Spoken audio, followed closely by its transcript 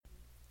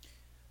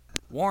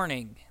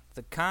Warning,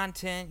 the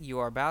content you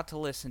are about to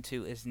listen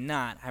to is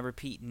not, I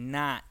repeat,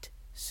 not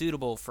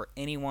suitable for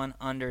anyone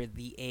under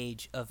the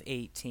age of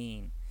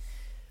 18.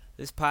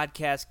 This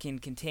podcast can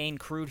contain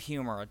crude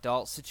humor,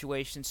 adult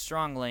situations,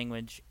 strong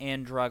language,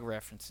 and drug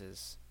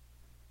references.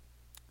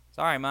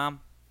 Sorry, Mom.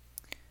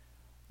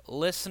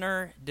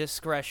 Listener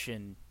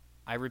discretion,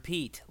 I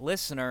repeat,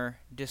 listener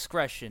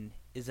discretion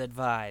is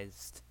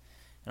advised.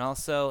 And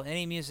also,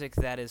 any music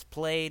that is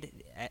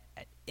played at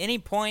any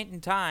point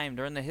in time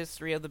during the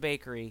history of the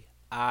bakery,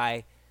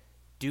 I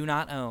do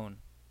not own.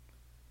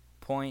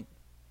 Point,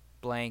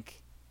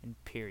 blank, and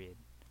period.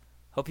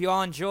 Hope you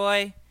all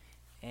enjoy,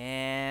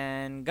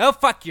 and go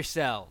fuck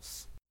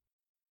yourselves.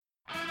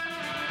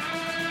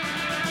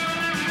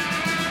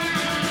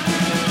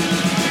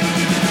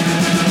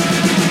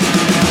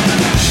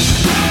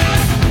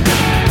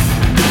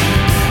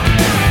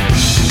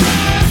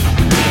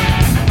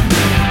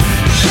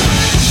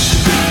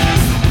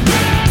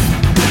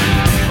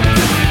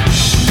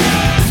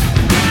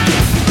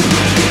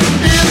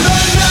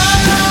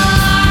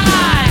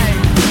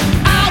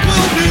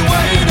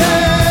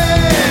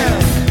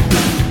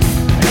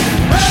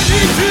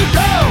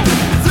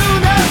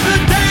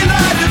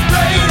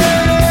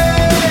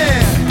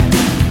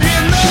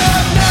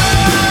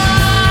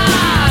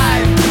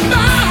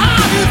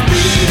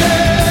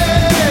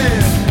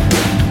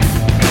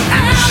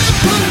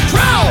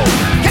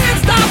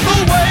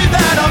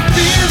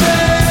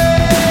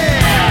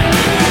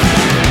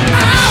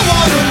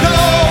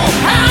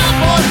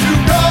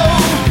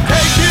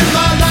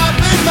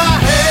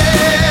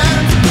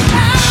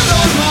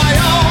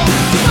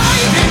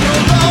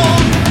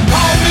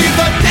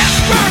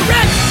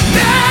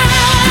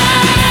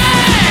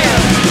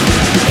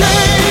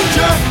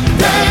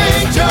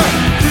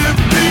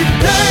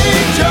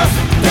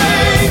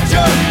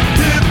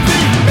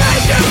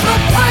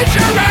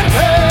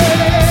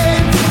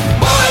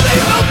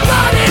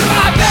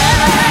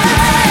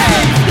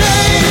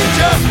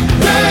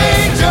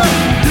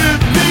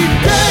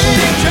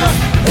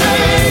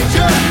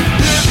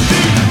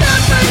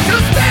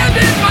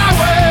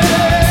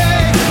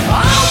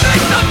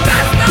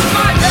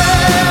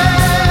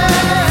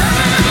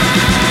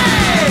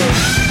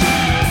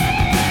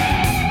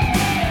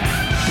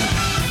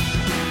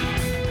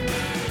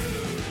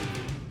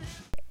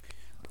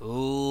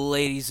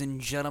 Ladies and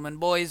gentlemen,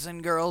 boys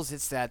and girls,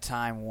 it's that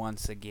time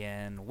once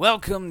again.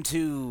 Welcome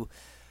to,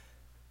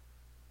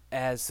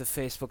 as the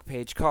Facebook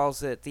page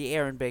calls it, the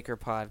Aaron Baker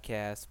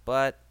Podcast,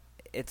 but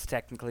it's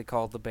technically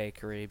called The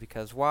Bakery,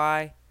 because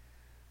why?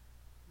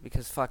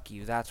 Because fuck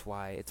you, that's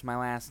why. It's my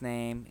last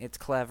name, it's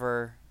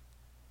clever,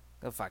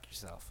 go fuck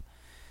yourself.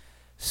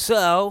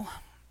 So,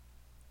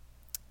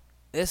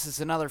 this is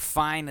another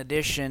fine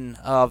edition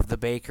of The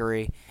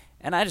Bakery,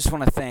 and I just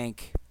want to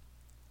thank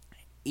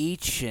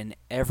each and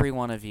every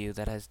one of you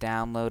that has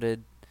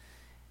downloaded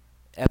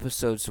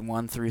episodes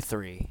 1 through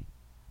 3.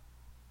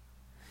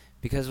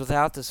 Because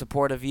without the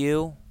support of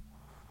you,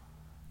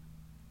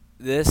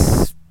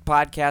 this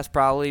podcast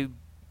probably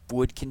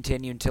would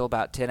continue until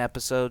about 10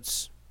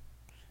 episodes.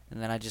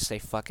 And then I just say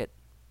fuck it.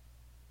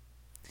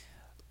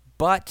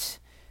 But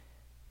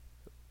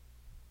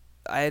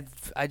I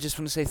just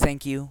want to say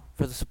thank you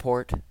for the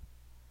support.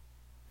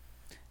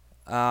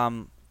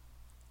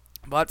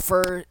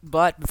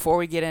 But before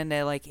we get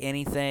into like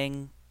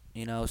anything,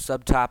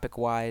 subtopic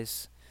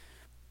wise,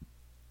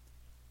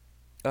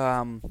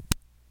 I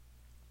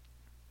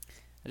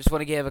just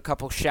want to give a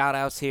couple shout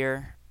outs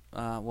here.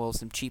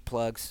 Some cheap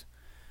plugs.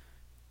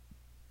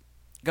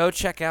 Go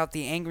check out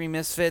the Angry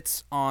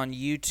Misfits on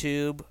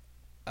YouTube.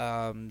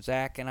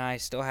 Zach and I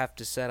still have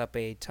to set up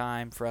a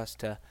time for us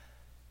to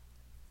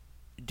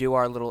do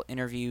our little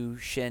interview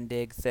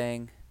shindig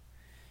thing.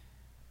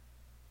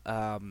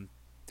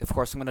 Of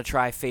course, I'm going to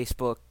try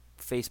Facebook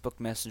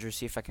Messenger,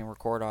 see if I can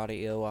record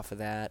audio off of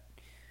that.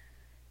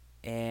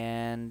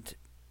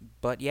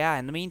 But yeah,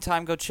 in the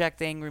meantime, go check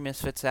the Angry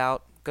Misfits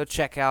out. Go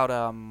check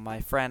out my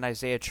friend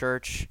Isaiah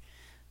Church.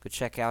 Go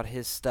check out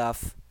his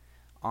stuff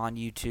on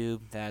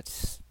YouTube.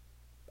 That's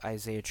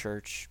Isaiah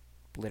Church,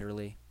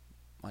 literally,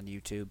 on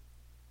YouTube.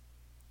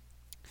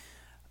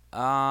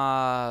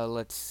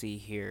 Let's see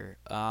here.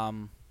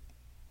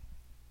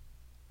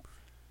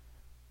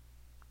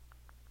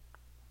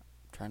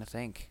 Trying to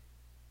think.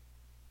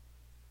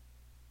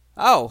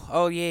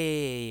 Oh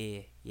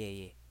yeah.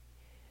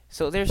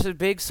 So there's a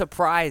big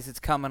surprise that's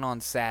coming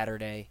on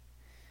Saturday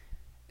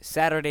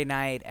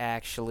night,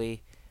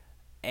 actually.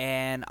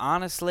 And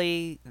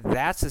honestly,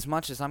 that's as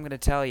much as I'm going to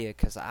tell you,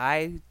 because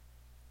I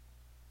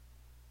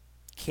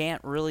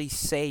can't really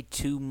say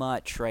too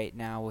much right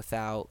now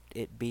without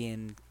it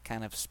being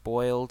kind of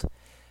spoiled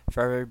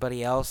for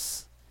everybody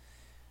else.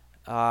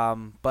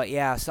 But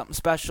yeah, something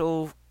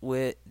special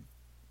with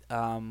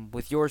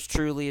yours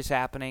truly is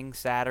happening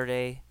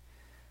Saturday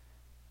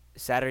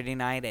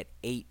night at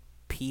 8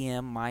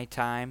 p.m. my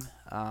time.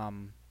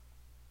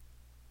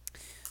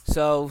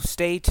 So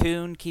stay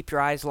tuned. Keep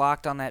your eyes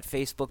locked on that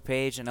Facebook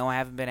page. I know I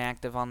haven't been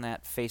active on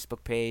that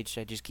Facebook page.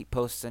 I just keep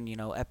posting,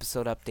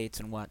 episode updates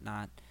and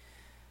whatnot.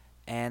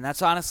 And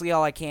that's honestly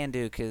all I can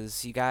do,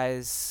 because you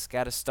guys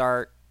got to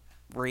start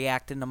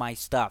reacting to my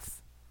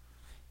stuff.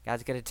 You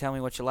guys got to tell me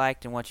what you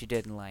liked and what you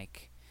didn't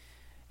like.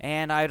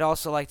 And I'd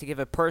also like to give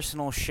a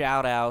personal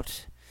shout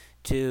out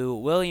to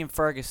William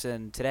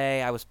Ferguson.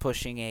 Today I was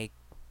pushing a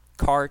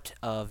cart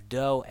of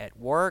dough at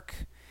work,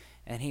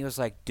 and he was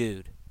like,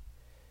 dude,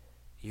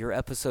 your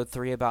episode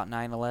 3 about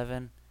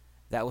 9/11,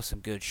 that was some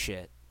good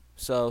shit.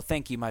 So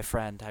thank you, my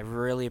friend. I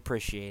really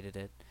appreciated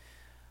it.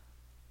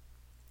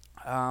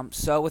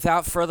 So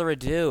without further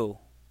ado,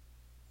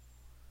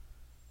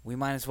 we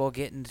might as well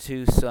get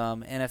into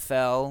some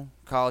NFL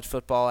college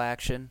football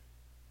action.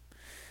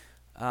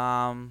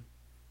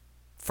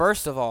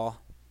 First of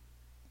all,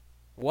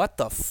 what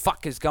the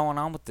fuck is going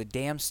on with the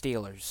damn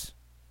Steelers?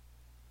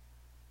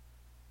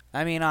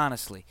 I mean,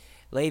 honestly,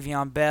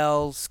 Le'Veon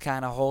Bell's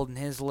kind of holding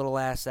his little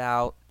ass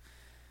out.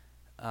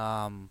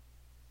 And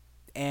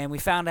we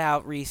found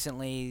out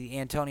recently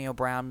Antonio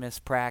Brown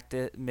missed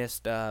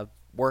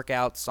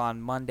workouts on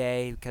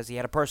Monday because he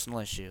had a personal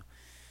issue.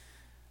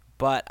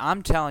 But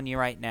I'm telling you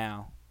right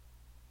now,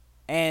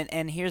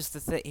 and here's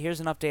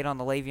here's an update on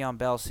the Le'Veon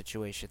Bell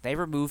situation. They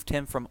removed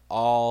him from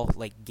all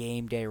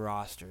game day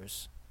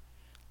rosters,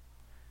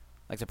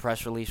 like the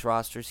press release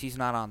rosters. He's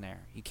not on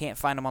there. You can't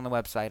find him on the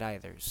website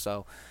either.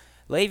 So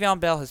Le'Veon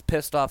Bell has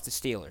pissed off the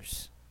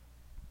Steelers.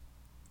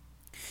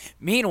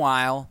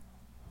 Meanwhile,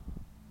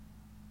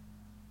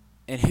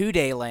 in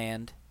Houday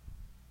land,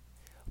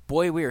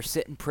 boy, we are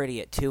sitting pretty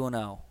at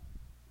 2-0.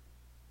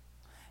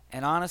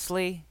 And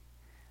honestly,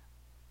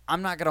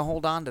 I'm not going to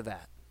hold on to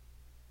that.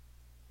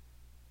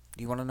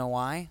 Do you want to know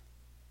why?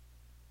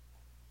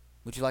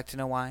 Would you like to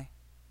know why?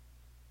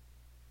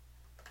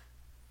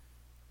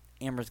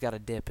 Amber's got a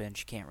dip in.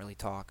 She can't really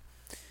talk.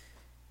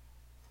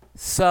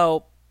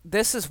 So,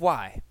 this is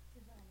why.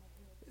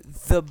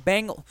 The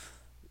Bengals...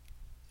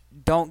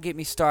 Don't get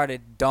me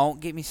started. Don't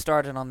get me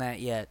started on that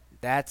yet.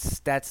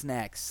 That's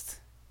next.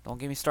 Don't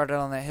get me started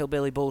on that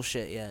hillbilly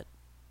bullshit yet.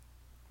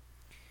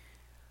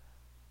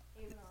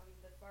 Even though I'm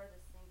the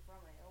farthest thing from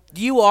a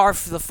hillbilly. You are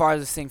the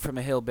farthest thing from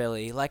a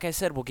hillbilly. Like I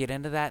said, we'll get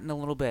into that in a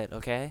little bit,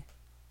 okay?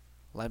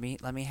 Let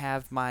me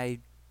have my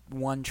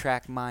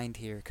one-track mind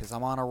here, because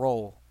I'm on a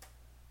roll.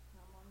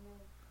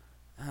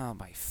 Oh,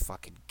 my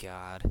fucking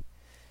God.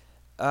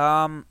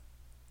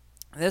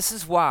 This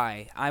is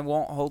why I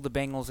won't hold the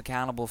Bengals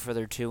accountable for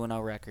their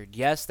 2-0 record.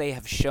 Yes, they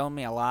have shown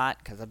me a lot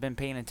because I've been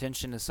paying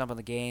attention to some of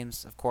the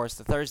games. Of course,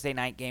 the Thursday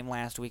night game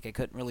last week I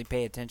couldn't really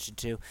pay attention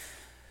to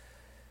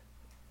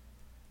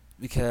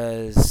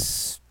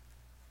because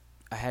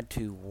I had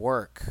to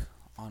work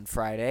on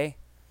Friday.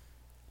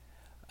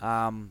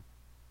 Oh,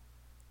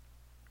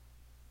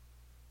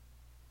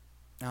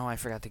 I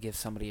forgot to give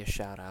somebody a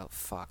shout out.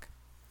 Fuck.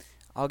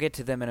 I'll get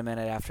to them in a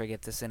minute after I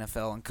get this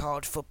NFL and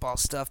college football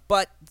stuff.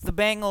 But the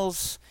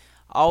Bengals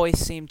always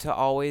seem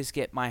to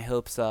get my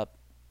hopes up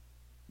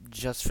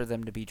just for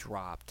them to be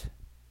dropped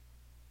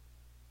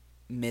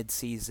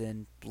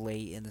mid-season,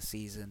 late in the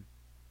season.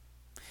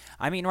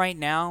 I mean, right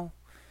now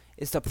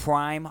is the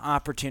prime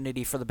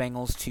opportunity for the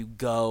Bengals to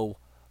go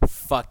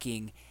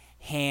fucking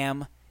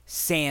ham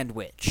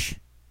sandwich.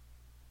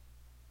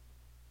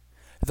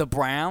 The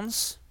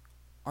Browns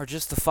are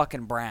just the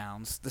fucking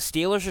Browns. The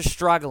Steelers are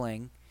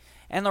struggling.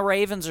 And the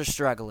Ravens are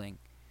struggling.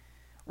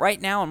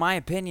 Right now, in my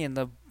opinion,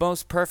 the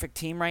most perfect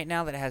team right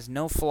now that has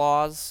no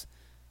flaws,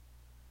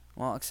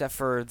 well, except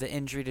for the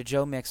injury to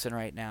Joe Mixon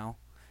right now,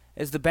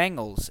 is the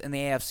Bengals in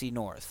the AFC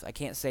North. I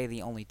can't say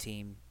the only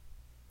team,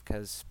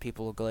 because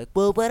people will go like,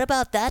 well, what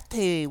about that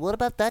team? What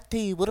about that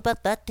team? What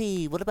about that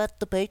team? What about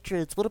the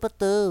Patriots? What about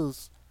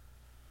those?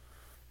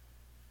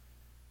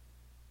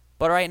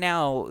 But right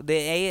now, the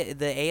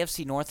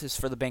AFC North is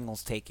for the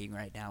Bengals taking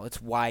right now. It's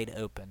wide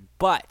open.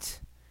 But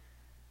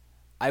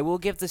I will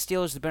give the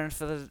Steelers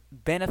the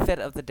benefit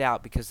of the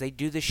doubt because they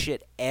do this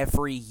shit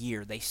every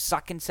year. They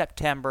suck in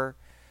September.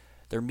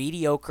 They're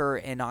mediocre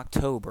in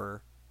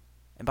October.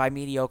 And by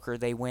mediocre,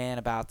 they win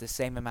about the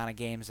same amount of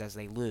games as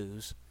they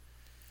lose.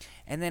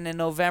 And then in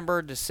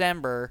November,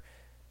 December,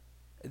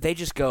 they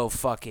just go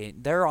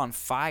fucking... They're on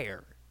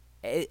fire.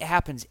 It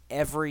happens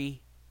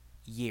every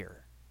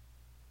year.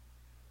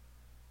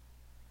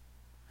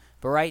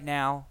 But right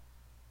now,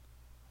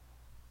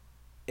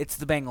 it's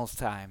the Bengals'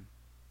 time.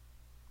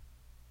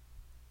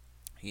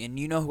 And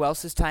you know who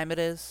else's time it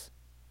is?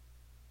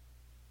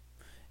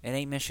 It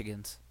ain't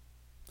Michigan's.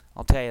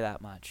 I'll tell you that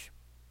much.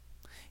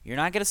 You're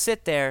not going to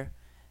sit there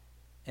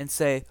and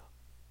say,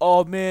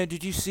 oh, man,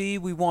 did you see?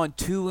 We won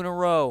 2 in a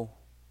row.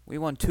 We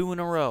won 2 in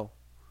a row.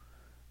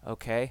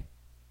 Okay.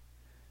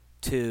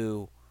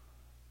 To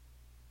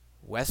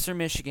Western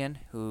Michigan,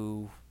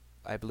 who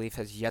I believe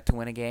has yet to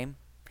win a game,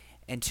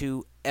 and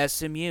to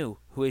SMU,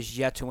 who has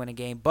yet to win a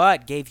game,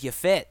 but gave you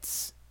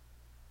fits.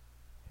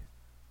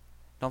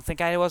 Don't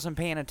think I wasn't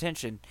paying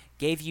attention.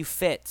 Gave you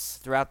fits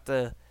throughout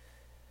the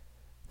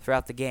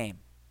game.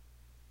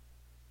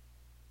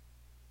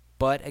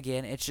 But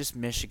again, it's just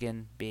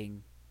Michigan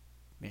being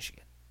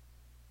Michigan.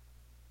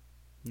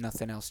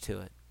 Nothing else to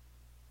it.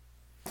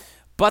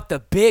 But the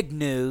big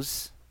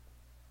news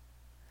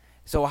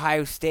So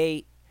Ohio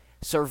State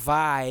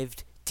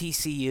survived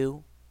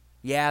TCU.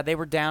 Yeah, they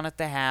were down at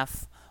the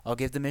half. I'll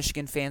give the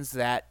Michigan fans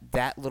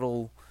that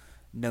little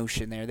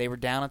notion there. They were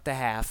down at the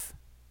half.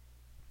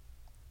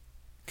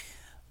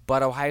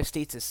 But Ohio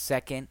State's a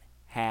second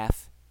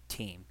half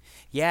team.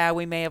 Yeah,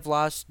 we may have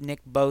lost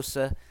Nick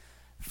Bosa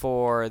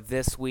for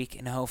this week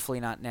and hopefully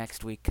not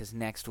next week, because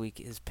next week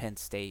is Penn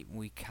State.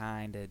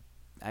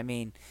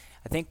 I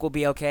think we'll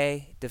be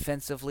okay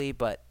defensively,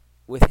 but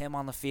with him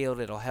on the field,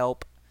 it'll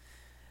help.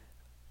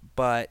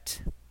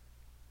 But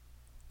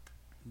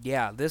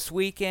yeah, this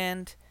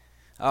weekend.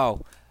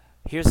 Oh,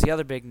 here's the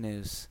other big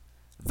news.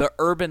 The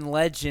urban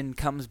legend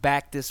comes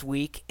back this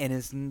week and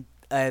is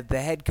the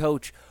head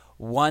coach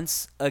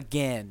once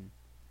again.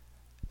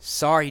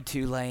 Sorry,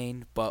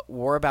 Tulane, but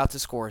we're about to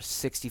score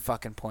 60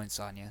 fucking points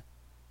on you.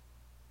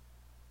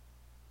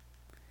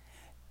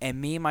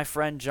 And me and my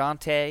friend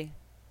Jonte,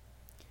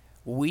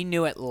 we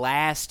knew it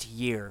last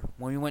year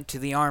when we went to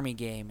the Army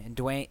game and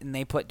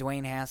they put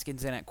Dwayne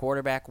Haskins in at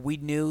quarterback. We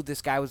knew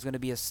this guy was going to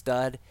be a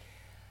stud.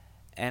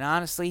 And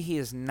honestly, he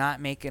is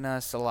not making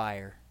us a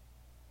liar.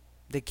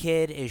 The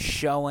kid is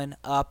showing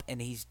up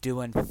and he's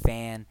doing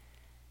fantastic.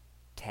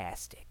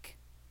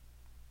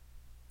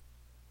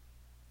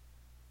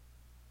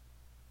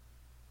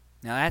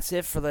 Now that's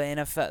it for the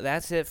NFL.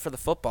 That's it for the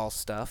football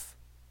stuff.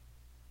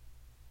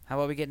 How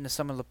about we get into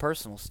some of the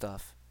personal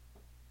stuff?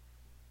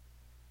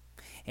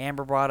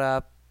 Amber brought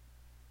up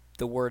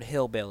the word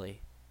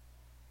hillbilly.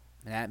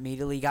 And that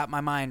immediately got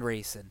my mind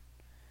racing.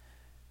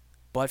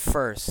 But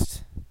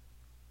first,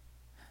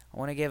 I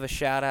want to give a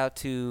shout out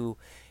to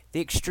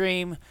the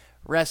Extreme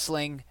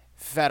Wrestling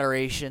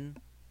Federation.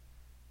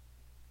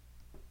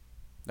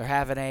 They're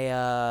having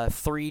a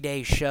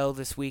 3-day show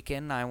this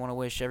weekend. I want to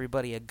wish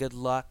everybody a good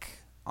luck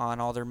on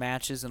all their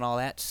matches and all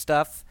that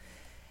stuff.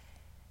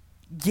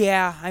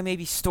 Yeah, I may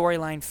be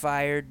storyline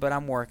fired, but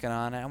I'm working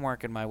on it. I'm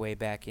working my way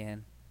back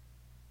in.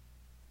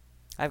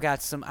 I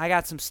got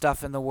some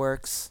stuff in the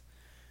works.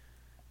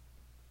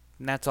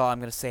 And that's all I'm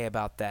going to say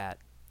about that.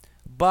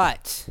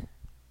 But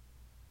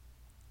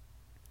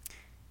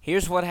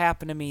here's what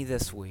happened to me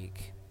this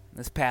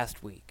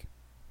past week.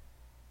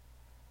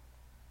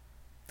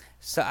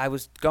 So I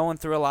was going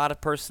through a lot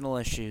of personal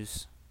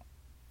issues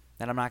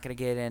that I'm not going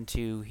to get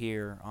into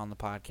here on the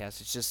podcast.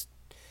 It's just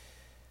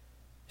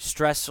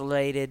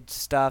stress-related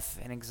stuff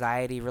and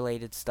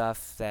anxiety-related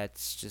stuff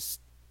that's just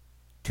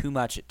too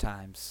much at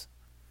times.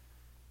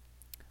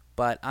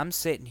 But I'm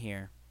sitting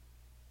here,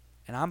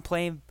 and I'm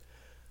playing...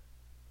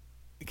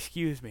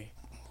 Excuse me.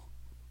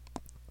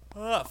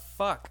 Oh,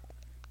 fuck.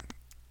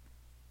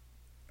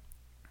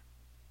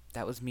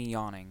 That was me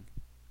yawning.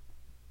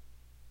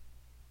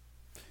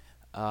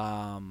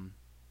 So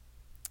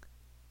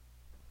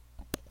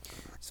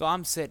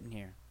I'm sitting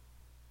here,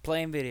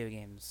 playing video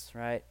games,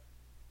 right?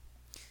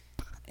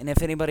 And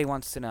if anybody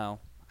wants to know,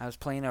 I was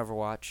playing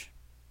Overwatch,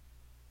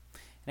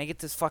 and I get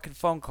this fucking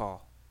phone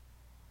call.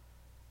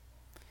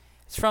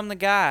 It's from the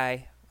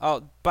guy.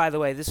 Oh, by the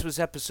way, this was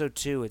episode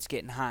 2. It's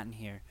getting hot in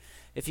here.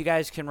 If you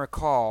guys can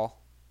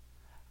recall,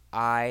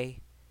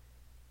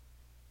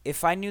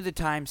 if I knew the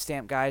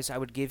timestamp, guys, I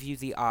would give you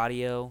the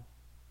audio.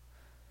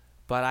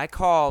 But I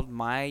called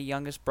my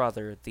youngest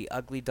brother, the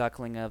ugly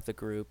duckling of the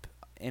group,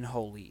 and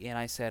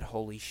I said,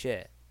 holy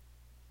shit.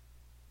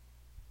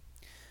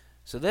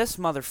 So this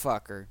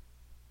motherfucker,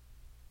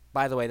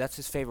 by the way, that's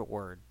his favorite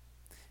word.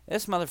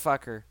 This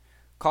motherfucker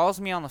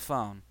calls me on the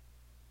phone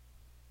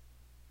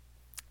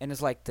and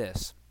is like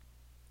this.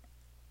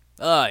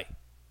 Hey,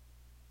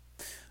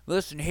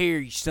 listen here,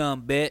 you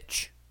son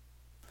bitch.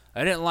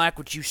 I didn't like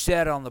what you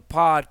said on the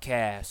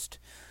podcast.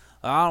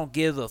 I don't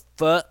give a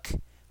fuck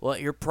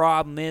what your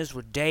problem is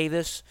with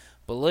Davis,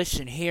 but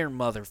listen here,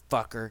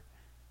 motherfucker.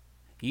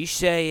 You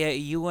say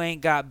you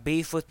ain't got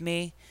beef with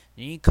me,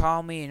 and you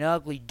call me an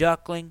ugly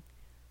duckling?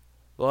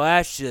 Well,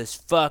 that's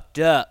just fucked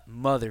up,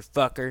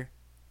 motherfucker.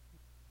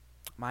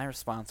 My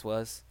response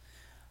was,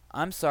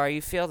 I'm sorry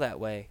you feel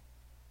that way.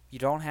 You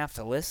don't have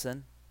to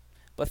listen,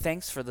 but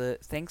thanks for the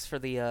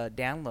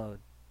download.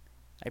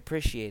 I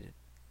appreciate it.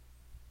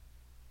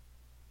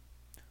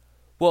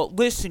 Well,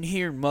 listen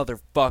here,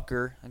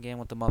 motherfucker. Again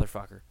with the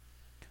motherfucker.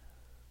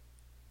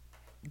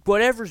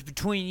 Whatever's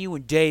between you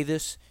and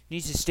Davis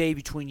needs to stay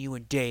between you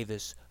and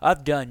Davis.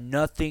 I've done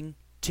nothing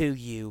to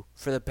you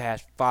for the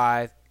past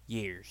 5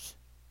 years.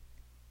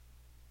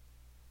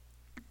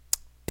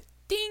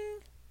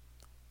 Ding!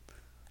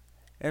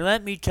 And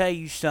let me tell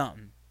you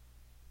something.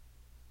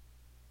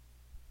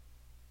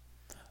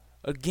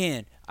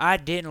 Again, I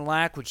didn't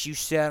like what you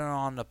said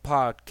on the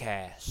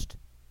podcast.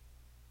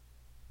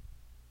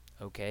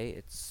 Okay,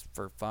 it's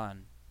for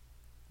fun.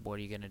 What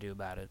are you going to do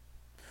about it?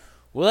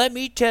 Well, let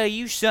me tell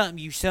you something,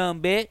 you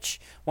son bitch.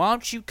 Why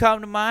don't you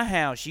come to my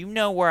house? You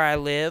know where I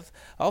live.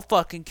 I'll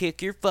fucking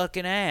kick your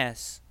fucking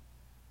ass.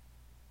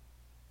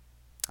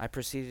 I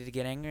proceeded to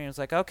get angry and was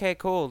like, okay,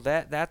 cool.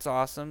 That's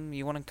awesome.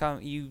 You want to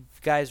come? You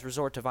guys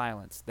resort to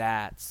violence.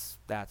 That's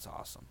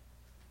awesome.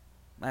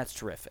 That's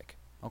terrific.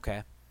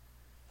 Okay.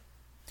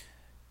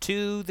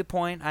 To the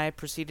point, I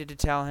proceeded to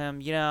tell him,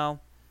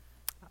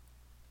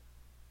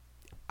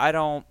 I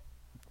don't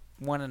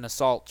want an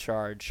assault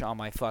charge on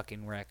my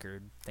fucking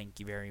record. Thank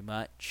you very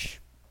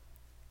much.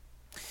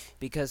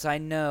 Because I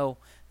know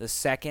the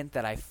second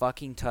that I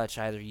fucking touch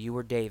either you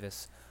or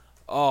Davis,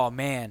 oh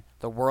man,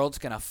 the world's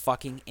gonna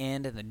fucking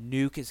end and the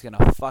nuke is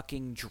gonna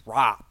fucking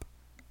drop.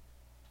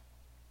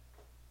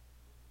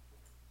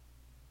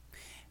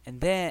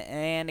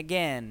 And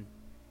again,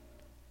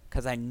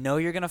 because I know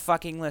you're gonna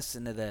fucking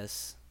listen to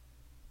this,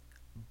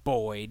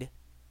 Boyd.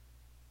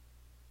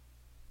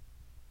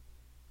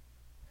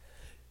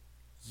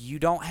 You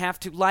don't have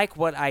to like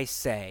what I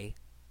say.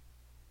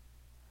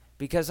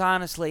 Because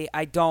honestly,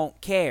 I don't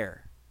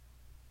care.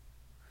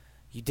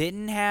 You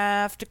didn't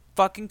have to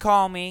fucking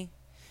call me.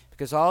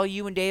 Because all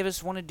you and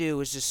Davis want to do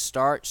is just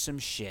start some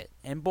shit.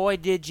 And boy,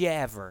 did you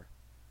ever.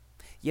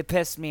 You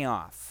pissed me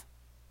off.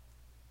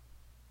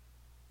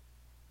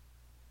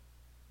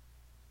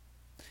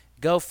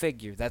 Go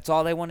figure. That's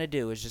all they want to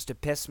do is just to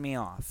piss me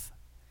off.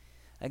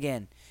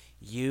 Again,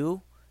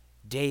 you,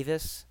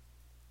 Davis,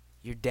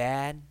 your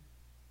dad,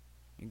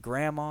 your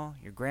grandma,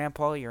 your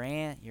grandpa, your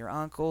aunt, your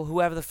uncle,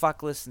 whoever the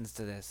fuck listens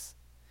to this.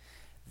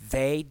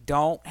 They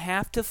don't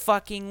have to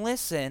fucking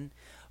listen,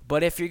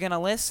 but if you're going to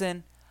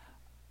listen,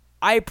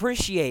 I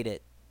appreciate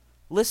it.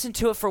 Listen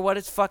to it for what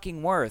it's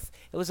fucking worth.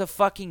 It was a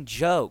fucking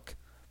joke,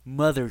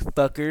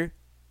 motherfucker. And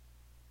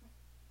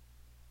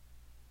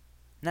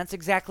that's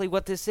exactly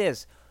what this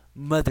is,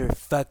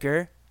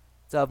 motherfucker.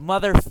 It's a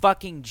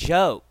motherfucking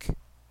joke.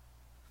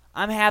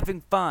 I'm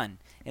having fun,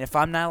 and if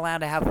I'm not allowed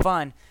to have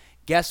fun,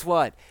 guess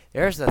what?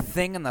 There's a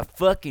thing in the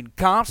fucking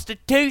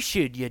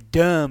Constitution, you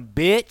dumb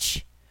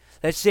bitch,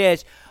 that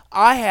says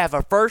I have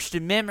a First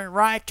Amendment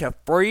right to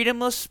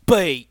freedom of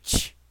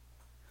speech.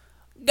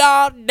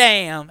 God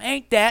damn,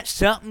 ain't that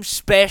something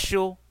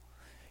special?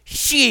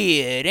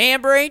 Shit,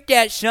 Amber, ain't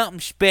that something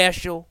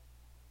special?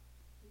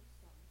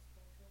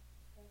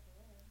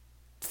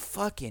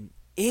 Fucking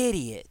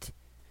idiot.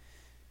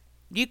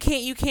 You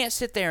can't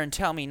sit there and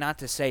tell me not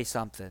to say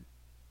something.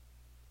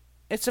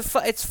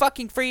 It's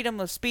fucking freedom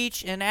of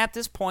speech, and at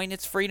this point,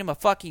 it's freedom of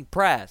fucking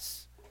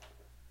press.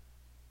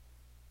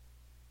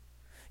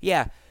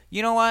 Yeah,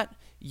 you know what?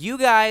 You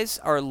guys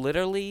are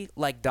literally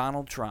like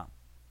Donald Trump.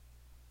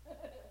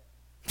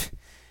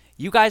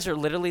 You guys are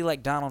literally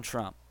like Donald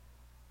Trump.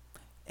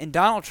 In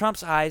Donald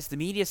Trump's eyes, the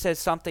media says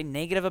something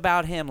negative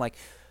about him, like,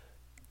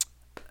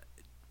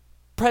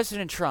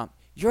 President Trump,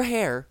 your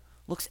hair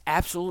looks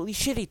absolutely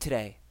shitty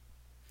today.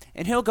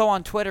 And he'll go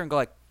on Twitter and go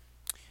like,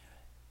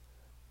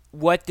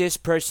 what this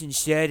person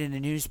said in the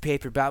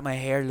newspaper about my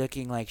hair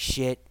looking like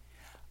shit,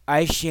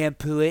 I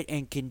shampoo it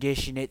and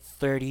condition it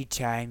 30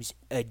 times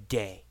a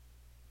day.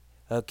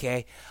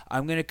 Okay?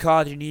 I'm going to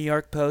call the New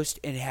York Post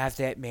and have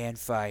that man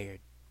fired.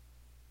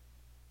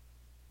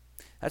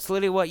 That's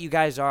literally what you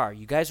guys are.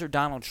 You guys are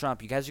Donald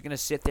Trump. You guys are going to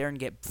sit there and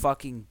get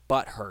fucking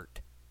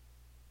butthurt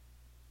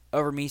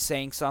over me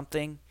saying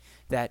something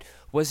that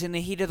was in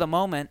the heat of the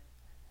moment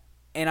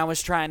and I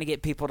was trying to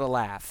get people to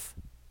laugh.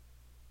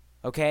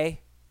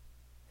 Okay?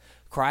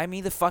 Cry me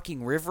the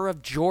fucking river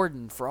of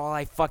Jordan for all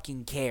I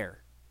fucking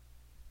care.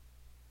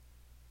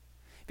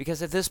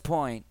 Because at this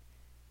point,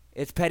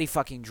 it's petty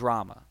fucking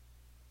drama.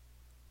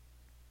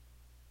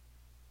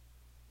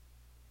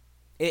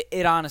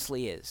 It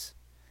honestly is.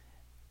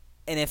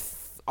 And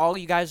if all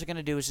you guys are going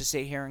to do is just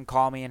sit here and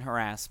call me and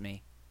harass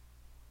me,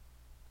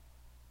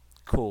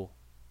 cool.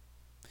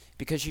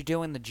 Because you're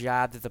doing the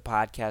job that the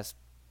podcast,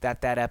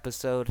 that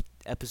episode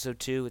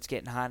 2, It's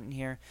Getting Hot in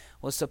Here,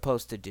 was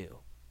supposed to do.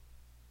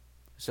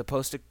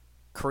 Supposed to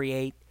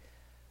create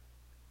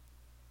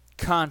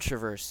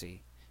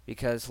controversy.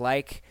 Because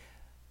like,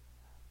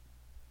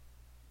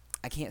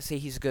 I can't say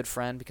he's a good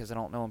friend because I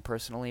don't know him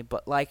personally,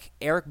 but like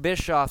Eric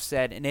Bischoff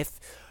said,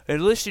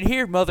 and listen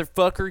here,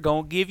 motherfucker,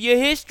 gonna give you a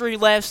history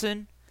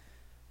lesson.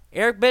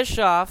 Eric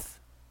Bischoff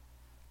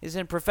he's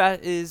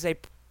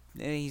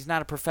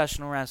not a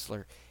professional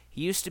wrestler.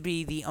 He used to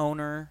be the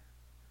owner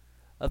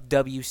of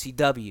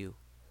WCW,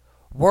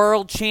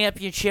 World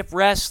Championship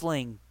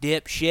Wrestling,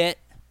 dipshit.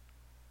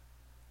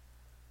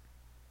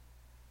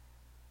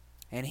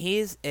 And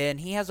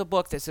he has a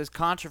book that says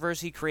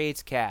controversy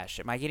creates cash.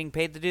 Am I getting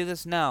paid to do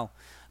this? No.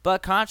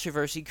 But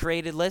controversy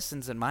created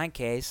listens in my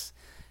case.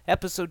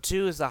 Episode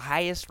 2 is the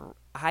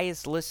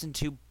highest listened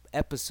to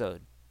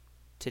episode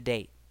to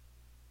date.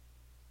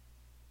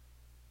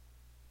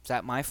 Is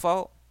that my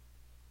fault?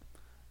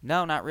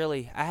 No, not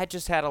really. I had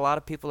just had a lot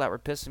of people that were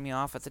pissing me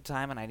off at the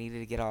time, and I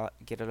needed to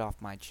get it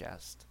off my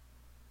chest.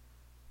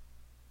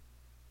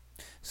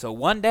 So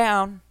 1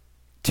 down,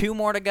 2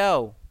 more to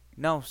go.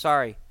 No,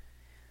 sorry.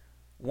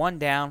 1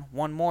 down,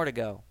 1 more to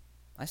go.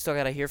 I still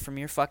gotta hear from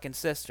your fucking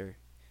sister.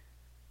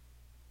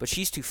 But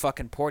she's too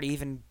fucking poor to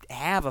even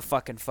have a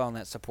fucking phone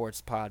that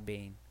supports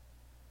Podbean.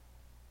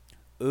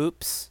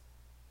 Oops.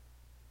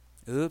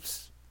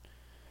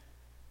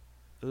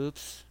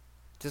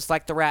 Just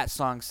like the Rat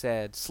song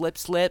said. Slip,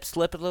 slip,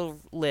 slip a little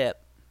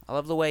lip. I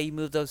love the way you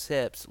move those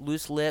hips.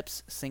 Loose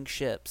lips sink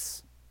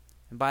ships.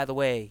 And by the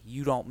way,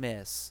 you don't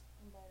miss.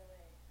 And by the way,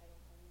 I don't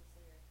have any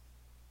cigarettes.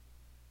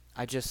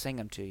 I just sing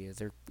them to you.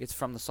 It's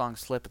from the song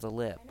 "Slip of the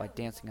Lip" I by know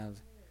you Dancing don't on. own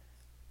the lyrics.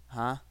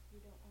 Huh? You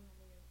don't own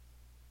the lyrics.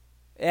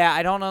 Yeah,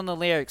 I don't own the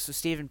lyrics, so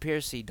Stephen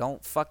Piercy,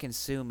 don't fucking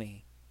sue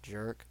me,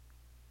 jerk.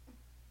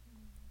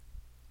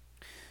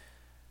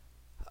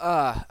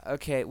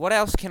 Okay. What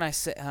else can I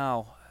say?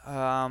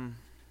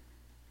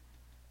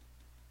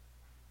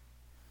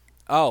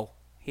 Oh,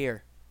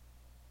 here.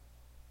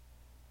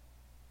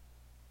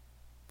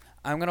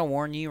 I'm gonna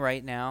warn you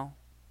right now.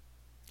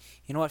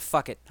 You know what?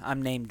 Fuck it.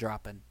 I'm name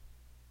dropping.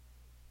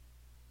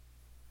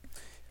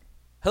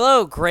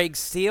 Hello, Greg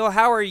Steele.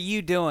 How are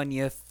you doing,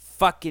 you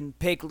fucking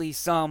piggly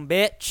son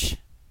bitch?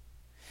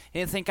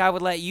 You didn't think I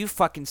would let you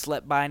fucking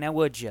slip by now,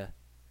 would you?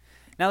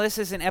 Now this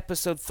is in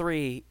episode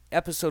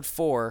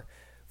 4,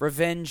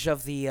 Revenge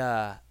of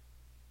the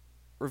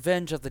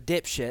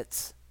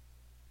Dipshits.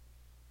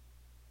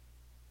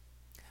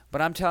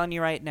 But I'm telling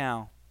you right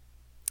now,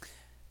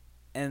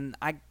 and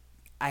I've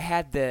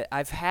had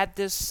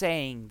this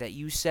saying that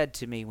you said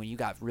to me when you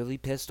got really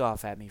pissed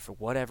off at me for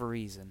whatever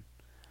reason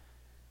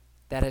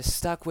that has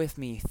stuck with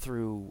me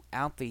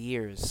throughout the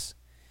years.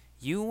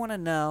 You want to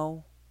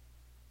know?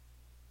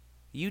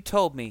 You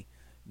told me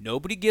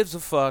nobody gives a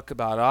fuck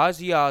about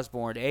Ozzy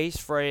Osbourne, Ace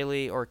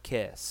Frehley, or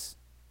Kiss.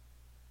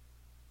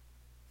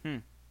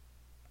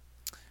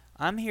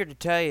 I'm here to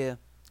tell you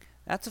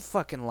that's a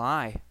fucking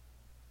lie.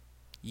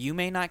 You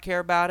may not care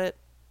about it.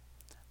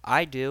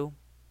 I do.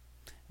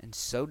 And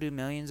so do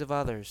millions of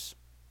others.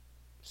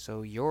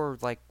 So you're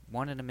like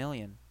one in a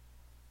million.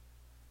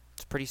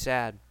 It's pretty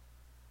sad.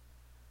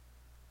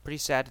 Pretty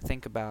sad to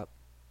think about.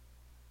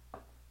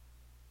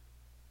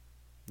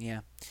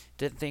 Yeah.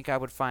 Didn't think I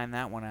would find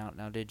that one out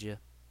now, did you?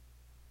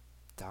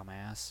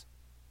 Dumbass.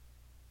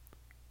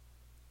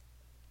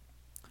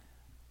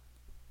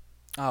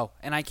 Oh,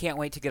 and I can't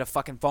wait to get a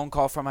fucking phone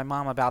call from my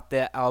mom about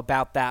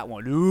that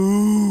one.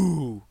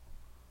 Ooh.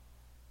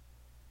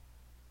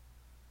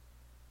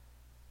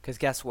 Because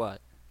guess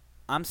what?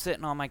 I'm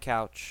sitting on my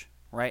couch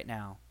right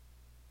now.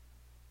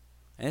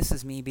 And this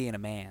is me being a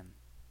man.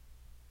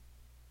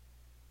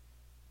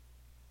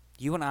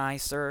 You and I,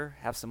 sir,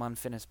 have some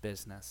unfinished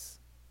business.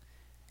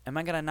 Am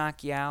I going to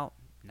knock you out?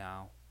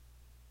 No.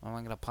 Am I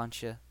going to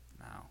punch you?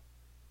 No.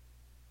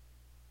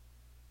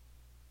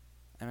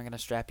 Am I going to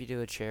strap you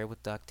to a chair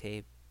with duct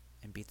tape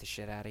and beat the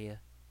shit out of you?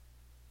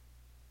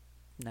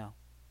 No.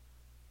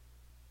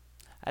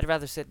 I'd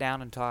rather sit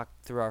down and talk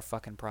through our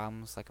fucking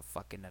problems like a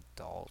fucking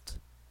adult.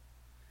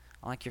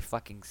 Unlike your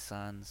fucking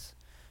sons,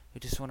 who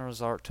just want to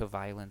resort to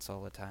violence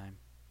all the time.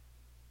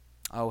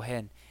 Oh,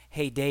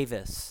 hey,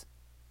 Davis.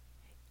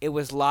 It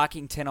was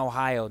Lockington,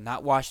 Ohio,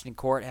 not Washington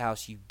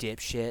Courthouse, you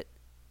dipshit.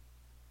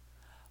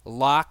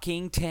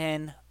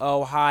 Lockington,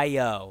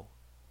 Ohio.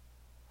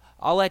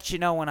 I'll let you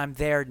know when I'm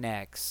there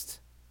next.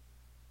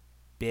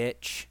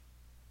 Bitch.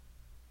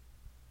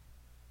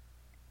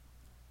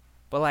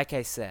 But like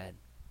I said,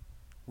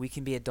 we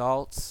can be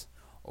adults,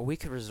 or we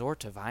could resort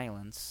to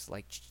violence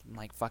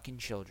like fucking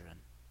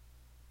children.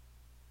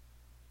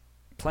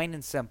 Plain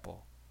and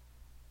simple.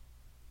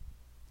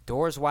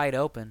 Doors wide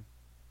open.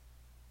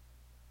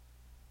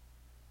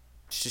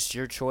 It's just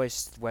your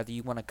choice whether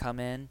you want to come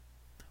in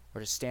or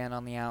to stand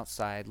on the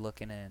outside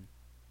looking in.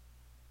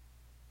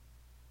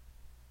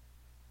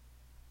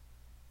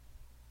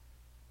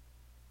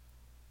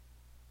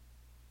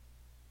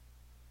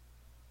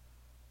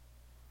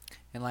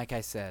 And like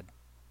I said,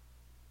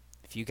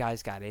 if you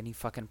guys got any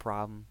fucking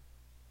problem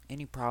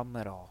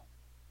at all,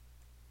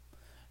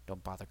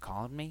 don't bother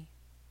calling me,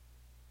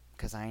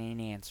 because I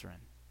ain't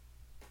answering.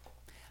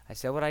 I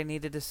said what I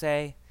needed to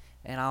say,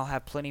 and I'll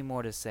have plenty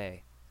more to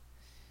say.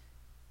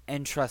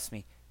 And trust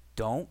me,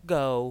 don't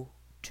go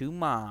to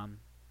Mom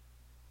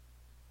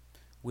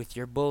with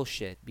your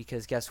bullshit,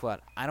 because guess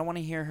what? I don't want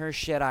to hear her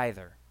shit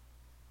either.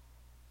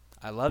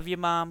 I love you,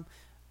 Mom,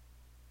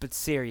 but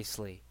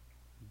seriously,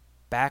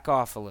 back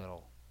off a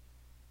little.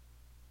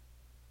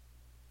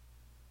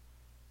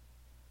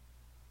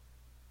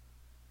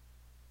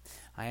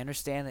 I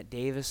understand that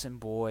Davis and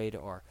Boyd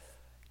are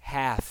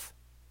half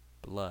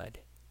blood.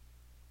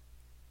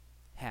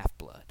 Half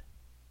blood.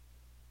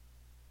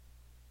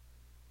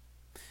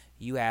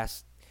 You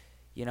asked,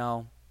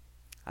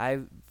 I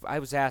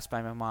was asked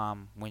by my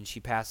mom when she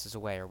passes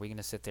away, are we going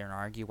to sit there and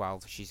argue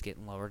while she's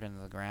getting lowered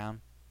into the ground?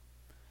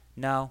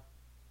 No.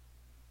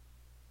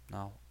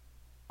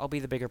 I'll be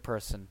the bigger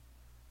person.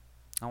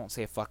 I won't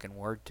say a fucking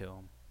word to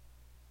them.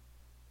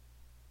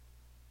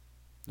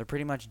 They're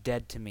pretty much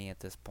dead to me at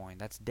this point.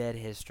 That's dead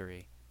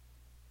history.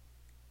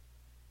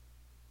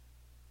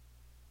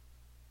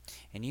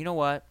 And you know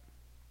what?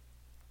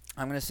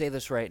 I'm going to say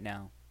this right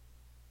now.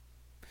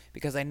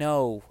 Because I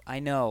know,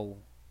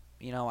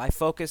 I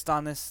focused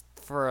on this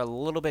for a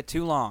little bit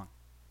too long.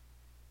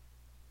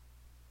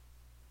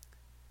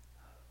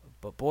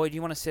 But boy, do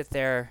you want to sit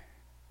there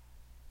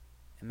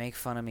and make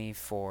fun of me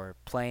for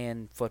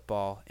playing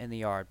football in the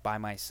yard by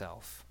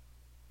myself.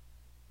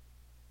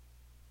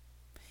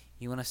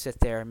 You want to sit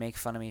there and make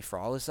fun of me for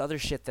all this other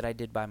shit that I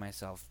did by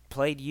myself.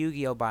 Played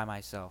Yu-Gi-Oh by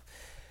myself.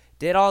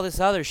 Did all this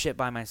other shit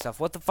by myself.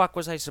 What the fuck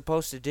was I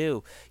supposed to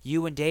do?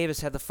 You and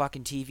Davis had the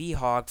fucking TV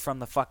hogged from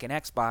the fucking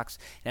Xbox,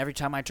 and every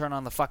time I turn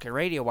on the fucking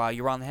radio while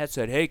you were on the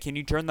headset, hey, can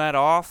you turn that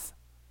off?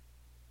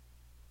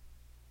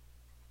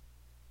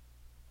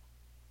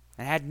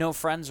 I had no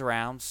friends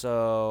around,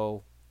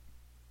 so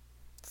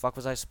the fuck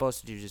was I supposed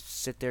to do? Just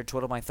sit there,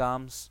 twiddle my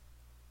thumbs?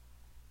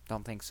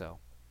 Don't think so.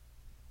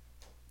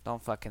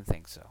 Don't fucking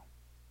think so.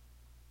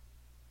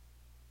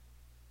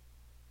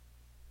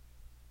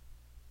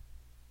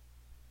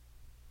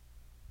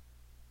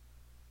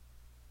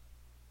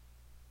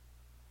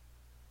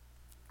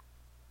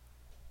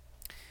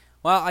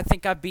 Well, I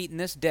think I've beaten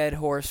this dead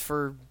horse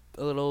for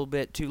a little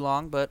bit too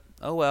long, but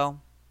oh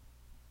well.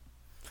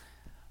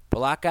 But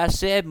like I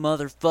said,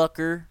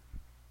 motherfucker,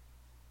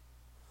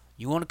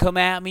 you want to come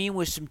at me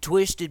with some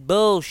twisted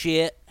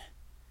bullshit,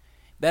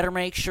 better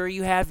make sure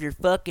you have your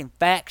fucking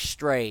facts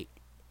straight.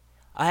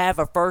 I have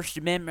a First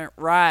Amendment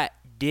right,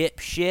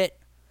 dipshit,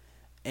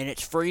 and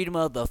it's freedom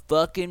of the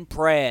fucking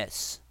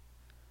press.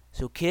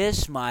 So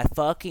kiss my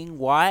fucking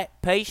white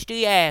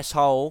pasty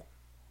asshole.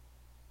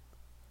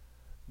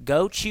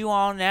 Go chew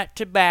on that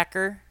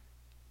tobacco.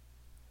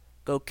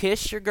 Go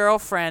kiss your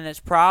girlfriend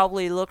that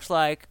probably looks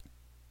like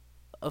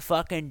a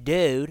fucking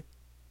dude.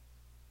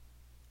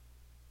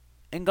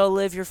 And go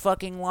live your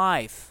fucking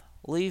life.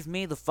 Leave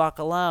me the fuck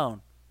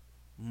alone,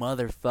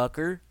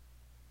 motherfucker.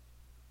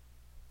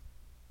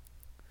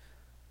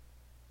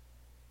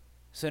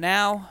 So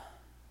now,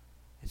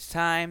 it's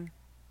time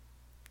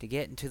to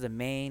get into the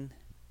main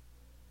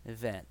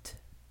event.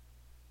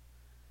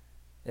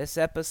 This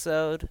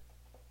episode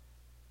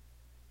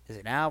is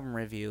an album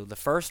review. The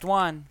first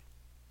one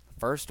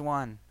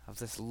of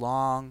this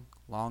long,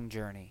 long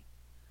journey.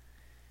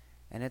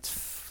 And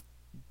it's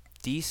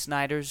Dee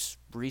Snider's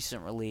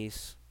recent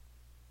release,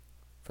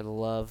 For the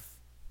Love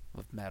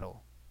of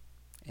Metal.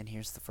 And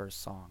here's the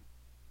first song.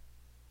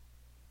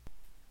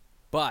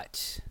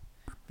 But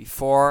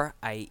before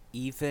I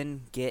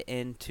even get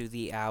into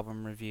the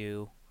album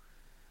review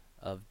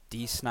of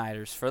Dee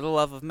Snider's For the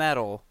Love of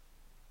Metal,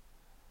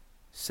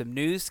 some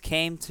news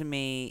came to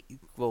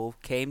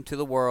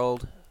the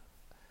world.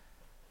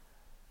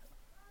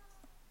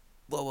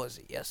 What was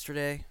it,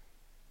 yesterday?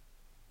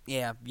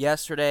 Yeah,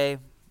 yesterday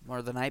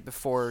or the night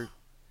before.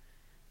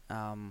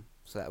 So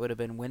that would have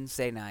been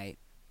Wednesday night.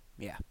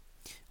 Yeah.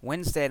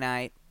 Wednesday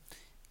night,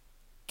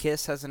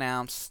 Kiss has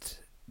announced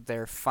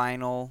their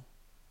final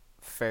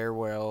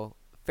farewell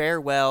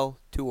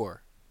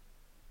tour.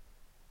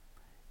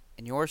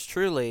 And yours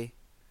truly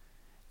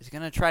is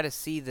going to try to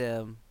see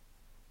them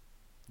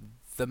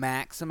the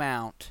max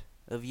amount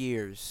of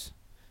years.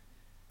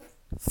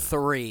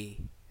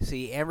 3.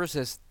 See, Amber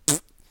says,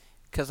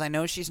 because I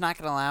know she's not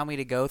going to allow me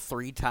to go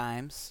 3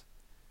 times.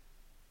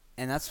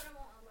 And that's...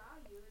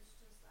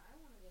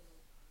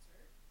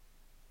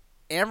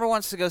 Amber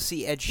wants to go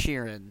see Ed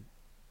Sheeran.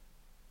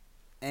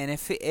 And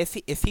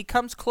if he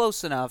comes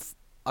close enough,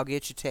 I'll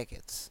get you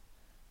tickets.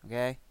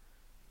 Okay?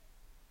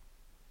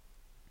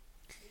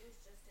 He was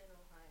just in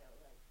Ohio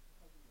like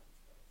a couple months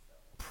ago, so.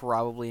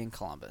 Probably in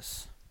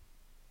Columbus.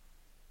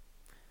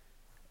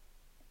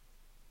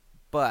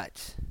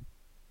 But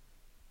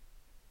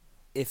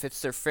if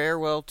it's their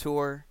farewell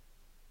tour,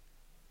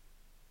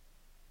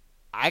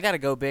 I gotta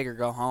go big or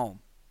go home.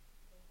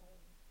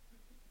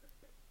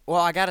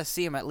 Well, I gotta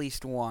see them at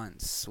least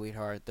once,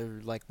 sweetheart. They're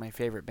like my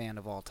favorite band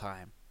of all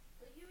time.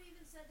 But you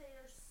even said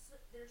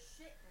they're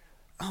shit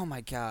now. Oh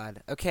my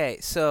god. Okay,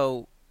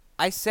 so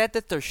I said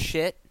that they're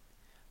shit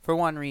for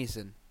one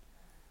reason.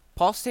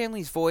 Paul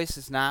Stanley's voice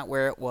is not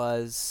where it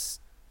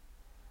was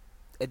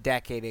a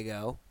decade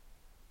ago.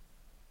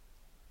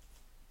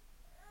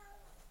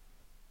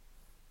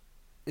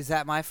 Is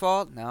that my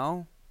fault?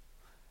 No.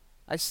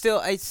 I still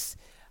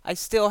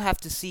have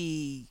to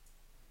see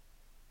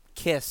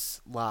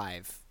Kiss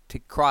live to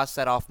cross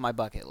that off my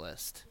bucket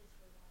list.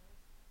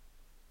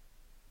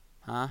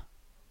 Huh?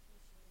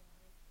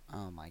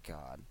 Oh my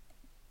god.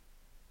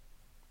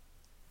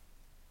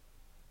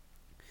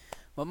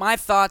 Well, my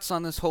thoughts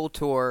on this whole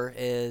tour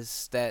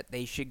is that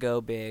they should go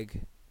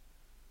big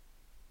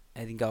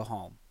and then go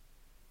home.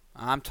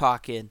 I'm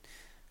talking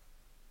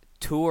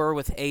tour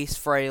with Ace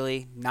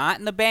Frehley, not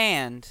in the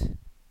band,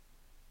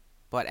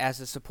 but as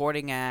a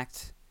supporting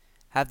act.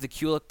 Have the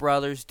Kulick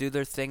brothers do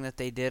their thing that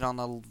they did on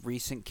the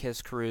recent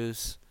Kiss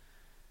cruise.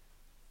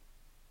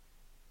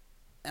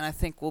 And I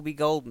think we'll be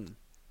golden.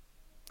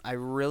 I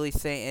really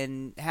think,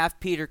 and have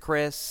Peter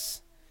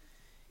Criss,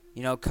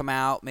 come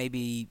out,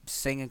 maybe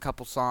sing a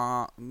couple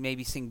songs,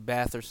 maybe sing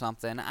Beth or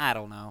something. I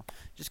don't know.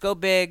 Just go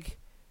big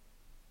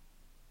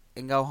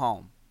and go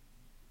home.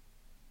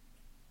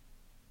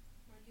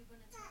 Are you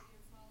going to tell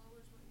your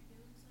followers what you're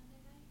doing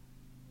Sunday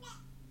night?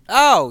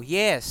 Oh,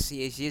 yes.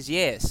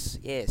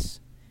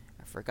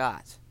 I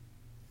forgot.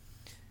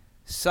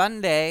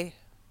 Sunday,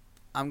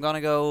 I'm going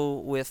to go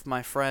with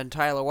my friend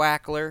Tyler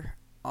Wackler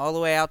all the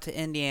way out to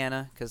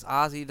Indiana because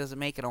Ozzy doesn't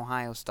make an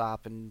Ohio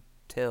stop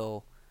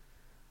until,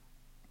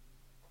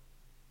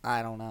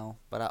 I don't know.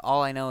 But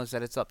all I know is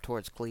that it's up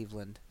towards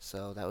Cleveland,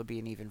 so that would be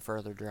an even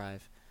further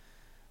drive.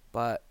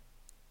 But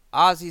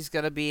Ozzy's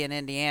going to be in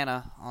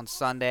Indiana on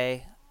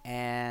Sunday,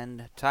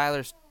 and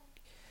Tyler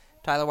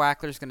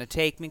Wackler's going to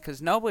take me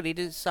because nobody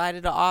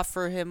decided to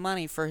offer him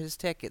money for his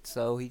ticket.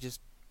 So he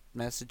just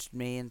messaged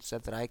me and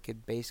said that I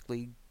could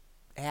basically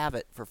have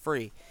it for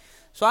free.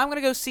 So I'm going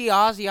to go see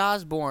Ozzy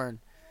Osbourne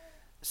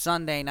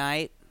Sunday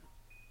night,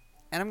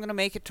 and I'm going to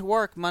make it to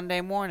work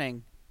Monday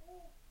morning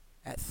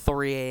at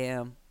 3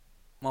 a.m.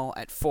 Well,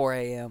 at 4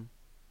 a.m.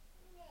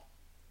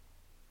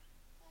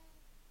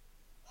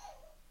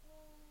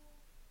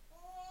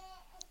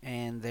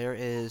 And there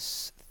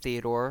is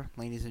Theodore,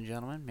 ladies and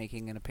gentlemen,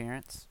 making an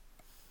appearance.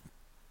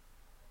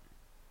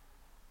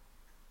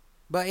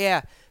 But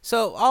yeah,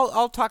 so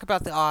I'll talk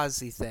about the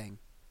Ozzy thing.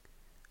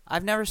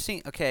 I've never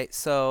seen. Okay,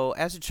 so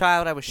as a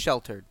child, I was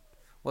sheltered.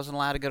 Wasn't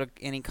allowed to go to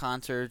any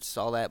concerts,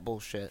 all that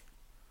bullshit.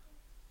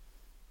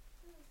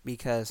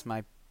 Because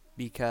my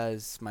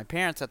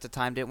parents at the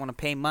time didn't want to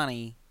pay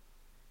money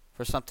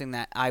for something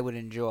that I would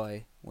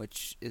enjoy,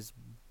 which is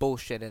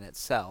bullshit in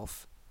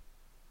itself.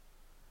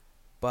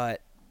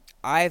 But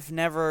I've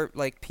never,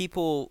 like,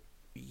 people,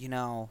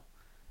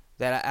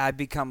 that I've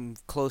become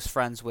close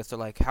friends with are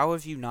like, how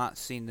have you not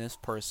seen this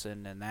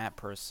person and that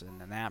person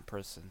and that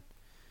person?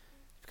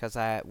 Because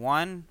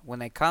one, when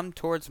they come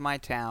towards my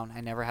town,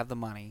 I never have the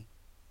money.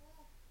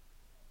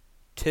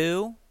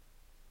 2,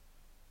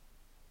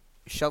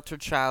 sheltered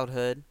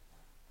childhood.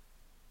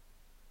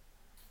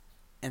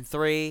 And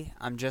 3,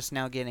 I'm just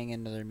now getting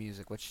into their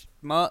music, which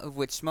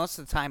most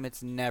of the time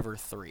it's never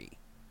 3.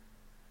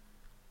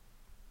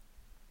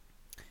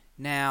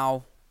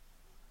 Now,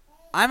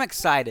 I'm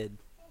excited.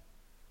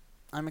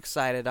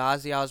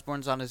 Ozzy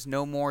Osbourne's on his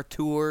No More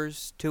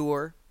Tours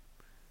tour.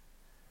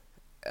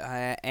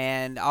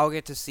 And I'll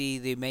get to see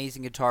the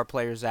amazing guitar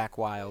player Zakk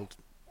Wylde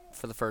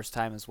for the first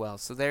time as well.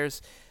 So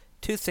there's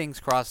 2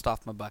 things crossed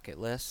off my bucket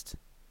list.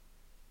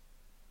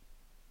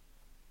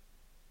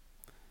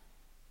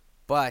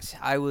 But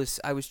I was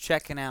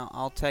checking out,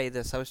 I'll tell you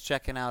this, I was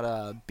checking out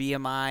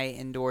BMI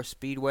Indoor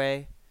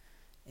Speedway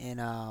in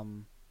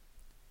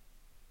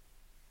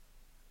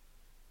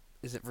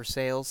is it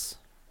Versailles?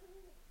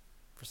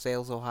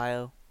 Versailles,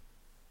 Ohio?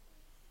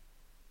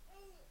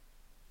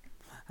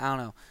 I don't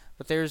know.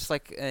 But there's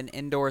like an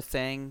indoor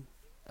thing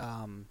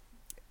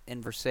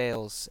in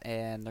Versailles,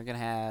 and they're gonna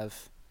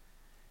have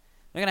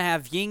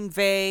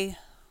Yngwie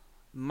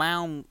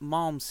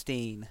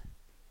Malmsteen.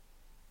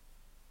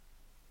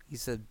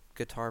 He's a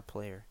guitar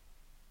player.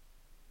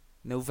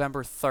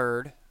 November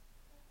 3rd.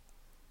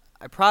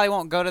 I probably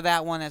won't go to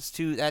that one.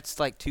 That's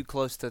like too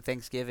close to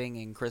Thanksgiving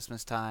and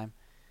Christmas time.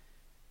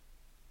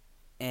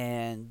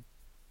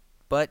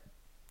 But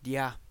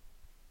yeah.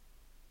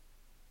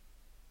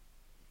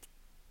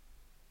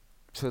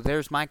 So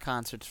there's my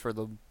concerts for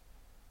the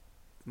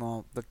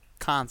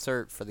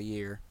concert for the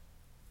year.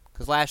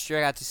 Because last year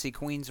I got to see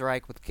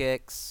Queensryche with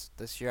Kix.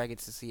 This year I get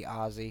to see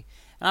Ozzy.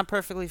 And I'm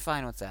perfectly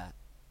fine with that.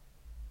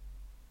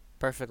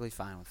 Perfectly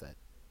fine with it.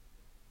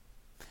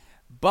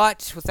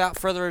 But without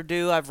further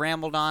ado, I've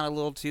rambled on a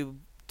little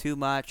too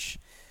much.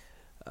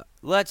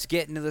 Let's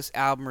get into this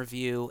album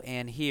review,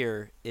 and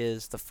here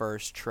is the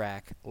first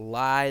track,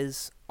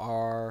 Lies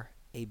Are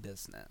a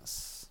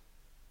Business.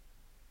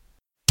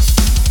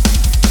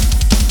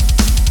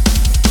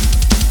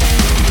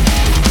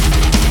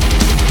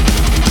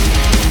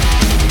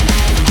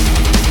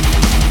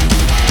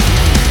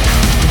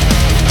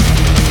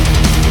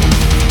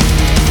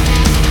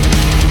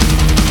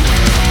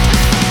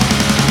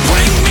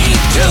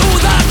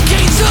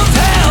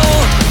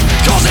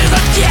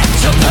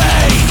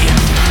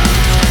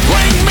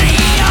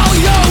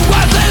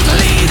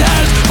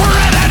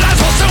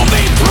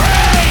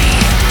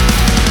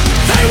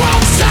 They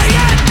won't say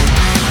it!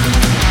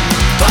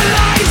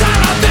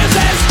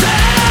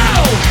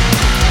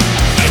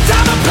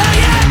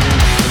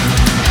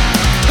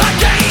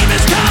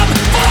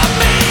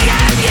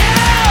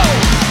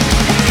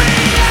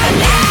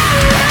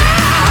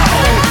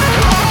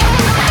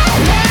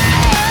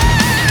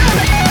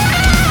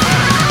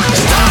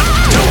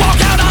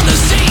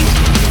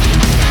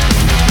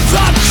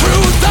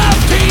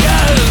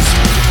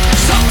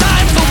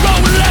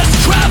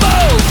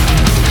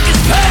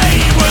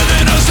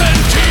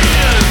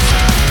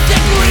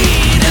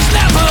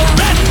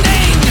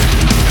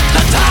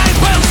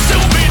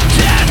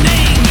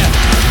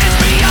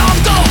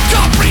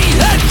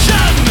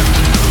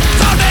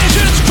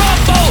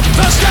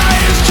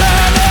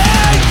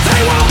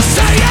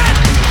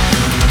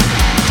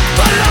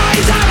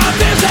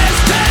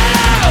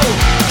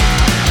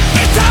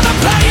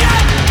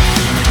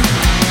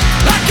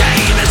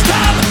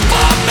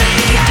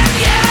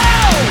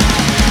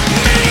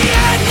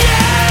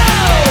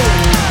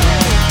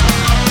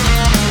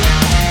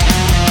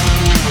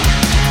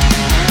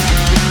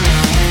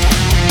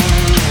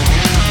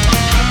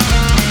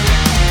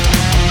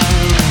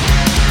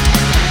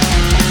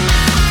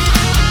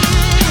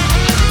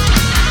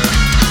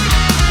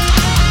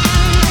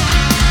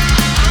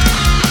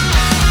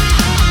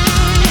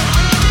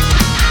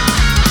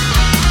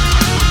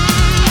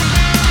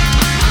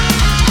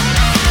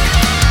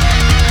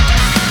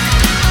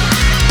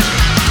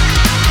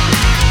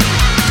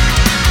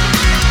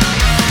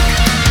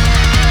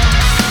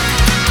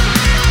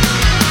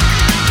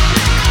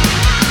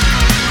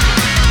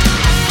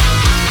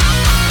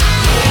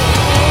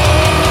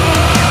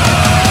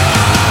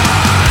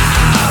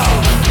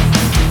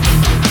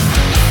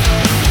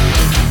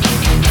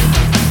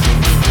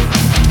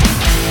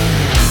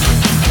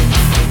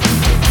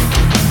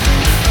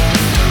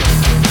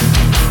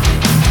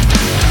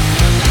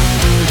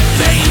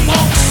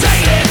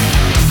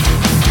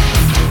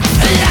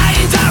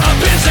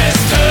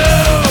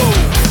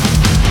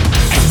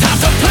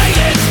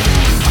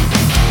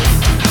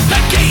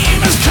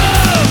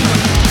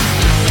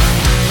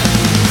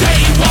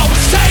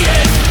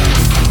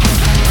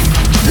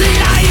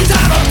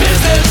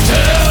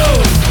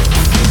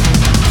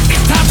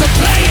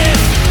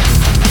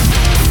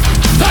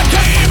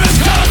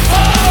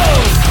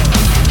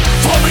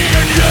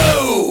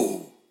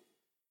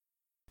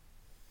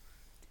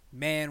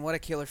 Man, what a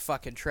killer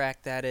fucking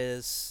track that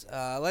is.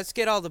 Let's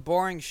get all the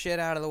boring shit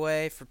out of the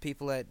way for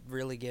people that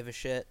really give a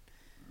shit.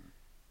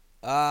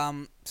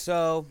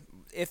 So,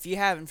 if you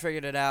haven't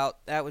figured it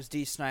out, that was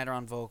Dee Snider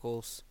on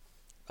vocals.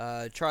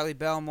 Charlie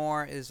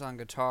Belmore is on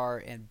guitar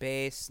and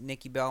bass.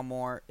 Nikki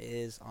Belmore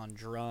is on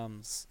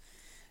drums.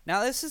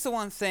 Now, this is the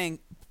one thing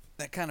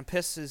that kind of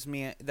pissed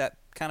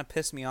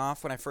me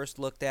off when I first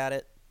looked at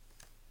it.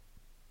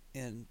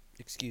 And,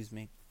 excuse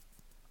me,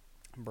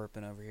 I'm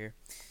burping over here.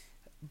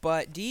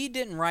 But Dee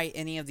didn't write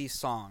any of these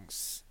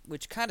songs,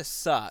 which kind of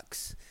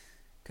sucks,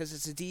 because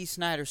it's a Dee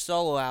Snider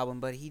solo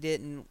album, but he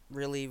didn't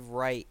really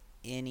write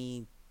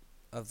any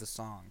of the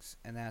songs,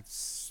 and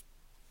that's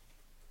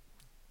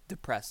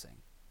depressing.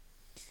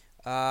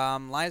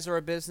 Lies Are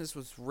a Business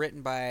was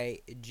written by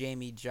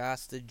Jamie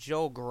Josta,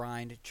 Joel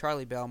Grind,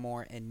 Charlie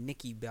Belmore, and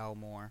Nikki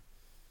Belmore.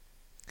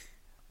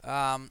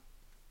 Let's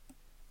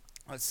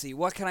see,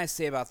 what can I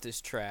say about this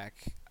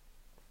track?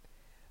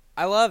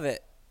 I love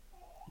it.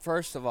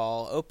 First of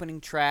all,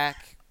 opening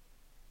track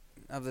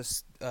of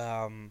this,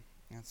 12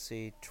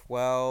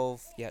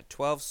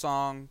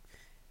 song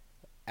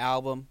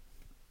album.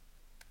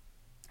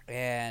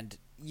 And,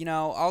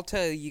 I'll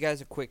tell you guys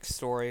a quick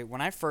story.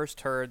 When I first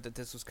heard that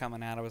this was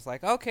coming out, I was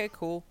like, okay,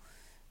 cool.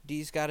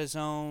 Dee's got his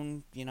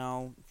own,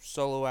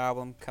 solo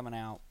album coming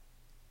out.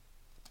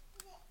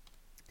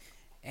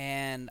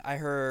 And I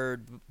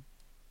heard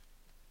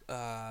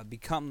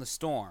Become the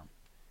Storm.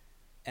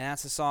 And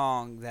that's a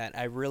song that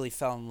I really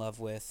fell in love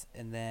with.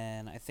 And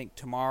then I think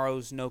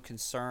Tomorrow's No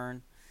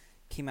Concern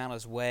came out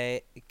as well.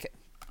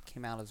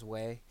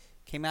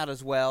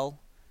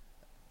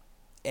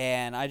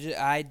 And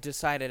I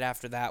decided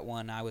after that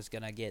one I was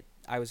gonna get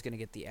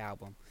the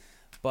album.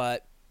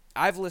 But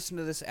I've listened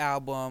to this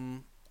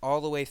album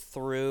all the way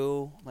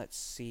through,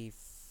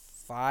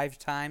 5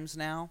 times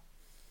now.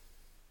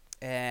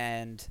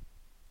 And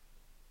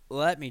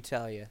let me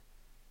tell you,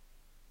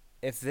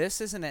 if this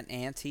isn't an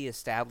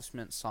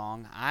anti-establishment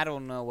song, I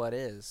don't know what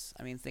is.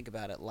 I mean, think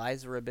about it.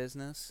 Lies Are a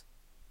Business.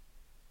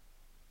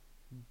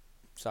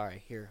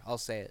 Sorry, here, I'll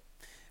say it.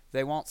 If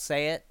they won't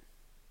say it,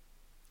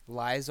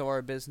 Lies Are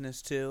a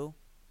Business too.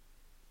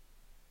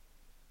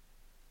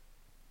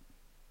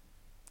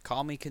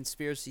 Call me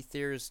conspiracy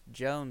theorist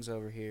Jones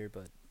over here,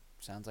 but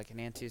sounds like an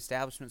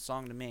anti-establishment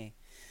song to me.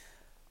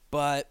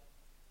 But,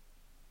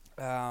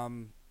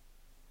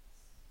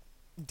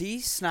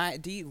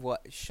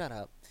 Shut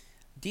up.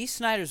 Dee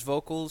Snider's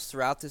vocals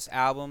throughout this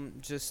album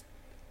just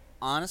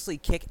honestly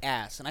kick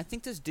ass. And I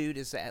think this dude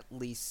is at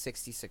least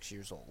 66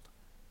 years old.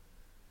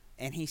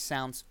 And he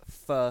sounds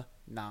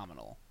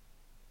phenomenal.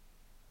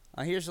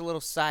 Here's a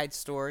little side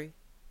story.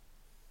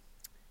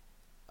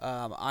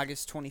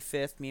 August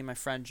 25th, me and my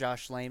friend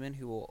Josh Lehman,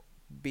 who will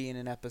be in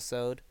an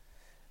episode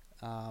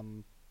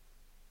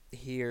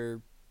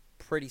here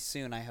pretty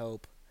soon, I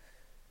hope.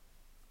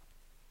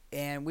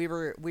 And we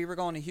were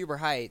going to Huber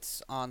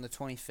Heights on the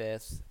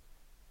 25th.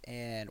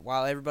 And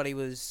while everybody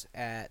was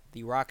at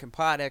the Rock and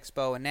Pod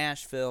Expo in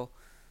Nashville,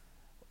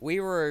 we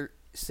were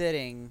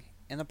sitting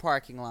in the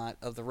parking lot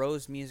of the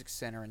Rose Music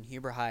Center in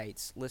Huber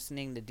Heights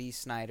listening to Dee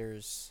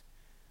Snider's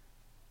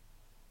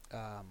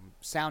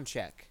sound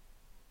check.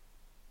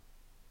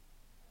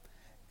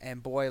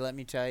 And boy, let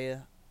me tell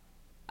you,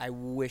 I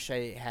wish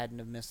I hadn't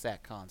have missed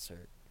that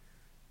concert.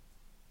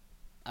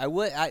 It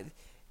would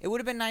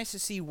have been nice to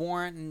see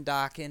Warrant and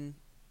Dokken,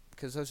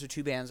 because those are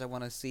 2 bands I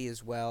want to see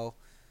as well.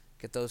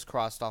 Get those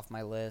crossed off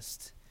my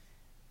list.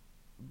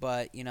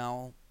 But,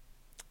 I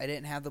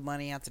didn't have the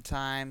money at the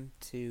time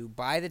to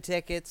buy the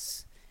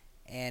tickets,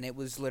 and it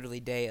was literally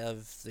day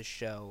of the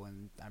show,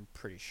 and I'm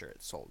pretty sure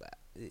it sold out.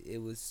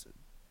 It was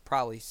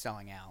probably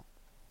selling out.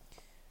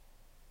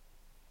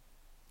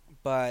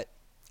 But,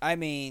 I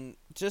mean,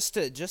 just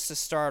to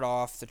start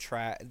off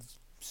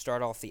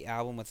the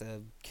album with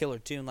a killer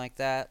tune like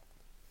that,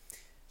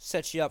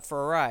 sets you up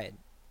for a ride.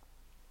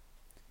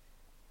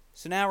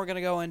 So now we're going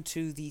to go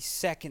into the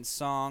second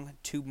song,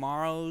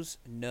 Tomorrow's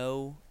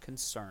No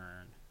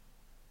Concern.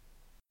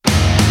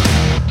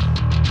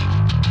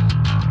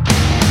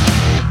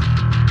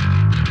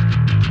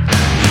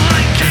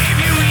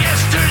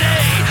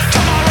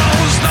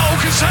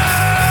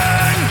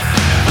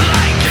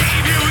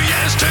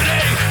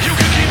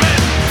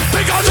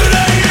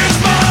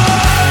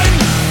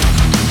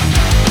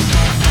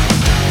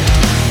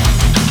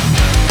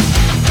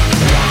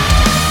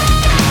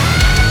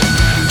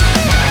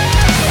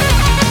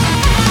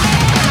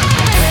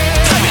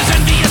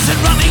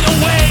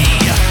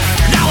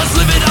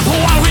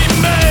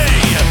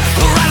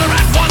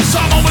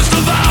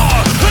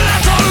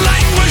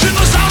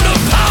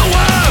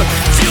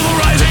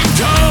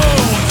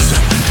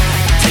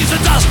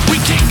 We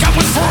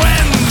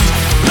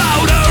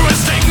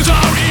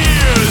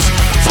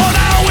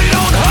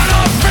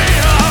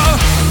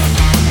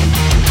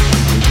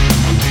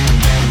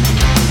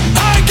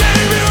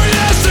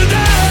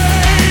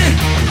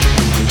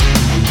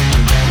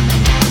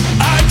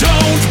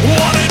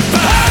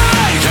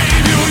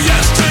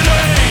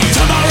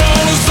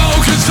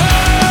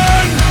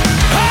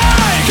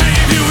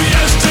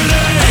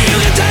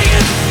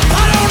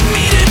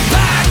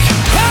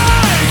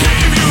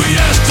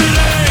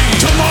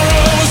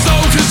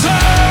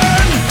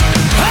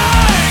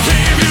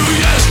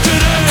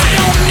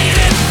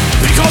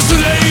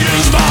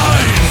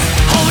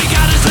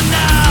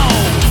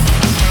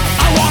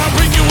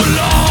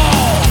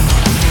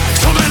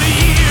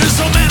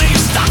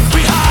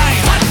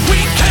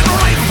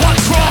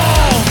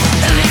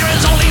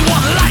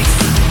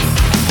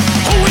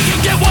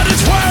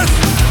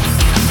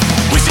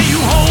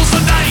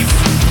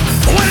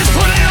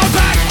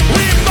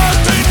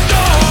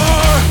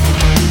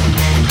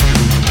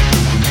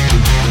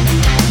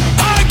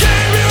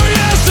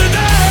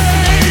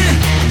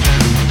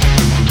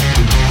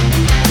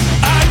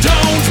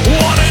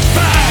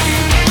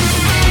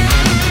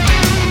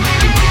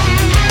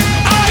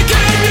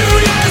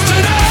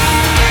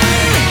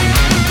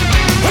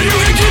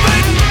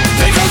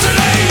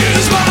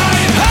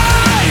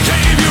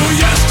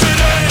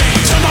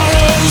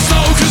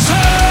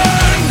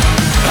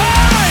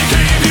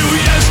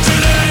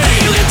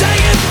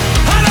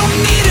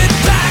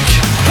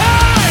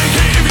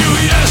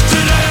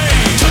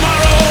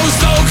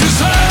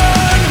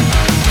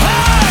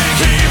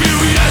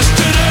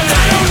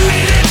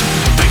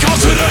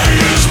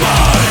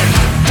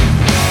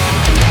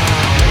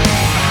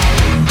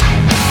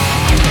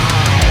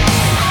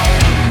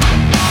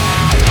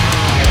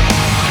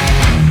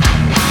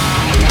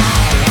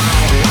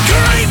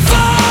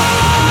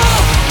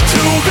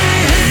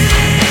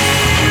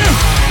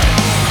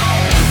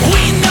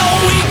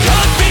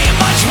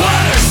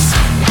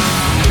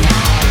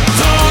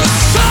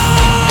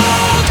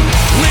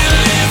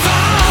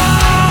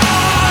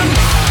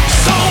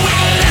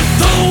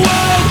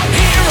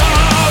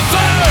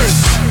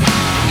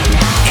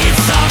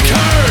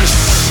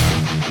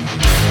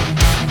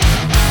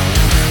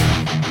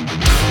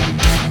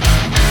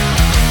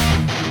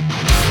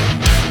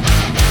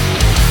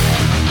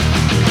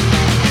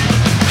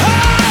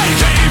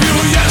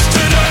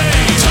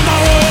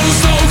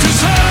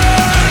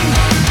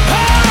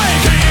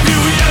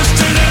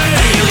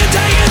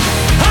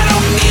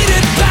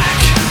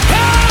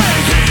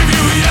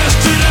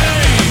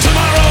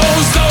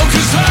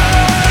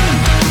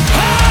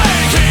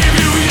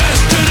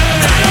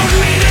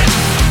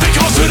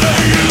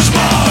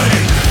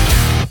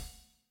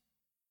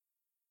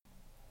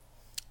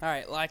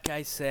like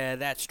I said,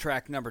 that's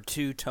track number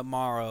 2,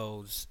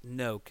 Tomorrow's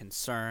No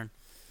Concern.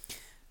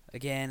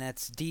 Again,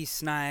 that's Dee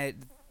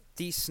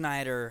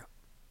Snider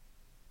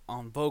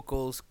on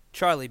vocals,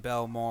 Charlie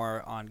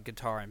Belmore on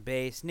guitar and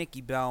bass,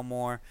 Nicky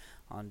Belmore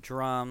on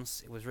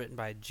drums. It was written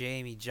by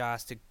Jamie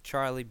Jostic,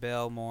 Charlie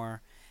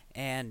Belmore,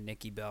 and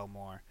Nicky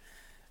Belmore.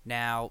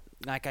 Now,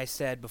 like I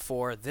said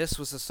before, this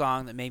was a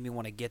song that made me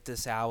want to get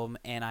this album,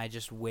 and I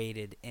just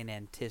waited in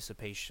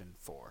anticipation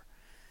for.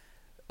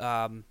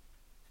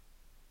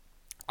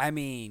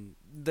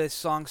 The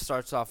song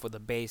starts off with a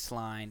bass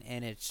line,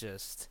 and it's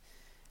just,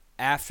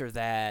 after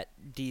that,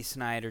 Dee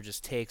Snider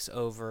just takes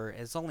over,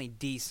 as only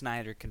Dee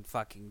Snider can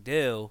fucking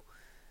do.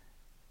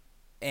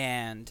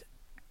 And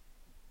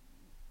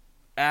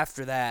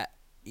after that,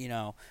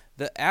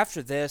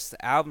 after this,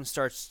 the album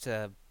starts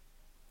to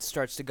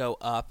go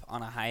up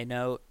on a high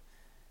note.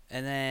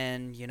 And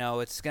then,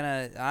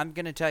 I'm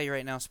gonna tell you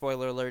right now,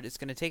 spoiler alert, it's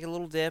gonna take a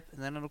little dip,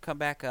 and then it'll come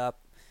back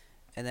up,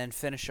 and then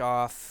finish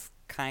off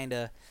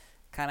kinda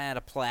at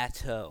a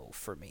plateau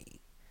for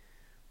me.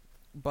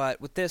 But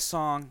with this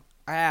song,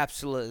 I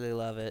absolutely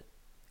love it.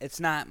 It's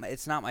not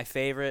my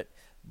favorite,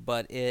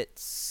 but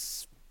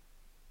it's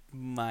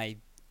I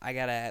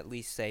gotta at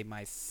least say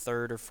my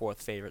third or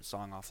fourth favorite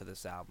song off of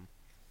this album.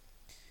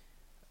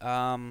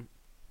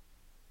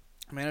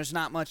 There's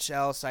not much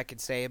else I could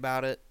say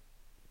about it,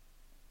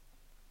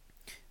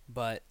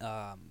 but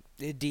I'll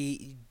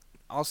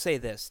say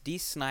this: Dee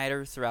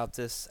Snider throughout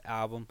this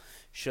album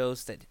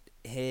shows that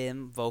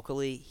him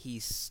vocally,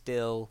 he's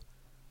still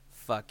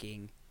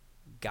fucking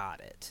got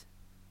it.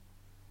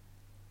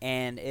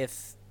 And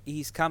if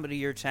he's coming to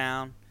your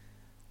town,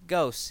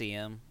 go see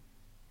him.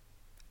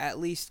 At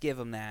least give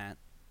him that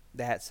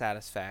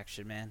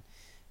satisfaction, man.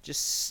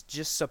 Just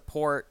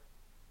support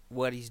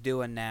what he's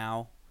doing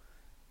now,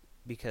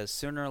 because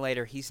sooner or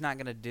later he's not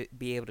gonna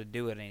be able to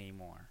do it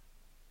anymore.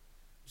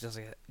 Just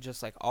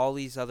like all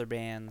these other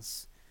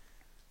bands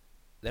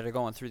that are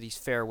going through these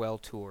farewell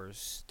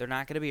tours, they're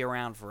not gonna be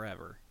around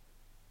forever.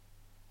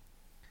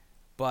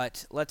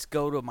 But let's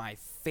go to my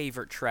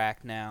favorite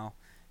track now.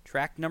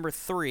 Track number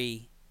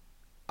 3,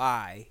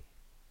 I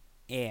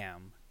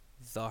Am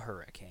the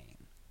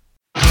Hurricane.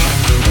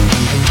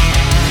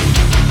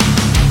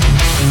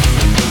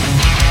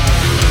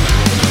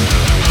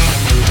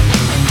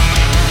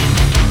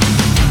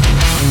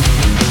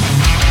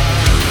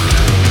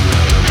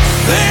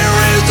 There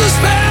is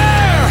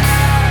despair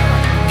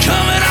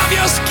coming off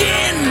your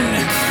skin.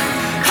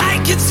 I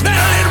can smell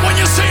it when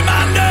you say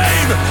my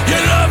name. You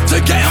love to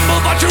gamble,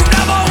 but you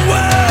never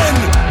win.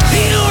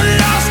 You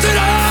lost it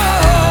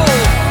all.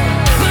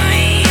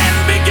 The end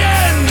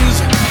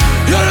begins.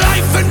 Your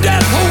life and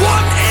death are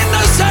one in the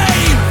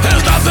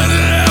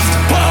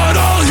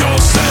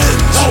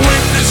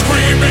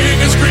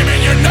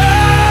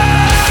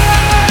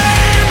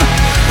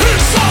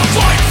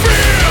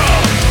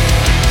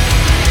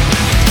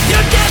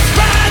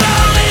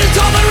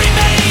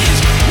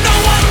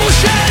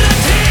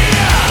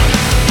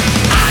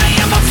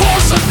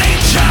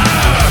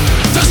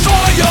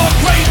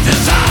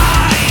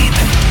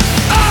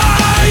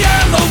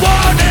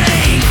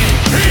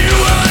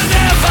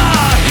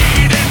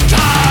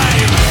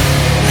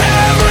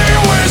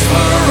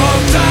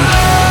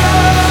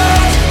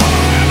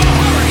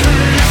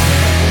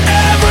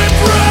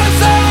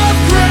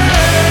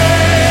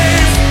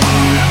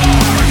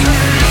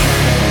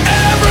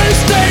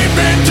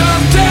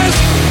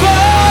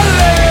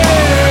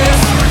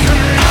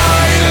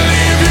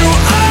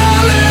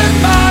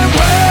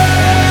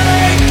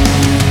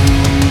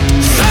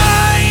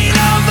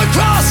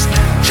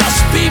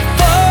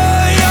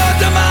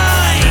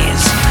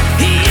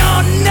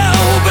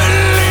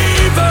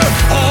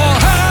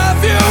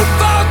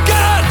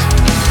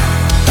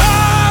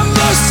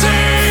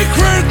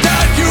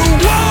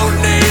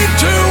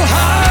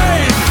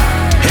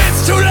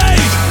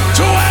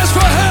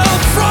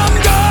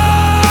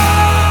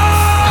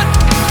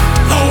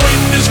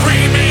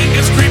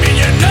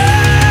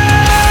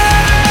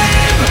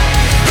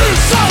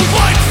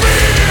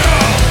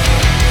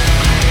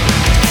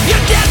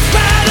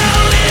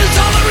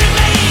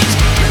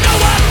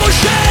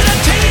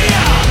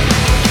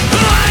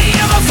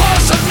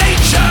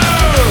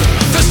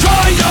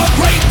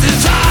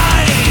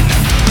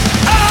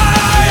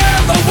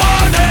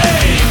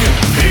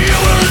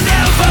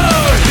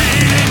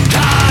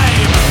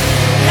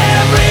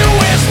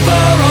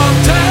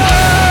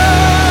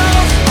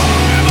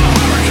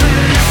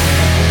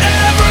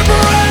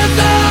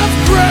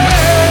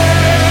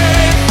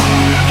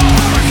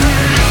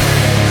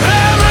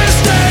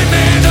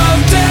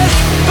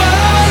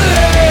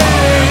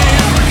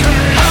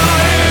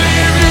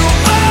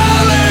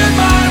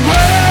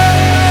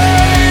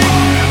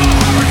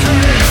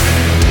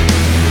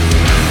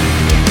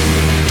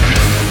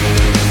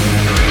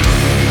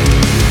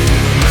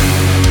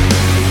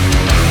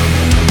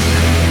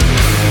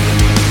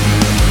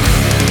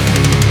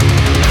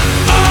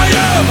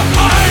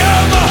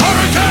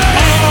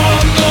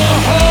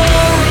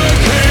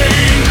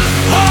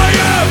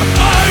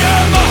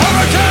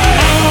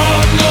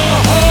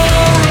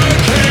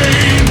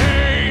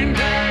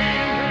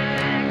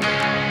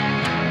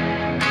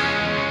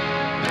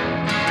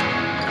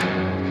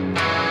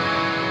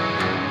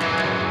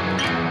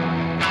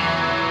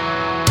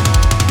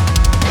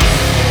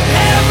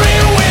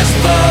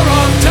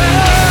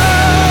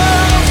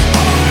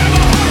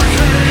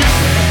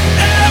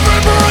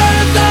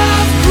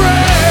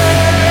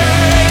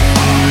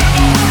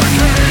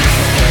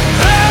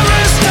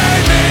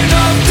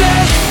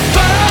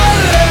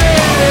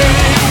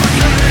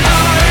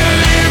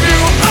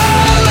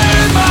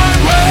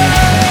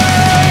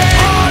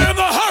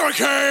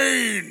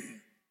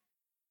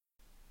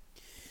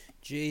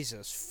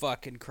Jesus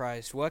fucking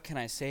Christ. What can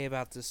I say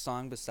about this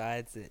song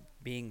besides it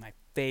being my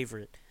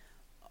favorite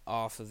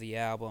off of the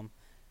album?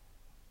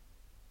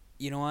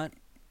 You know what?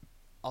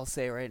 I'll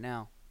say it right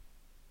now.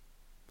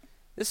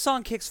 This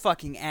song kicks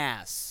fucking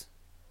ass.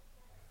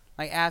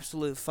 Like,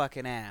 absolute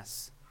fucking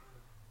ass.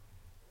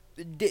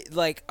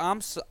 Like, I'm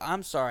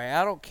sorry.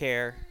 I don't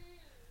care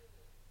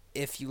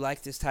if you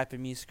like this type of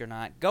music or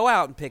not. Go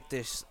out and pick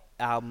this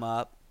album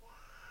up.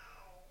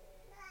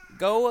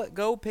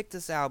 Go pick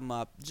this album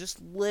up.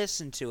 Just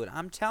listen to it.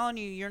 I'm telling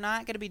you, you're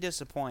not going to be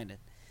disappointed.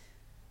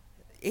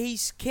 Dee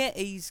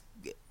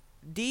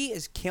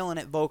is killing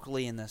it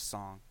vocally in this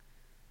song.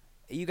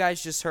 You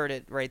guys just heard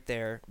it right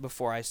there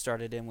before I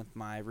started in with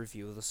my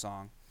review of the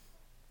song.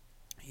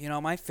 You know,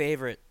 my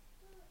favorite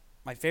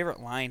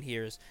line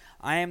here is,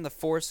 I am the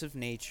force of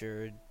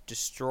nature,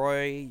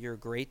 destroy your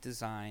great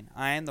design.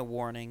 I am the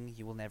warning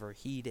you will never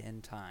heed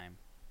in time.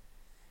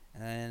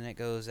 And then it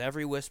goes,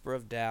 every whisper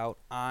of doubt,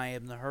 I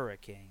am the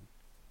hurricane.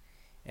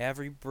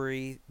 Every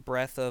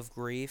breath of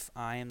grief,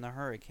 I am the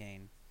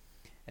hurricane.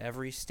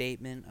 Every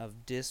statement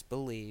of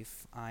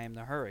disbelief, I am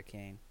the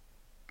hurricane.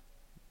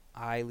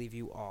 I leave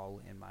you all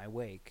in my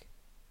wake.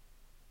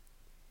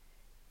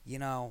 You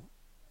know,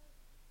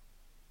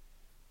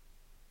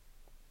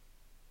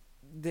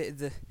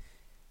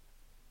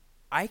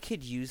 I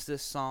could use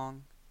this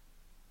song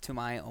to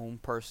my own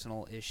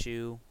personal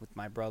issue with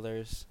my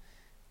brothers,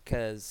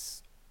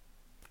 because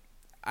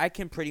I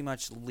can pretty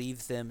much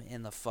leave them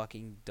in the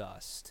fucking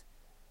dust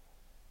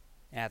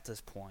at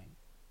this point.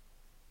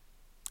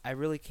 I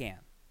really can.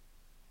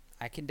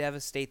 I can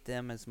devastate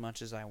them as much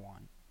as I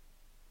want.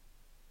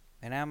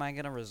 And am I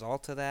going to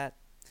resort to that?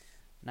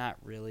 Not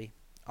really.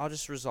 I'll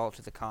just resort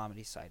to the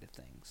comedy side of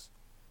things.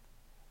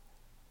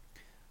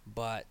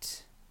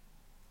 But,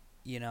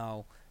 you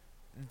know,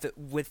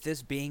 with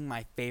this being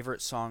my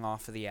favorite song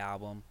off of the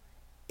album,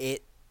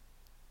 it's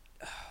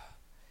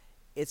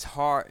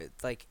hard.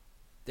 Like,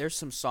 there's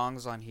some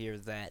songs on here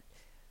that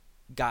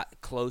got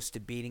close to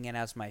beating it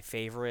as my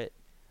favorite,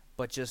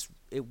 but just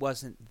it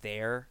wasn't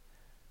there.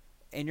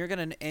 And you're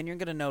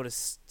gonna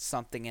notice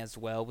something as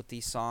well with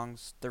these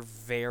songs. They're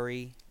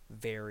very,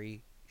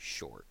 very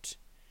short.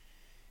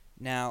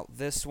 Now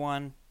this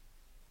one,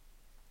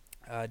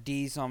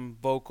 Dee's on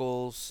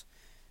vocals,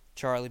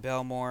 Charlie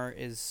Belmore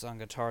is on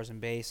guitars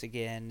and bass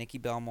again, Nikki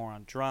Belmore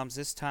on drums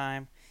this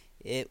time.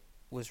 It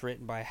was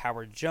written by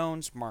Howard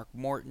Jones, Mark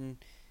Morton,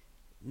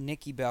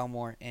 Nikki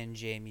Belmore, and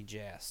Jamie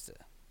Jasta.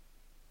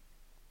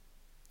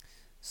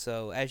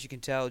 So as you can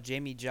tell,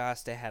 Jamie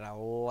Jasta had a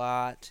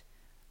lot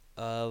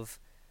of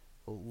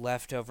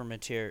leftover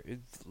material,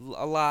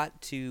 a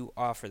lot to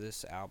offer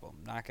this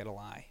album, not gonna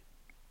lie.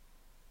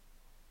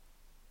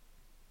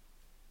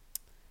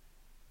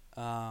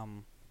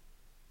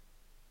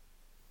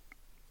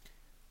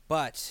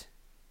 But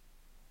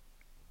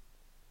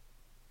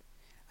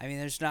I mean,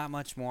 there's not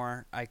much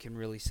more I can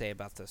really say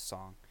about this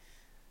song.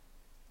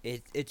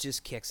 It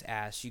just kicks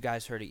ass. You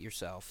guys heard it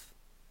yourself.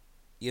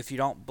 If you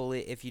don't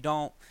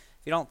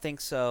think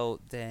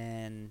so,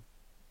 then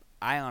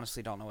I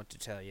honestly don't know what to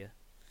tell you.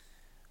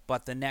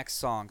 But the next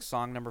song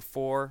number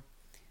 4,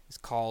 is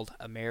called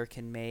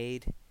American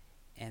Made,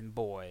 and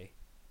boy,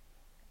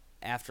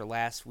 after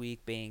last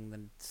week being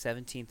the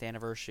 17th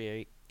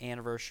anniversary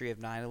of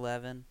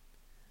 9/11,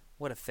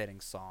 what a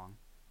fitting song.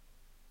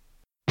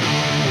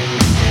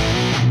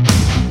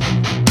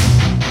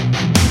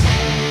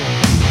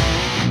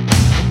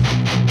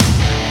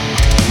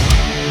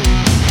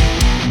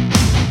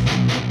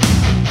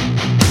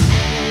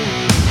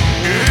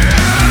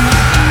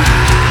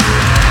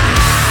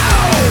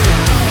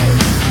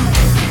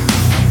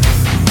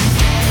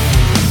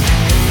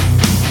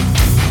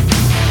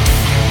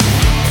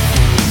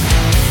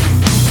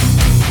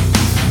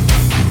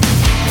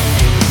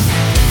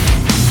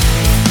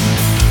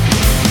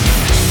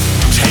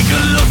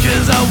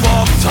 As I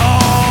walk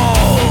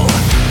tall,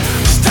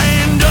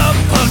 stand up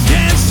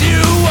against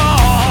you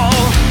all.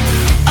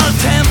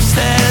 Attempts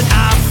that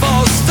I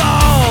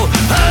forestall,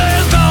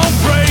 there's no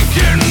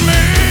breaking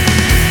me.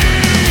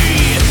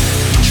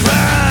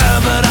 Try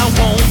but I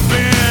won't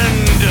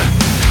bend,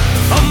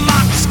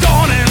 mock,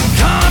 scorn and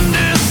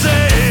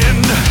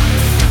condescend.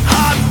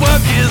 Hard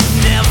work is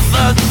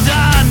never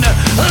done,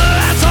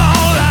 that's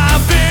all I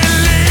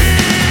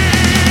believe.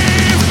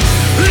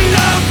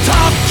 No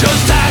talk,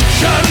 just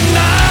action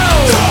now.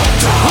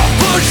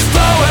 Push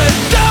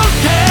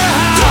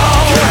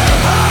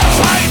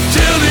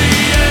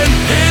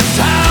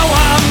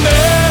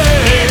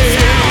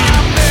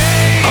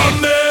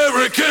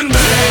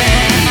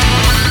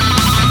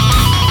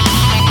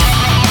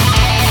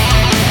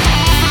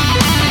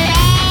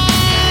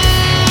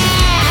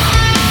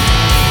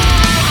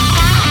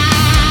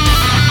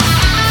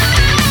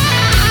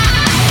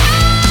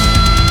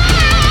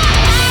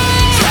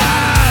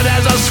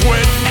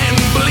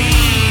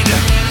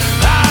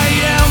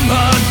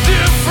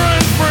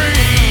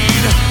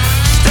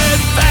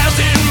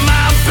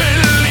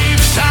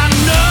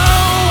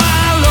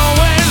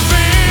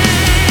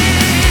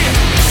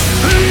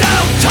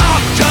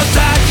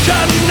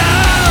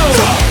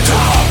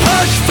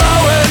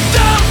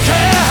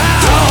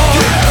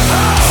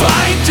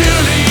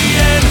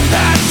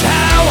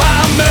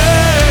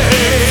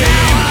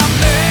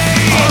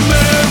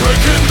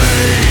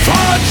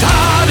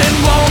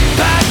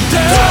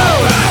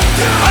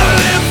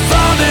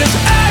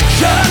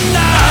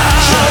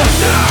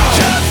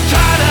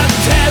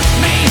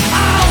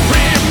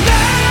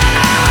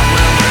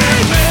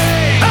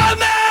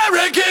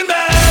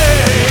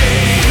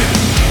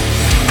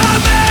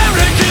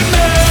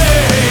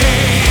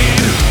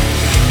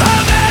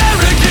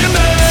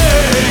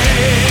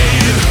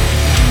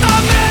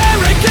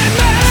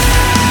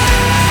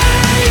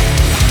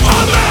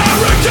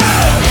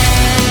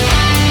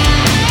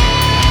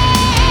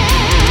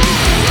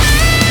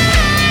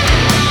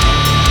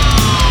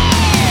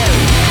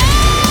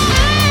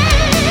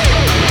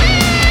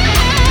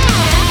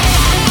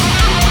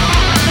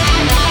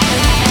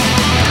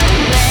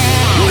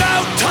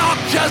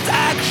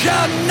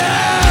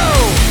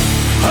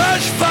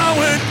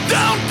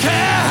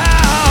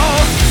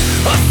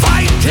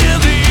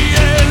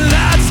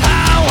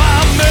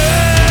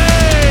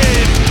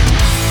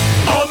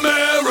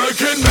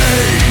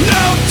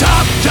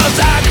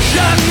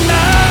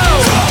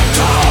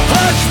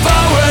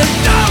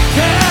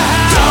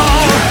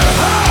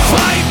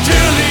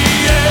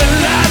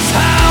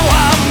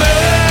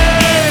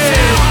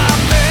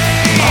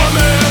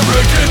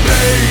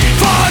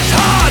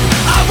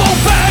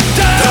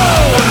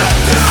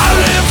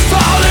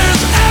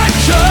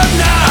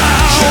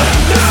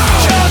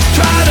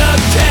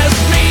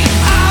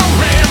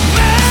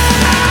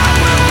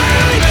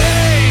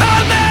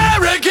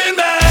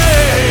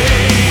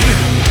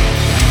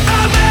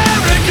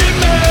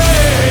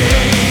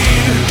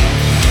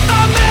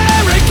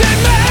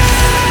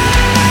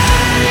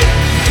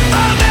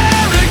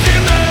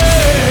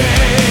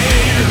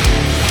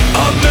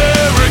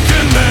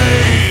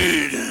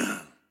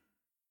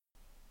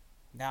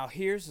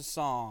here's a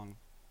song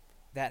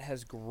that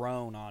has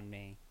grown on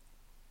me.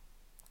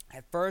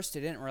 At first, I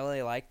didn't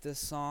really like this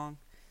song.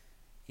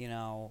 You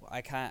know,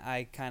 I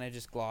kind of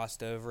just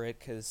glossed over it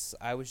because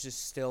I was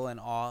just still in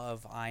awe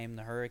of I Am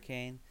the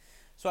Hurricane.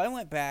 So I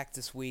went back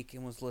this week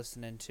and was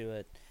listening to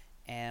it,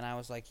 and I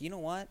was like, you know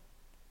what?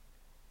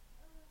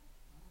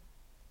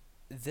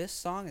 This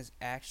song is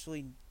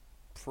actually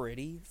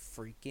pretty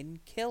freaking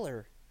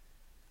killer.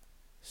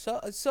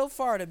 So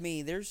far to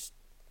me, the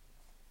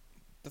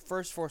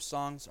first 4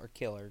 songs are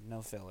killer,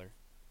 no filler.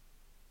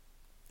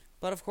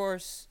 But of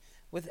course,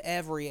 with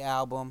every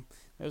album,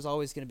 there's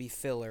always going to be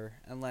filler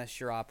unless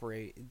you're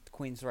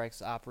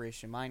Queensryche's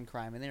Operation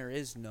Mindcrime, and there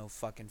is no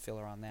fucking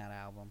filler on that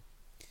album.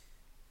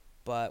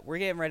 But we're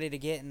getting ready to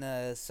get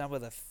into some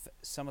of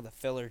the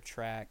filler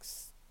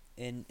tracks,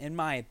 in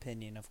my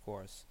opinion, of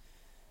course.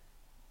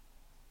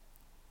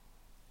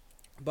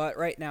 But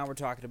right now we're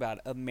talking about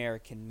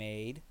American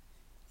Made.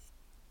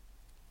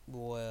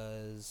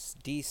 Was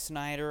Dee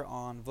Snider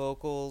on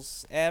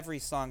vocals. Every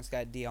song's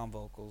got Dee on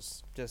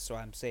vocals, just so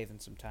I'm saving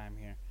some time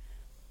here.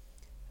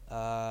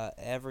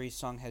 Every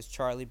song has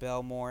Charlie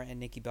Belmore and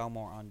Nikki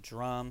Belmore on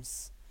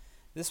drums.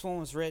 This one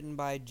was written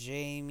by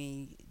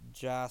Jamie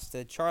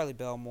Josta, Charlie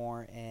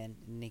Belmore, and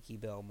Nikki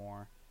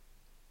Belmore.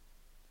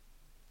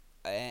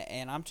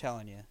 And I'm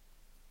telling you,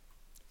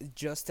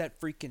 just that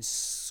freaking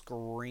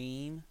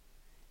scream,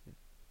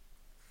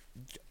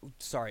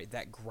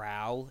 that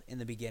growl in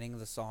the beginning of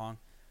the song,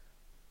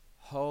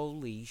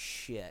 holy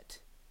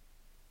shit.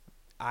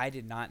 I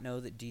did not know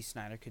that Dee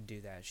Snider could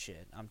do that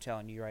shit. I'm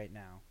telling you right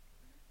now.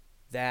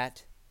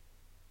 That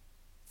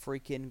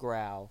freaking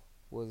growl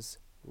was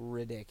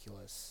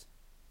ridiculous.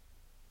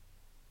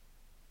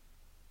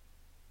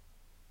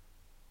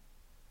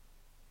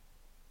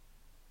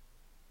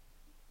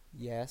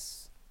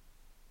 Yes.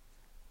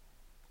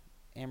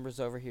 Amber's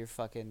over here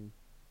fucking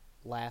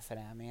laughing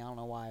at me. I don't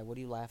know why. What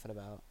are you laughing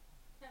about?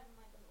 Having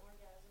like an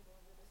orgasm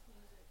over this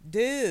music.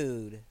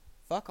 Dude,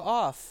 fuck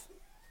off.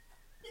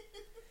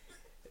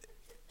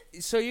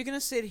 So you're going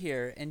to sit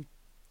here and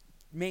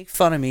make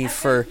fun of me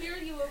for... I can hear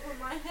you over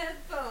my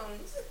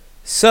headphones.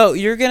 So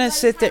you're going to Like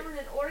sit there... having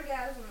an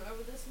orgasm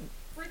over this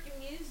freaking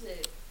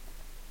music.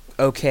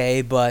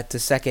 Okay, but the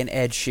second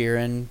Ed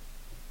Sheeran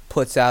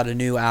puts out a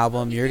new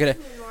album, you're going to...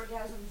 An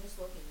orgasm just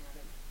looking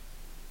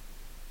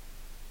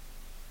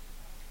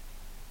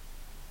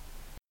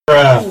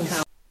at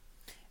him.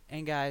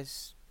 And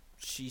guys,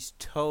 she's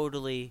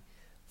totally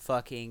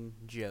fucking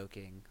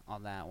joking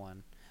on that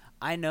one.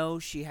 I know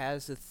she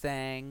has a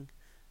thing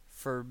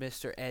for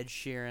Mr. Ed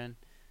Sheeran,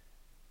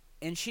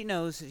 and she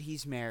knows that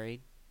he's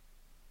married.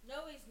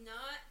 No, he's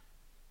not.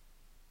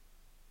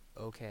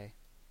 Okay.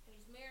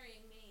 He's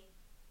marrying me.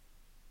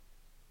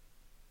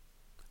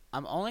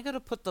 I'm only going to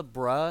put the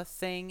bruh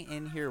thing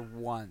in here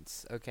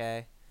once,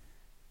 okay?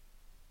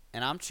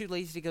 And I'm too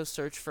lazy to go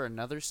search for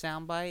another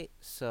soundbite,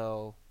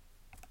 so...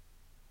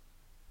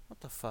 What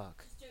the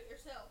fuck? Just do it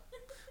yourself.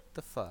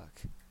 The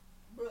fuck?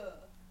 Bruh.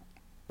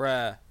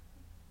 Bruh.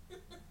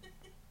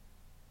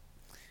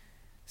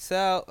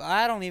 So,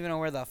 I don't even know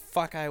where the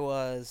fuck I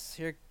was.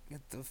 Here,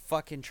 the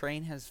fucking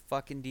train has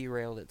fucking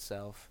derailed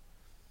itself.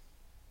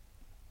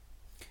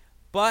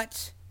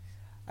 But,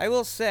 I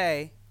will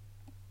say,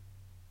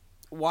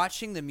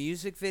 watching the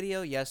music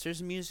video, yes, there's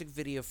a music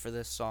video for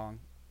this song.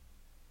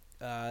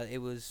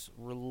 It was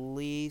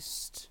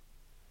released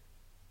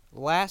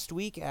last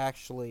week,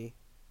 actually,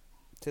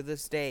 to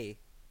this day,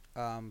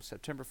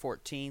 September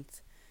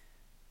 14th.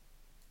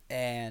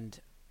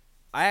 And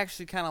I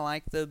actually kind of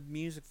like the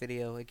music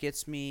video. It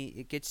gets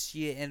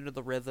you into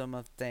the rhythm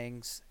of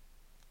things.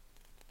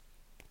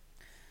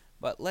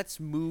 But let's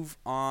move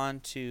on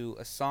to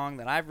a song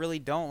that I really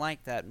don't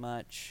like that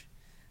much,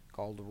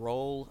 called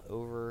Roll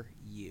Over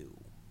You.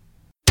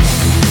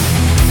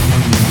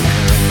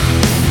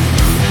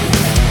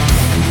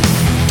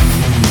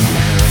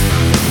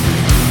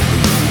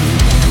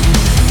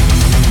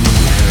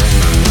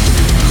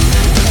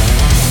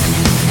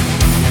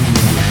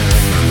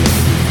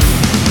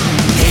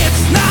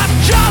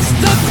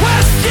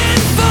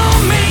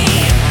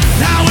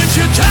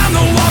 Time to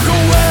walk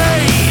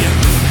away.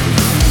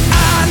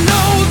 I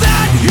know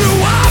that you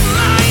are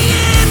my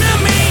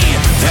enemy.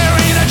 There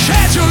ain't a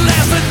chance you'll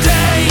last a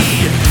day.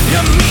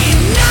 You mean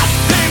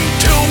nothing.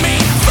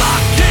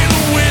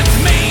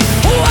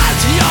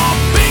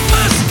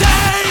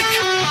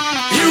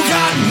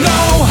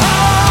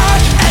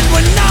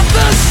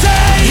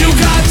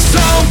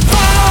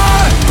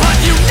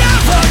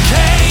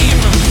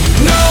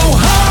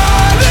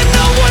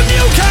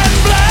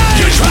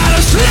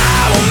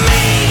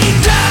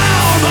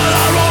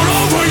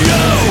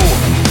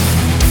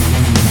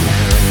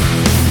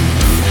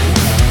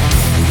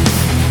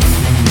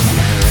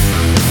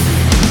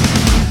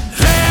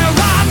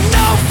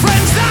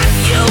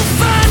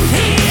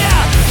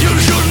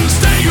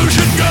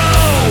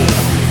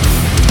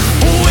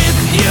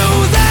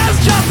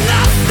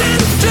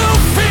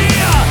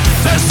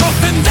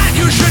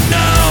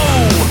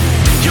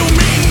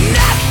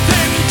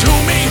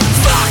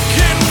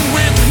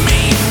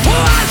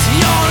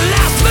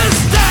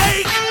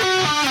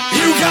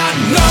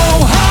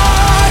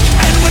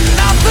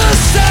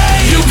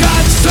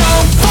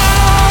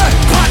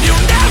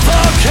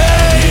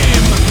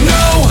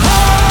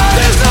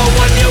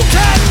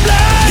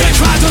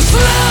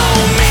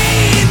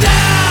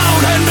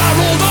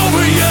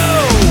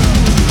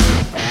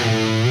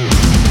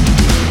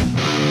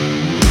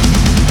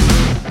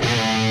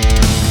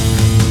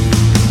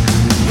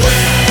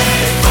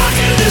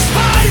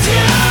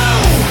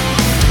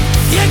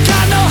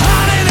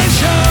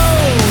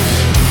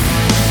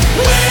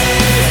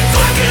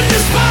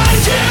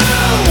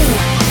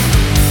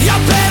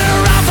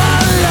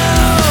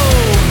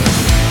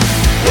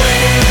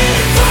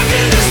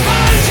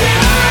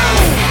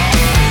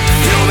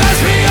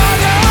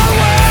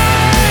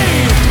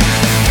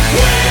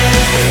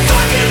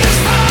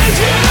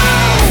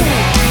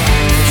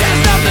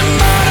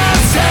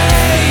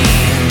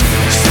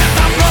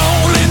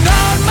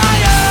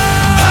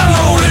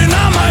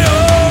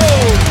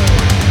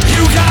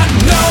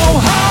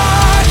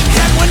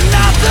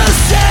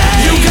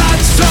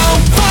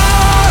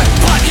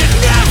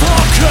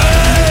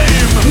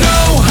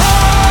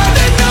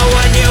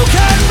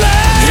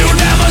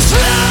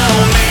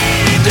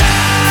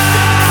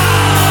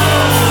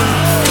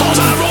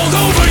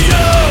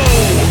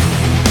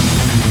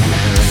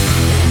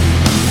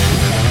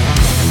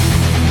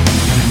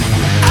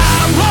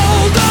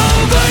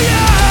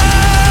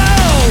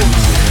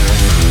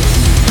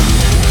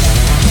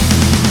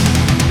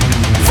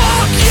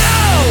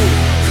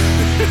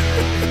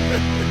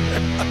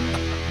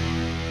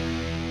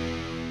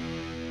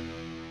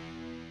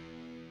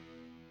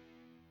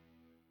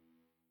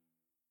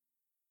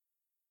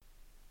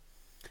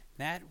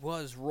 That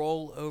was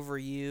Roll Over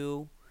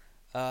You.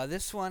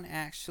 This one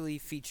actually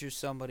features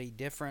somebody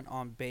different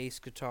on bass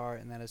guitar,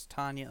 and that is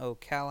Tanya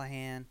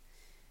O'Callahan.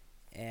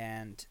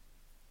 And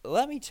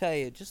let me tell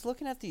you, just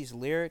looking at these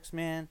lyrics,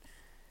 man,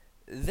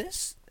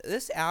 this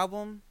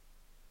album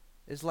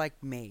is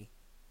like me.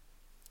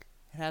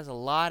 It has a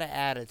lot of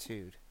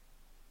attitude.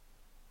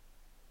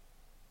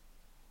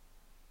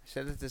 I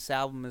said that this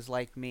album is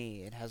like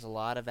me. It has a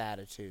lot of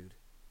attitude.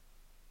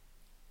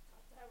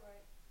 Got that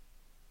right.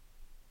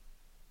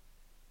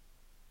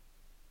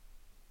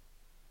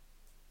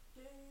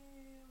 Damn.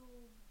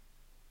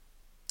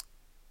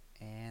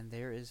 And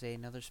there is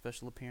another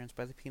special appearance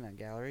by the Peanut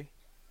Gallery.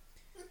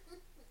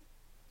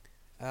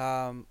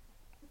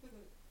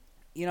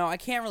 You know, I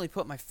can't really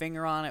put my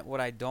finger on it, what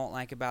I don't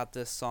like about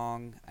this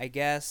song. I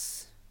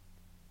guess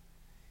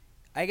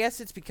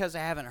it's because I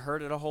haven't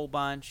heard it a whole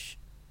bunch.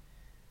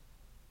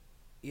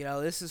 You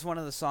know, this is one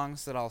of the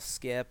songs that I'll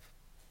skip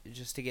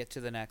just to get to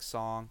the next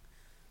song.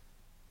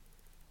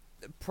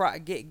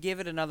 Give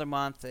it another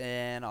month,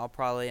 and I'll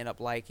probably end up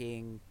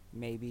liking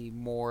maybe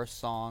more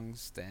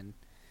songs than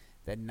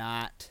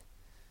not,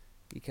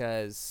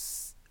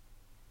 because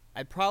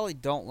I probably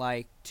don't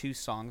like 2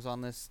 songs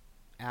on this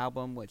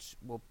album, which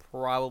will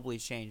probably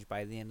change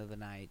by the end of the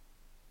night.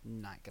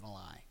 Not gonna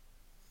lie.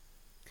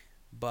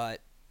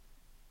 But,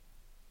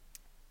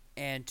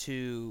 and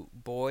to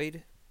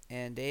Boyd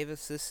and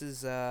Davis, this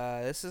is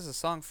a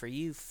song for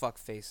you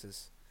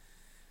fuckfaces,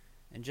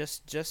 and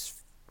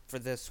just for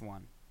this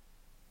one.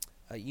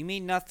 You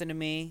mean nothing to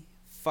me.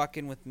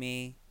 Fucking with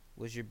me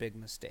was your big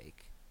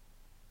mistake.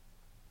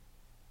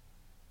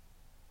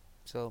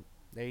 So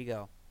there you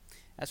go.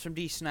 That's from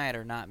Dee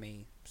Snider, not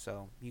me.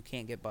 So you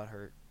can't get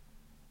butthurt.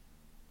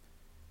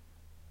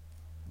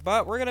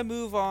 But we're gonna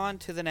move on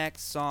to the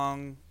next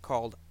song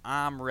called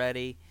 "I'm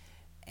Ready,"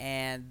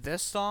 and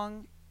this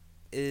song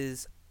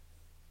is,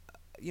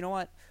 you know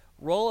what?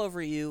 "Roll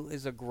Over You"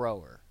 is a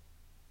grower.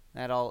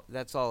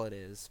 That's all it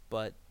is.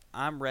 But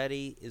 "I'm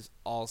Ready" is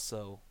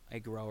also a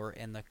grower,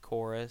 and the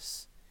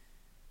chorus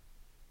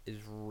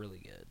is really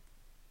good.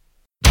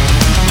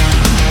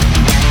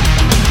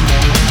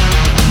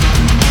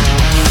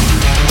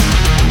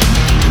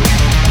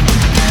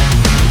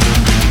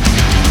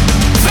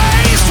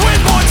 Faced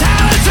with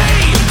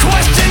mortality,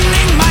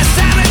 questioning my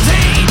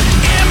sanity,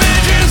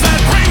 images that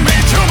bring me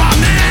to my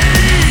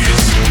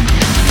knees.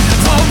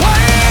 The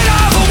weight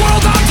of the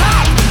world on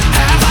top,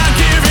 have I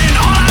given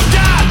all I've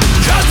got?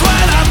 Just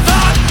when I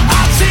thought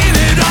I'd seen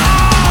it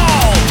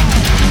all.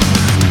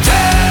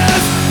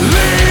 Death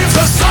leaves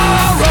a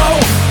sorrow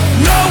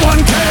no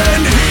one can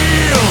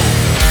heal.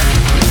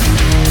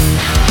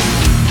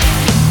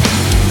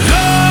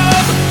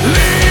 Love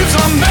leaves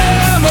a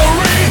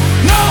memory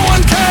no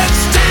one can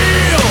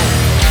steal.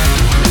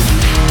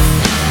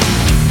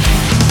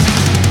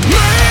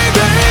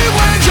 Maybe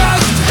we're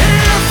just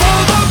here for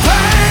the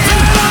pain,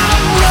 and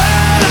I'm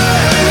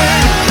ready.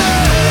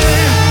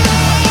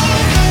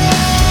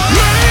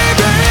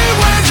 Maybe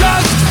we're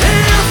just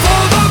here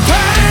for the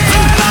pain,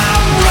 and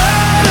I'm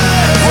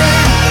ready.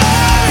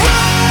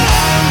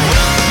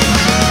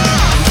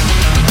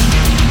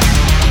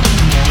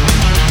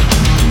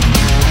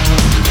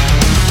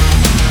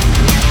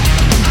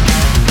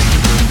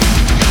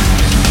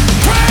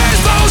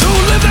 Praise those who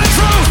live their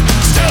truth.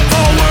 Step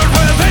forward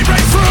where they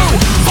break through.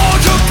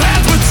 Forge a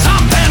path with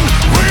something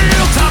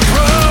real to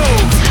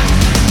prove.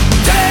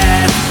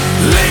 Death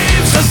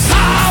leaves a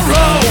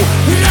sorrow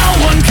no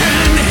one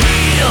can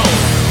heal.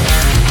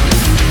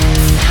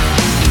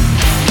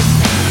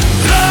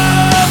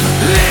 Love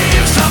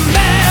leaves a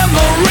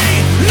memory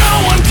no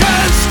one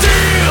can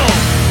steal.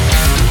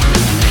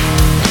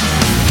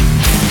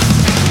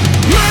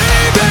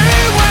 Maybe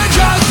we're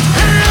just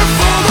here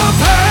for the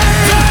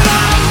pain, and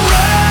I'm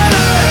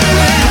ready.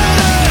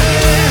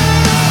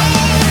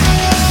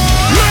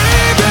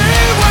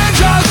 Maybe we're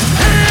just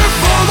here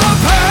for the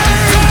pain,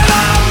 and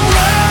I'm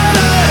ready.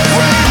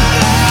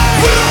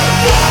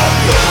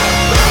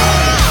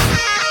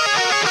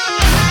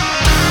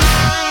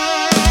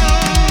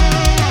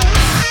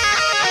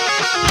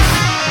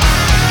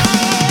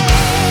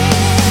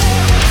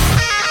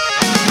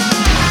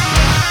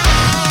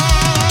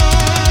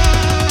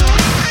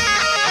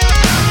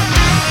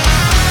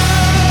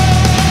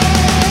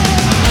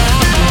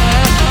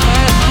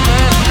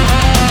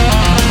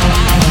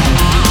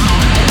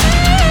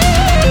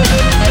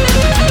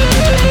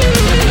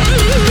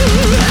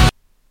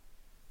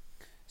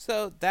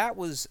 So that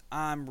was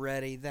 "I'm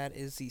Ready." That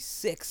is the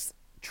 6th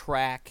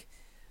track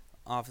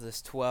off of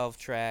this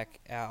 12-track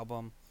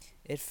album.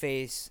 It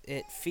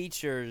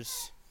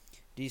features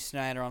Dee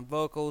Snider on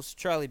vocals,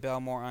 Charlie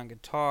Belmore on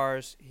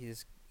guitars. He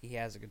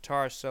has a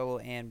guitar solo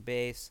and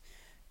bass.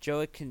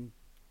 Joey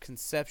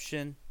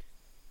Concepcion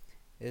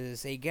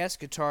has a guest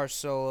guitar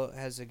solo,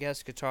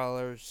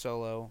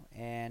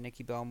 and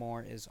Nikki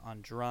Belmore is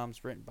on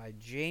drums. Written by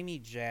Jamie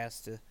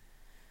Jasta,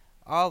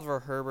 Oliver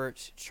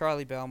Herbert,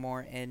 Charlie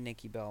Belmore, and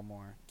Nikki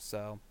Belmore.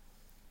 So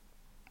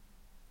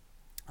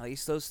at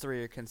least those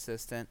 3 are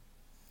consistent.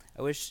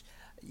 I wish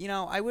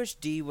I wish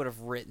Dee would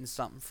have written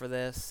something for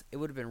this. It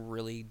would have been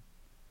really,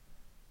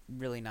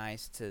 really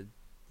nice to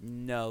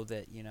know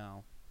that,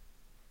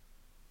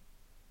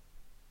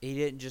 he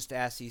didn't just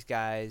ask these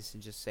guys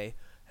and just say,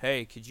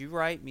 hey, could you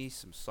write me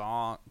some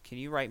song? Can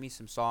you write me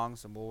some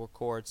songs and we'll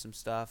record some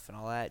stuff and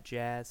all that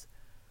jazz?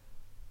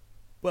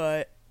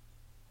 But,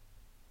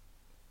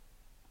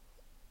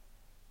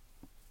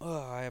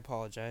 I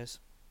apologize.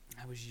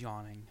 I was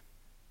yawning.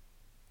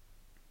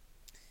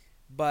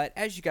 But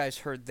as you guys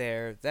heard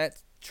there,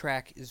 that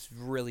track is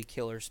really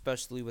killer,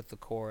 especially with the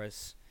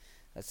chorus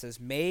that says,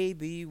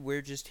 maybe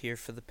we're just here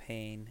for the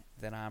pain,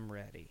 then I'm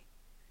ready.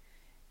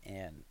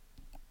 And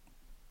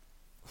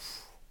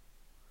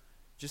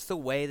just the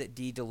way that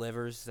Dee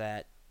delivers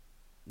that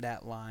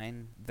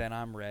line, then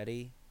I'm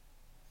ready,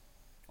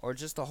 or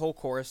just the whole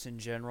chorus in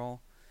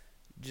general,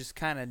 just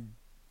kind of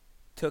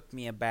took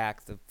me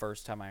aback the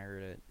first time I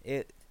heard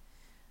it.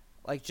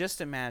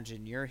 Just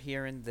imagine you're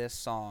hearing this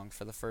song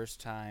for the first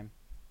time.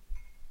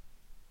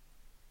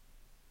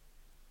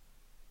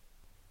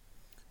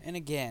 And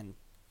again,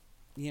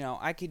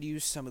 I could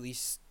use some of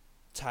these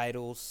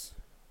titles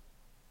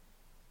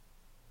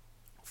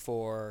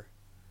for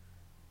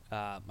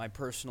my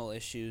personal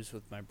issues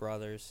with my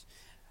brothers.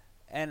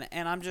 And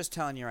I'm just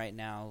telling you right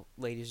now,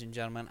 ladies and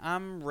gentlemen,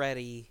 I'm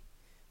ready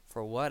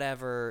for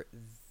whatever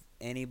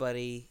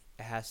anybody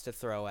has to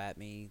throw at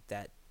me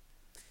that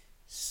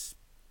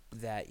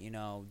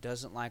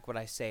doesn't like what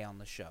I say on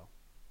the show.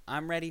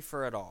 I'm ready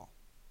for it all.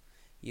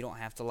 You don't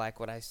have to like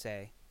what I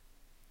say.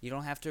 You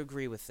don't have to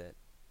agree with it.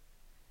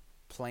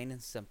 Plain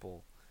and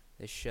simple.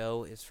 This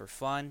show is for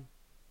fun.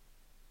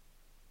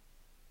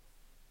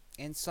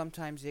 And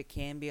sometimes it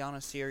can be on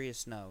a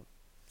serious note.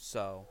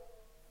 So,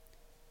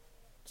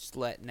 just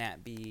letting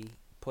that be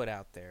put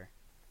out there.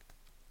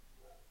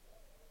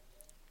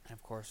 And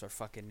of course, our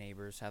fucking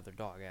neighbors have their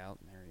dog out,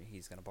 and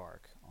he's going to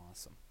bark.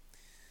 Awesome.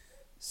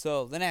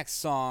 So, the next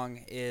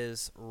song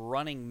is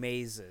Running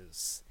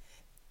Mazes.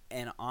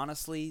 And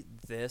honestly,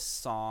 this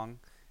song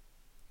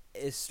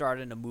is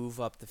starting to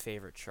move up the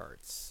favorite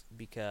charts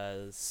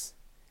because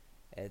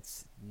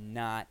it's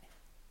not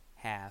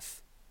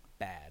half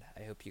bad.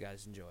 I hope you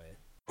guys enjoy it.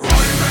 Running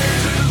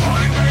mazes,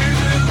 running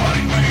mazes,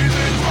 running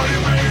mazes,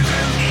 running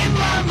mazes in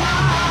my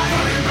mind.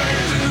 Running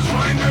mazes,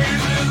 running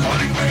mazes,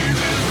 running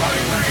mazes,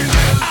 running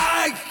mazes.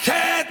 I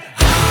can't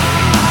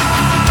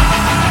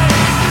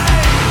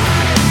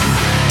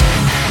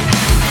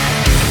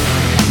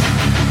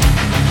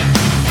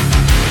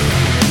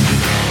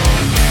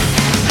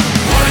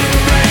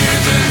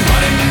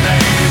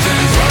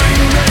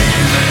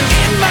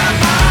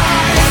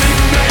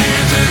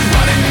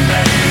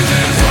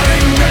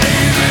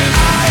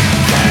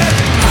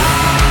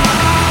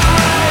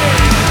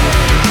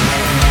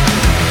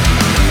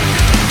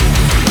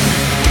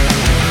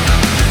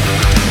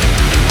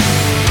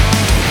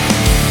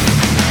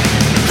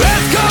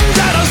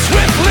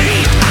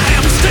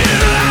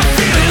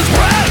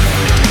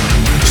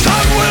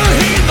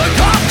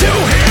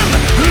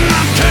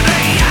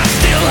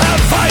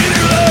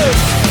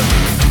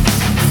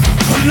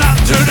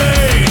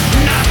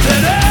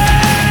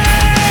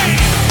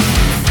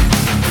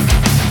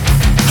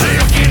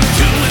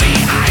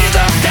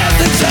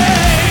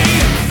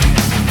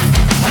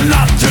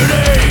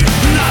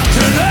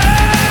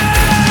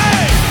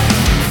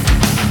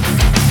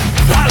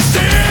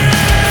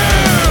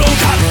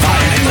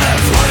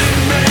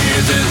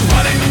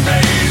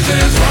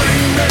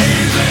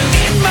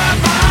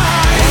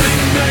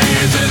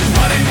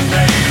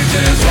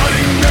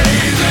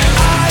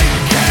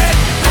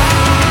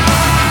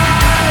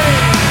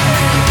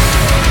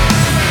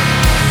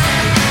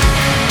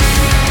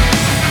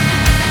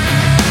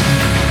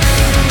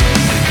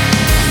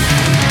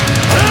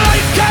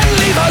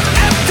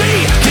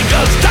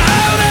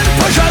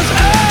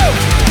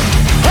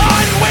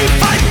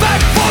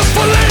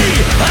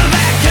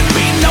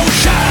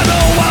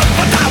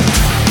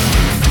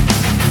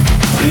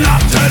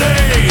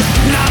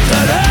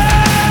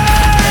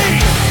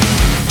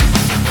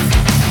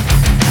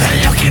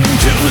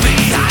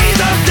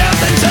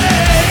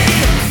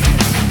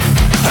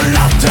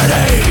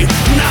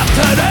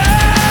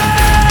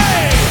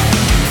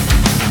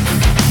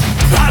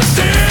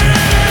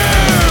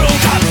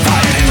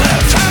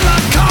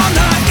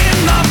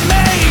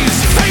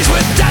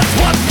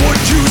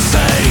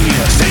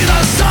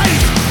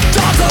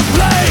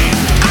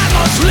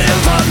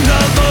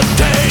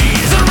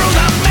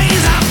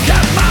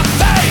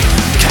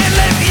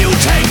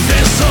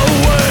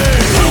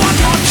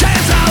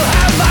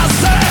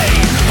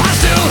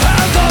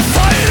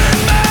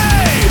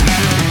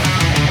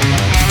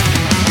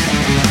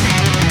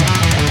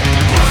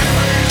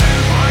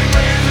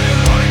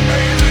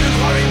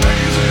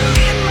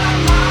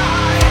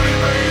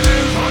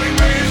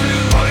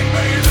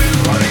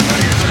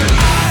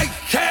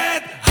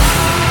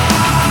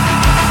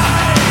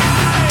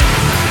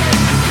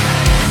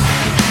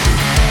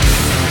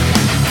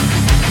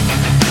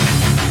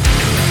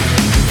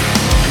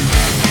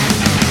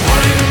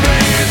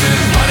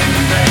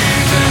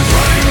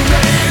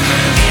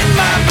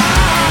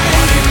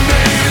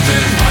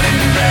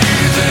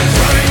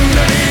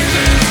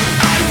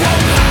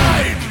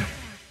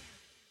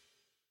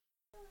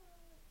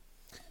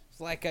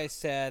like I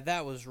said,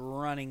 that was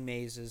Running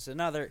Mazes.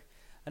 Another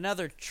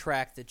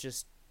track that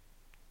just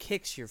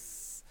kicks your...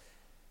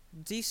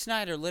 Dee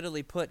Snider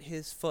literally put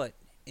his foot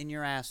in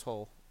your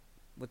asshole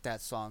with that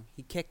song.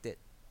 He kicked it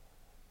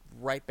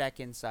right back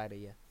inside of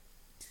you.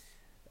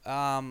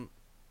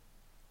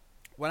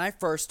 When I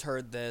first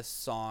heard this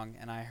song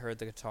and I heard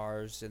the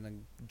guitars and the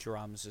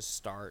drums just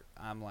start,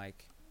 I'm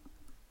like,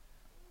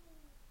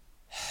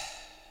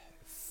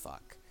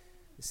 fuck.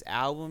 This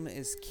album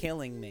is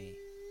killing me.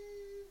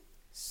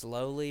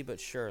 Slowly but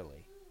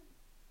surely.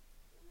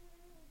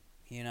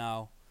 You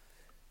know,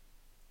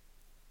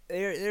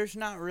 there's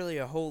not really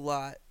a whole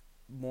lot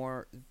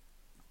more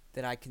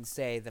that I can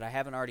say that I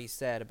haven't already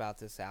said about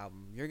this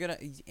album. You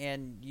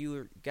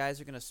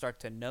guys are gonna start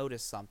to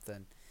notice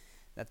something,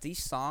 that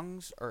these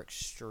songs are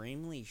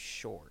extremely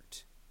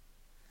short.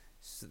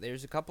 So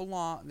there's a couple,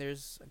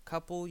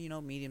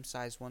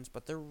 medium-sized ones,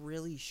 but they're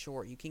really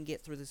short. You can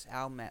get through this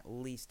album at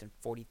least in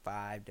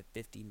 45 to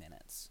 50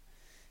 minutes,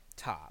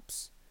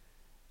 tops.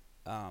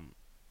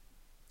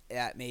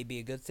 That may be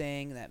a good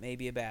thing, that may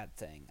be a bad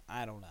thing.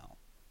 I don't know.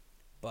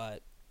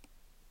 But,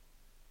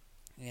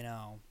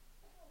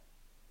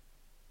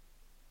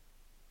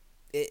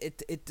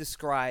 it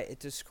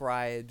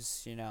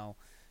describes,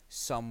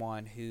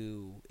 someone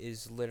who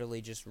is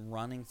literally just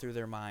running through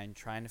their mind,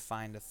 trying to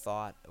find a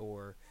thought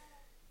or,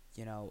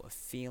 a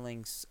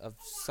feeling of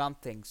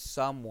something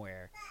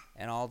somewhere,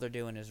 and all they're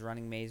doing is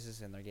running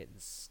mazes and they're getting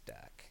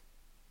stuck.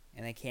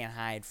 And they can't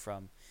hide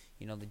from,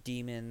 the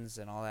demons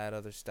and all that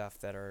other stuff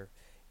that are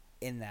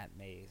in that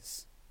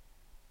maze.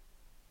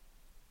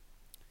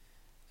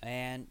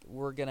 And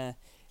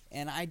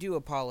I do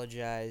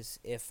apologize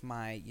if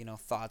my,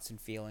 thoughts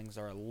and feelings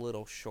are a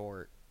little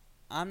short.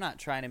 I'm not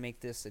trying to make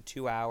this a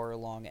 2-hour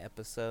long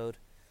episode.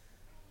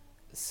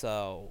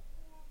 So,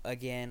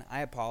 again,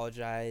 I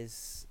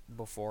apologize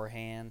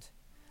beforehand.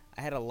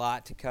 I had a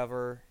lot to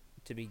cover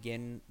to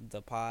begin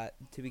the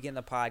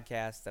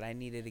podcast that I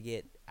needed to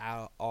get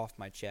off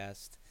my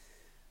chest.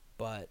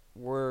 But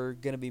we're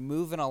going to be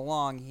moving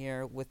along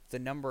here with the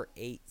number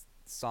 8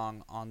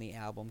 song on the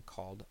album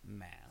called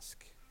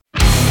Mask.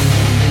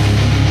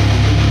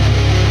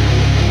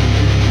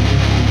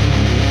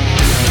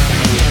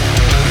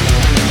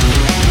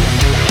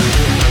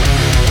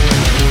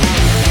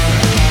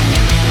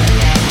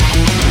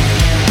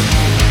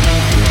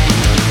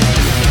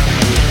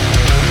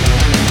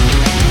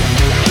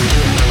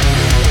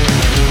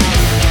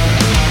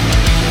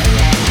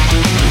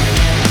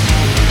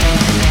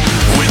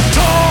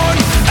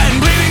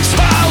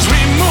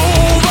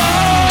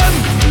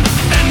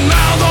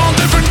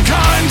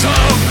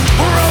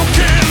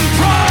 Broken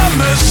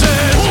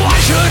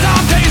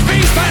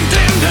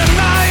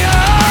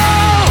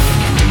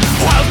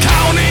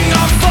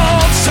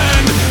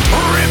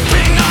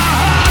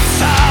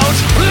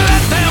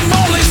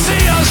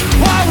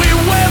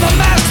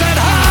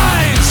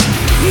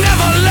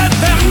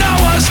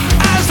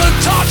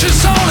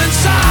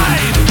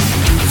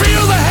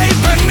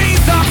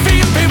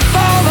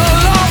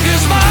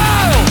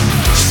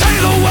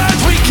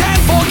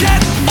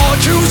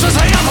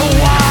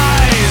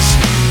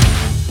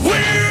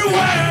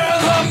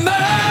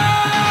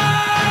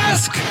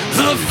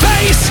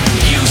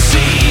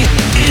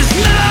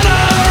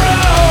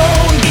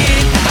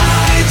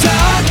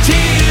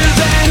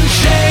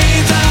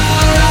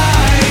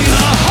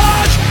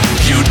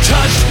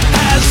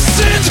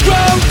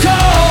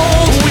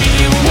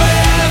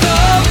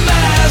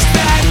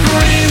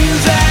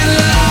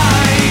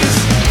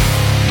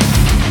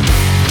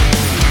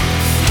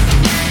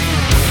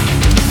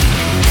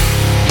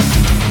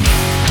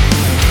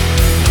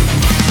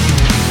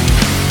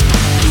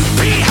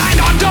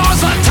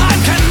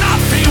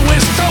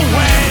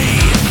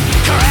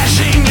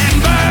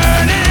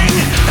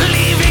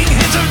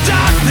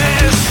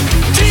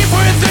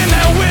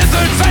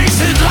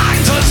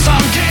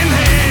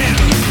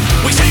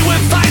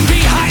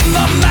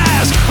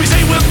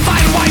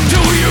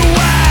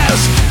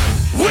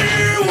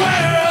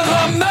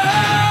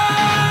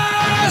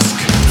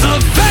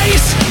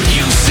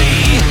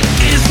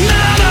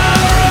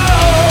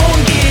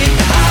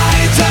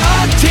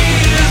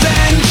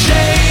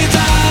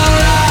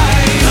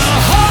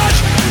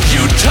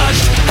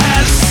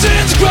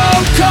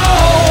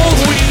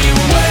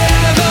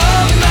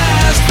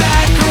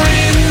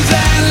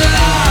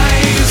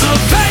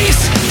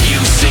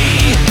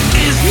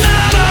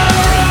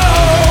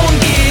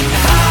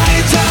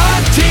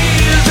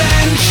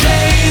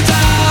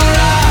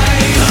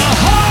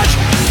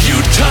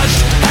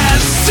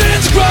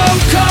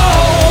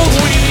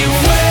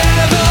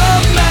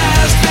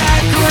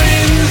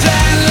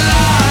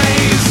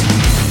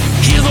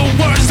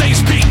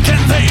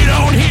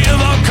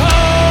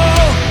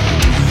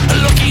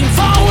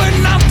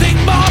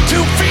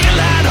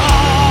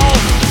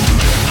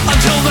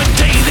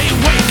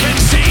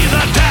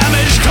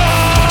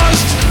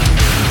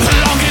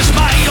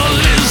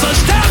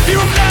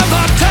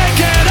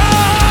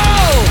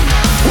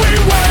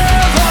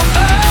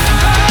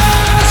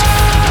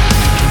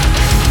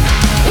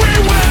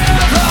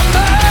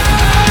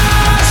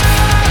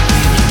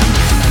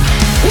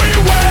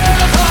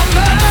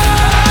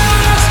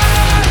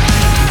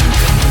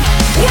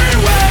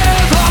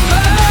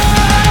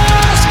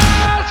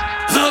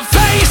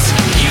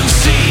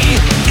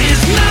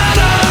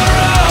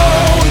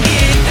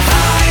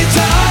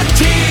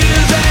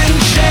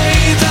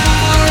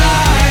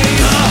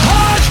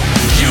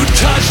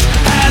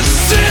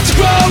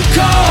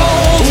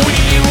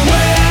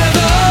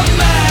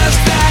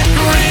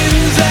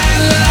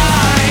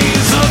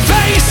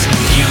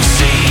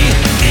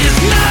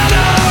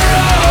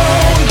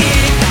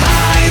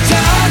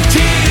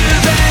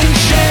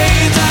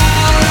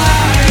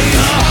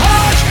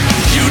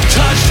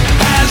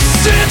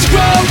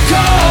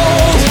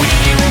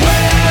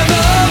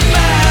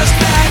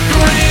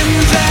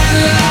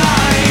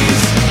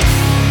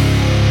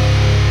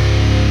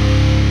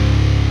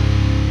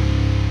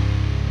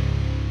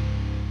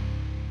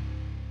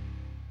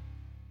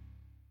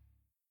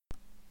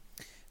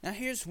Now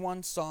here's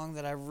one song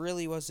that I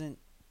really wasn't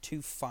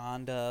too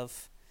fond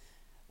of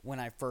when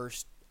I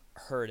first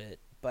heard it,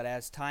 but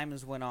as time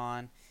has went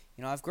on,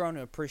 I've grown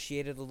to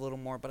appreciate it a little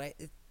more, but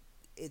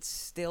it's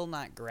still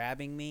not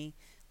grabbing me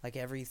like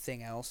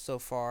everything else so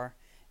far.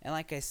 And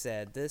like I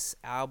said, this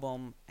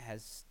album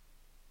has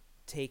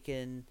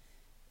it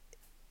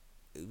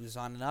was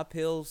on an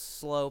uphill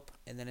slope,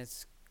 and then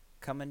it's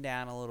coming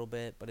down a little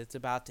bit, but it's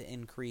about to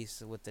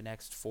increase with the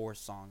next 4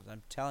 songs.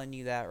 I'm telling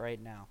you that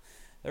right now.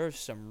 There are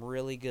some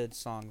really good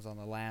songs on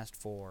the last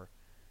 4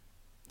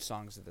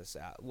 songs of this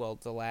album.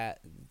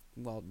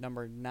 Well,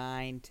 number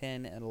 9,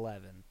 10, and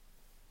 11.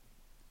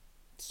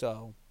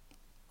 So,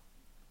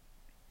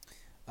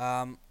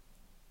 I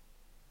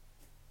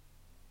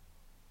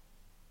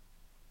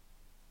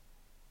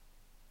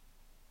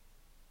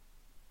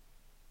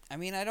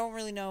don't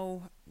really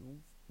know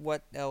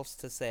what else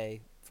to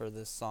say for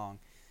this song.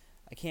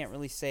 I can't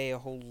really say a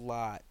whole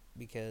lot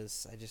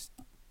because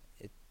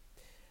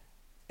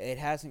it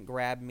hasn't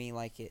grabbed me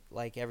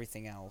like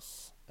everything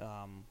else.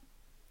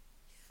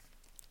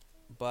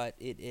 But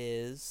it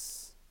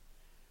is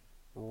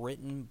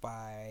written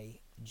by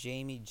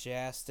Jamie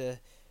Jasta,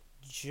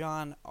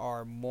 John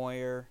R.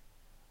 Moyer,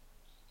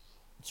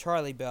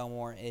 Charlie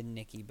Belmore, and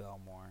Nikki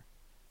Belmore.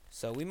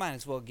 So we might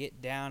as well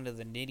get down to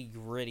the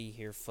nitty-gritty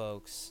here,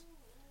 folks,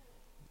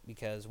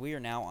 because we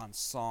are now on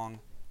song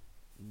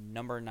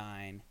number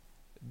 9,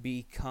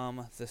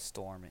 Become the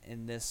Storm.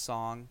 And this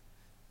song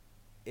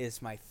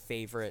is my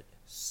favorite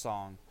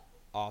song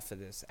off of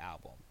this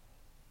album.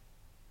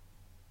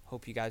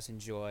 Hope you guys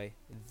enjoy.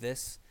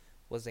 This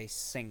was a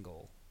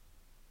single,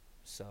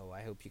 so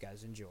I hope you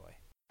guys enjoy.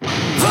 The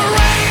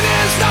rain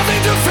is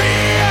nothing to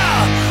fear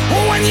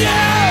when you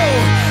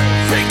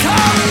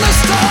become the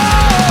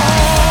storm.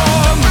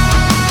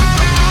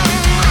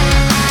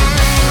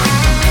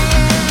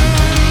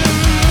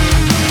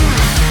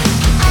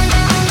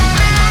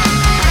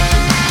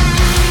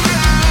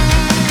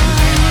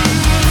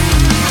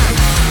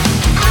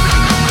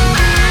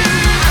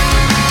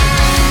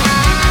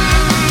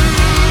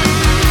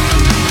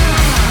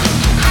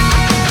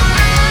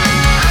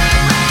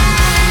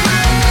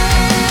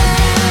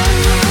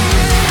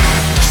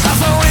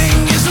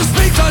 Suffering is to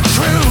speak the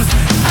truth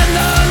and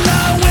the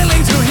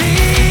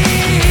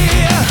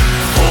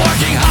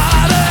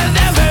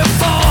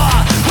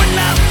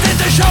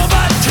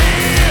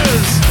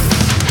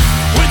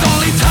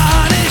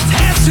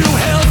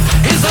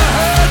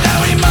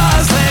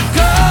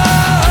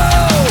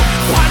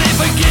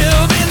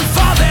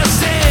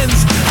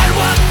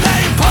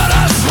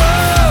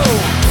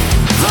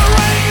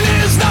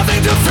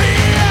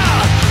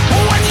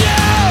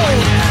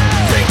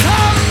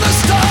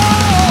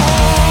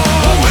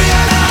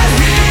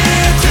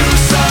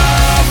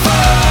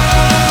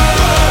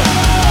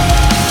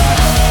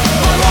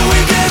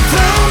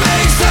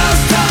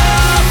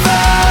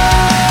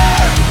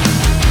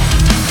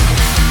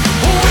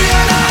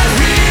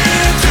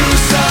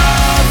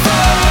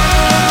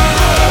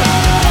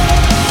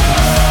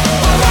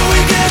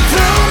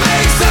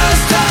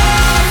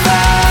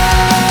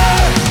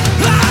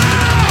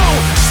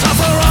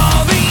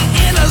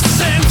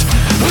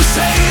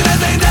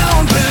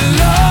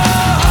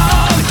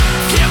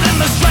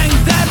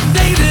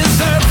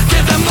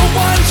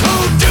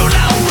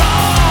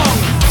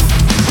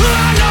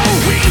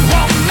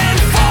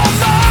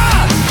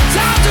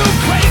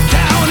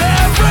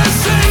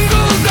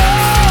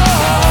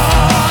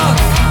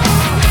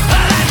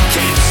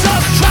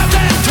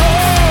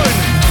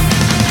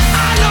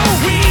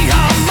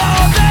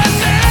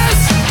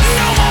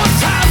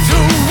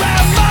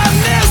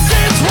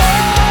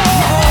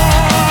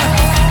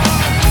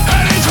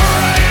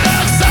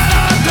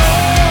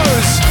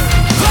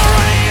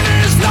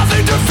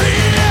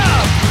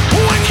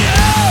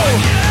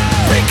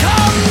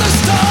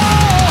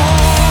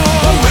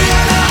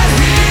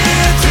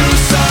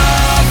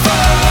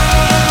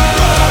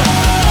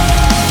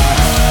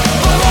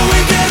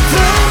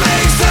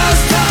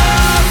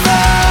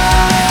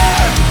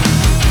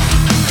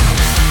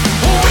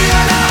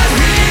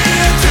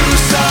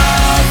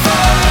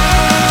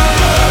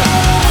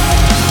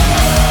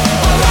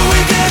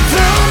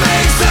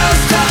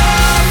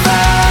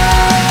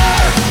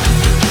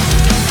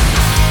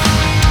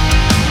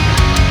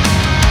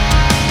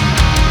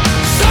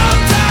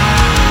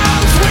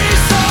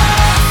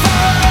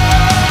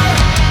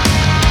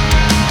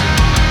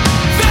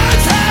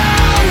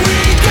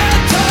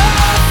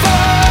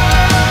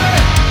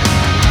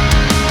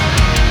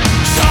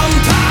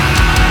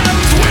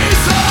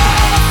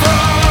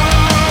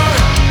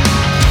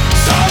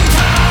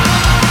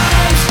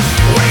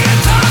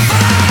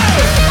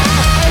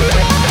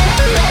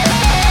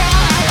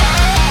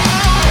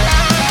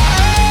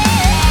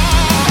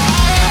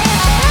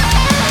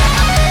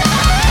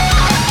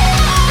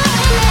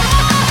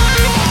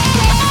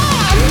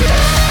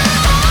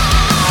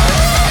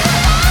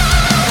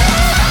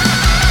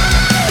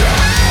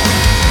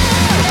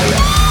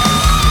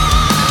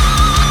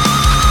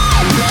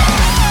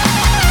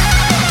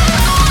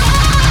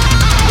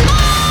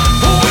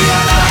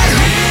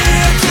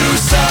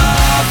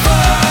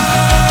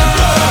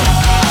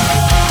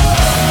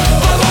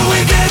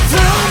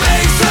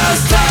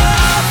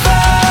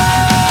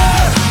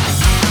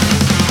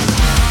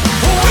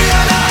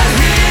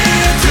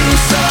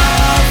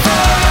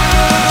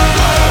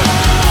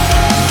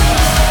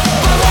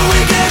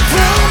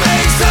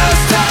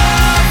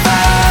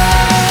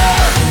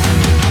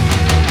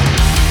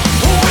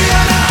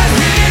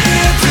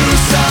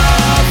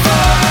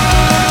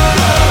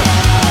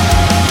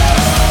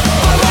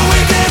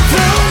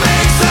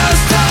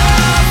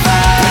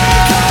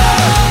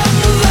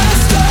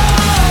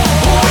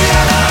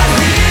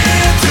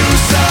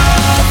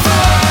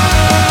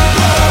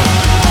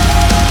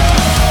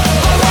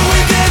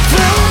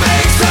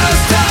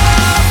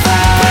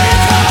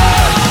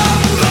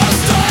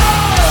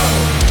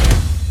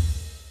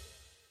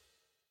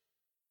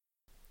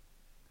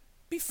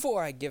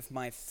Before I give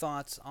my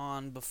thoughts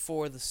on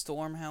Before the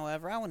Storm,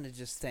 however, I want to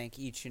just thank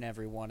each and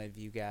every one of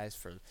you guys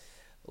for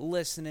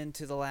listening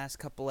to the last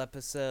couple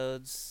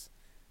episodes.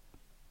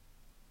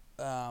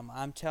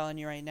 I'm telling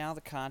you right now,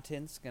 the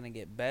content's going to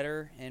get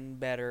better and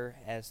better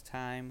as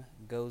time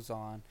goes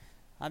on.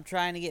 I'm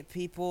trying to get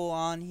people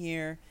on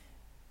here.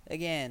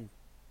 Again,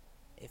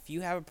 if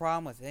you have a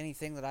problem with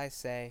anything that I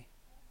say,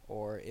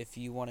 or if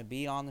you want to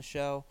be on the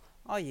show,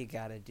 all you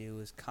got to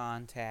do is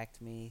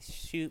contact me,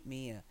 shoot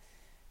me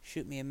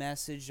a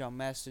message on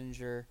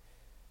Messenger.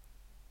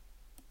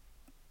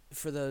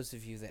 For those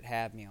of you that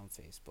have me on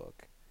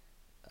Facebook.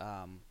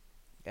 And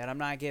I'm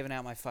not giving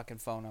out my fucking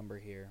phone number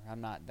here. I'm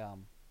not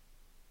dumb.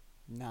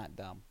 Not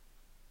dumb.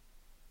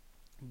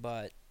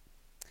 But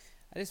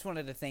I just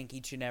wanted to thank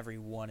each and every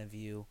one of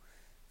you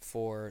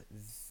for,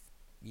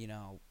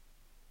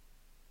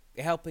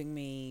 helping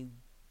me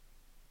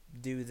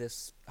do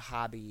this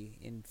hobby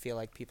and feel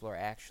like people are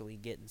actually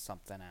getting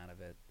something out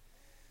of it.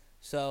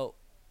 So,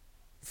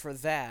 for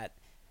that,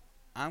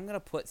 I'm going to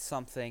put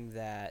something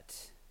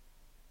that...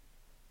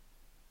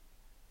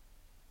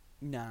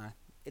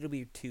 it'll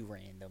be too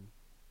random.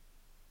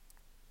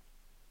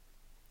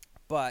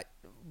 But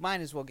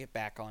might as well get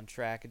back on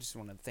track. I just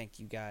want to thank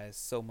you guys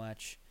so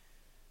much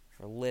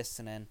for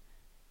listening.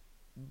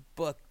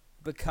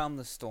 Become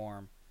the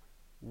Storm.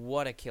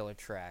 What a killer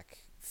track.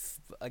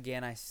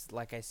 Again,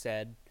 like I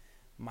said,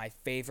 my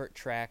favorite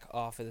track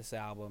off of this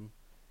album.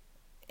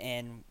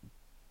 And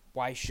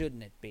why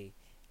shouldn't it be?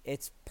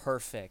 It's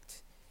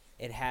perfect.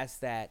 It has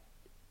that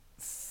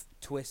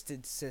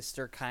Twisted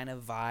Sister kind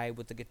of vibe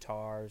with the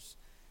guitars.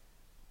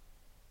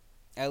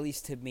 At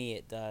least to me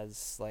it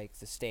does, like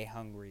the Stay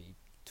Hungry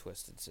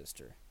Twisted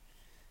Sister.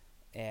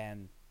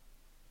 And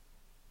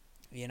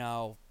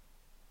the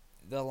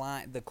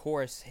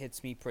chorus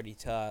hits me pretty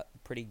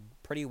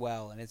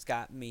well, and it's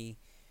got me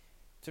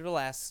through the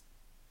last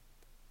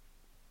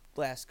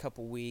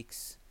couple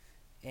weeks.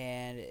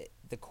 And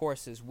the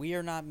chorus is, we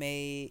are not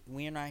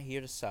here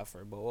to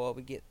suffer, but what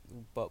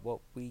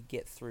we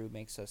get through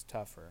makes us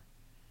tougher.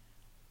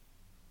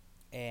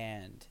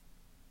 And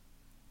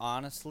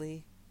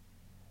honestly,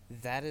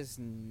 that is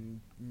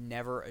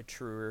never a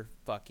truer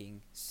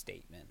fucking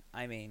statement.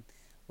 I mean,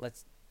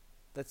 let's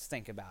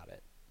think about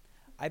it.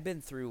 I've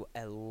been through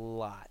a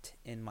lot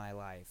in my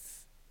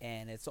life,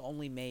 and it's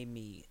only made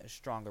me a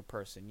stronger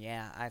person.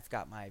 Yeah, I've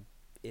got my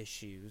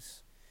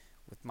issues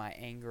with my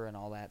anger and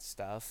all that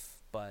stuff,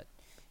 but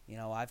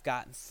I've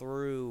gotten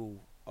through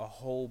a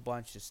whole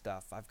bunch of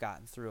stuff. I've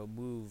gotten through a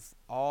move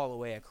all the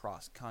way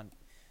across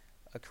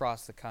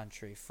the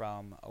country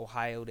from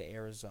Ohio to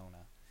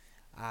Arizona.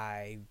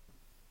 I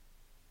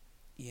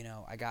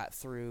got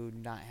through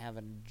not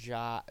having a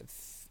job.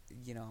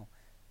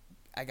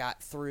 I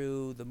got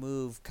through the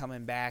move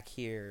coming back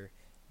here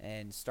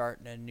and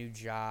starting a new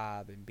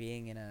job and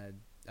being in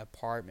an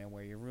apartment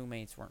where your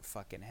roommates weren't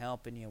fucking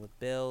helping you with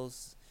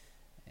bills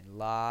and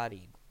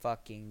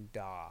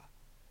la-di-fucking-da.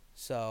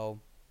 So,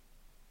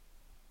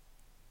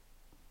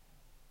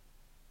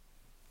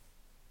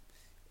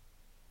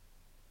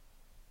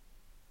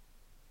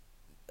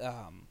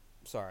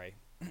 sorry.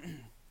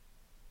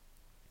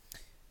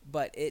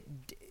 But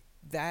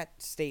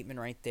that statement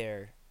right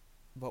there,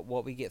 but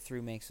what we get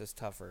through makes us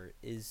tougher,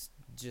 is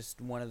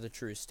just one of the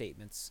truest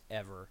statements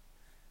ever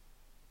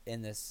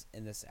in this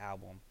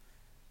album.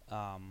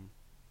 I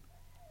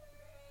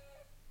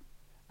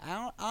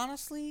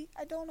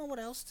don't know what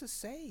else to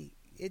say.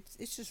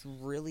 It's just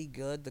really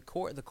good. The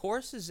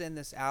choruses in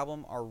this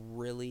album are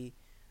really,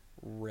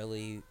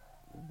 really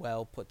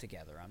well put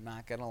together. I'm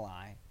not gonna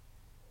lie.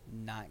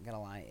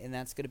 And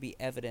that's going to be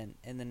evident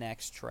in the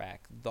next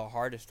track, The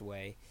Hardest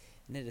Way,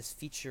 and it is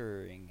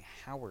featuring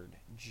Howard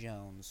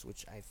Jones,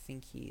 which I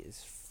think he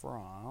is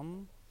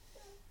from...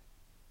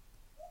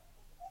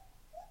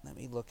 Let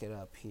me look it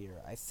up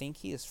here. I think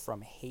he is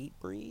from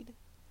Hatebreed,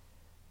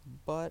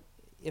 but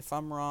if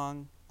I'm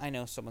wrong, I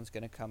know someone's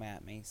going to come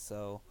at me,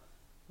 so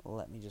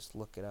let me just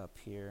look it up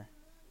here.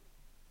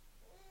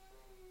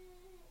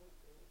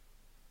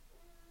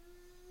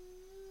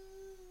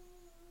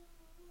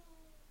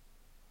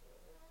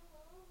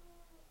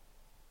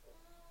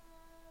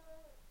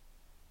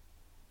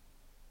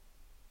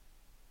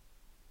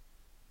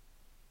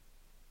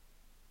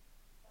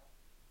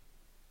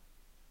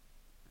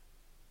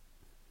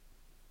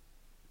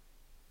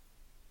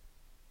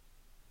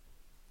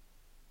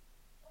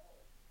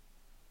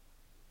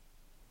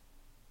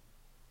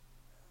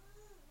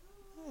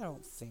 I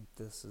don't think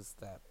this is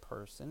that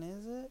person,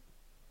 is it?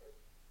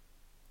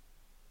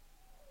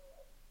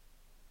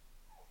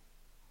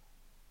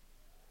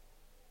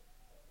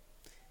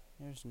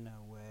 There's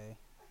no way.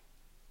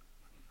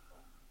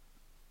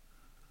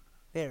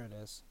 There it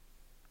is.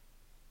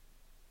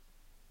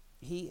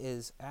 He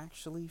is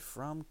actually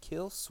from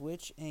Kill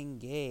Switch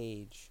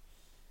Engage.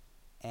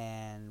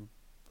 And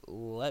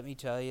let me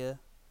tell you,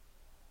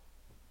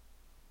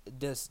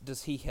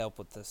 does he help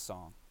with this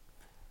song?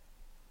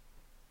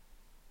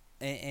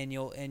 And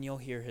you'll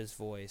hear his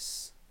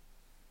voice.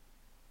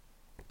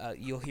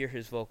 You'll hear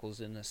his vocals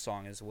in this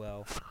song as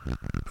well.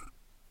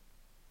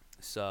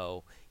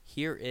 So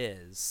here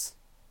is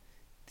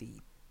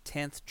the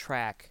 10th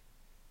track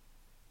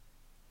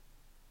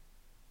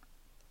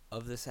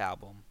of this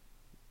album.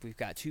 We've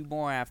got 2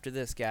 more after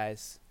this,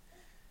 guys.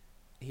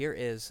 Here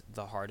is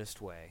The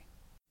Hardest Way.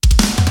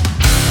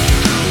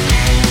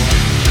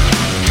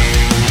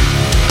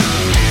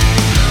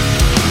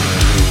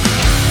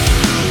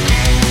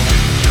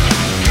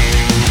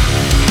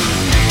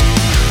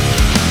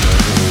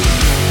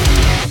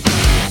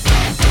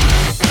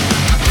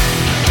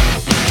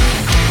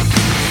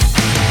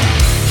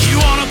 You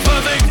want a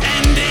perfect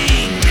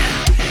ending?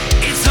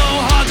 It's so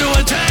hard to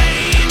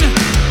attain.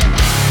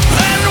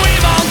 And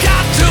we've all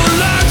got to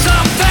learn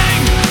something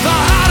the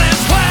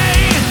hardest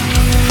way.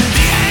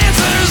 The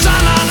answers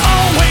are not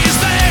always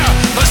there.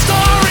 The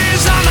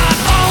stories are not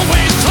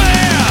always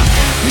clear.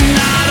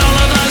 Not all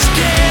of us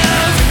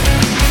give.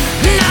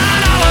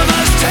 Not all of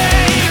us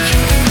take.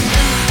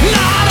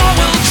 Not all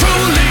will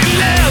truly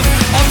live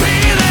or be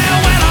there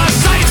when our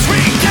sight's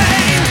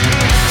regained.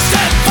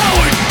 Step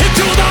forward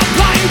into the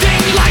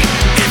blinding light.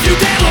 If you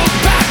dare look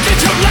back,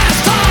 it's your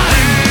last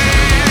time.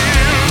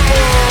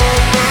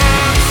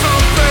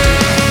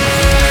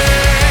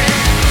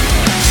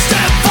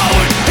 Step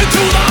forward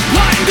into the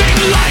blinding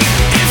light.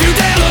 If you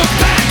dare look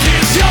back,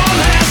 it's your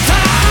last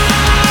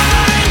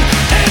time.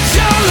 It's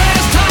your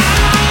last time.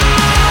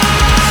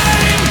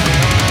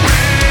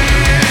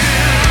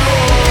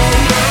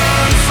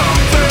 Learn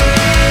something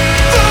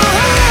the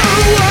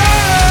hard way.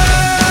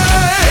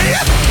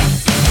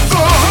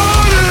 The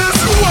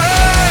hardest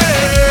way.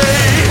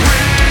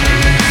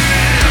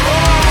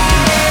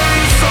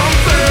 Learn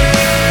something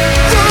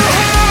the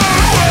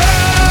hard way.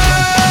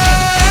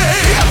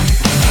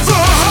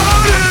 The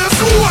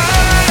hardest way.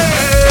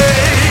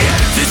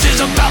 This is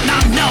about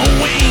not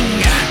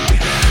knowing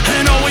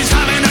and always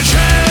having a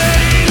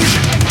change.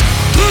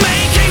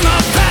 Making the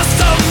best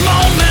of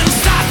moments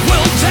that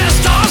will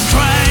test our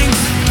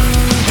strength.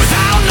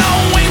 Without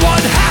knowing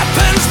what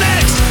happens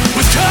next.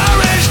 With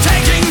courage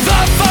taking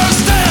the first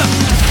step.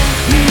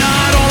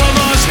 Not all of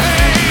us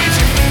hate.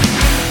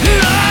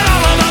 Not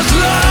all of us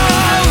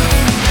love.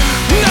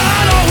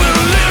 Not all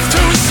will live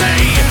to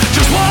see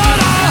just what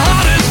our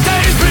hardest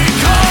days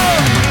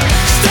become.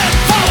 Step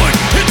forward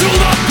into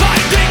the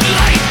blinding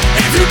light.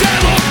 If you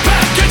dare look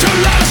back, it's your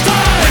last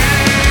time.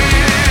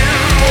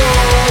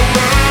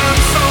 Learn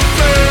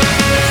something.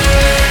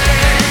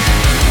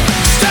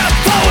 Step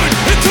forward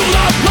into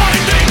the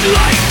blinding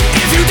light.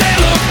 If you dare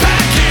look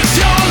back, it's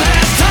your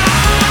last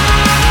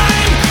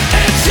time.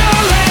 It's your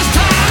last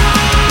time.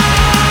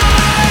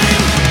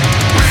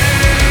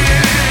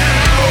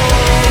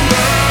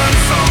 Learn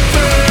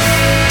something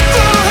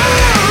the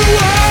hard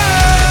way.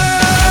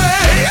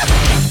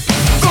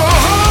 The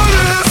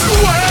hardest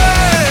way.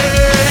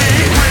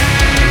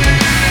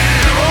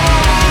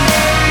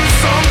 Learn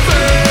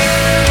something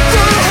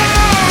the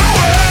hard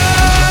way.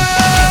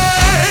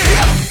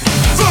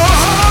 The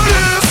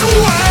hardest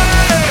way.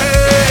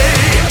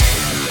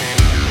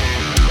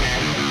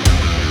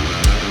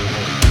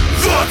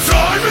 The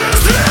time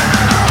is here.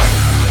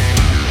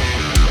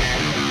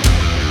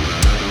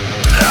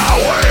 Now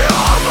we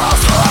all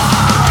must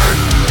learn.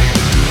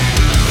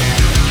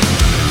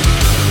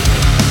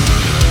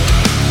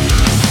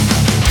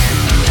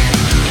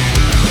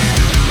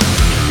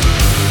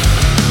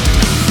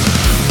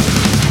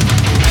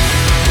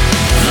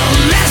 The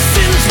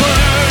lessons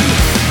learned,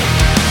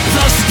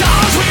 the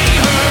stars we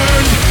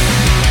heard,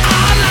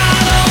 are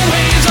not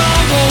always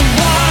all the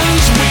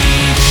ones we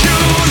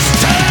choose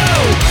to.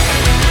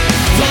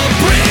 The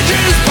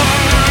bridges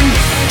burn,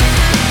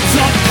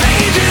 the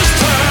pages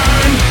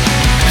turn.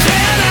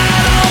 They're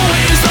not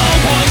always the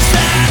ones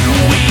that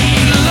we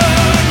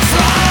learn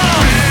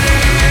from.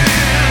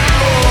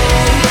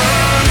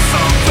 Learn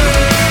something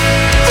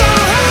the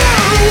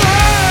hard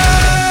way.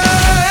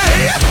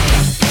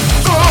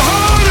 The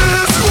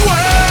hardest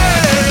way.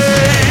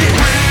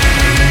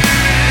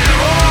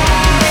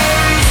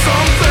 Learn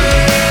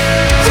something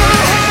the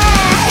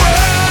hard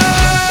way.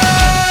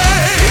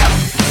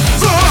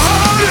 The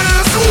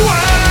hardest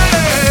way.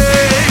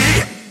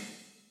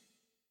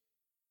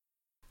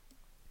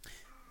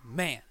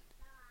 Man,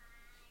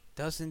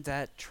 doesn't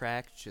that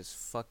track just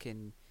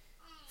fucking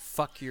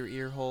fuck your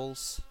ear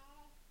holes?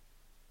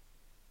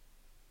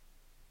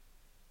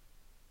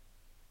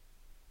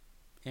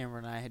 Amber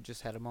and I had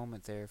just had a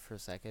moment there for a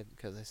second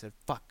because I said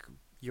fuck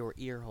your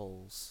ear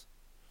holes.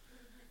 I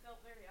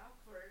felt very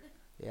awkward.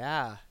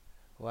 Yeah.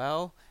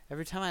 Well,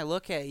 every time I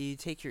look at you, you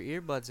take your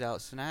earbuds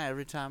out. So now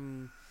every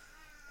time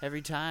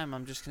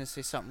I'm just gonna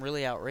say something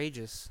really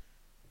outrageous.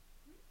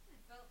 I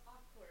felt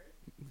awkward.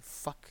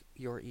 Fuck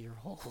your ear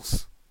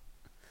holes.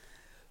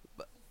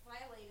 You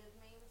violated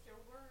me with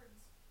your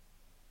words.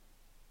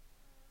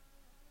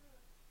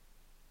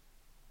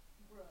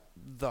 Bruh.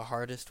 The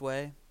hardest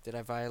way? Did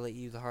I violate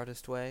you the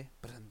hardest way?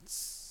 But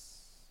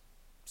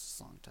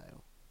song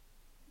title.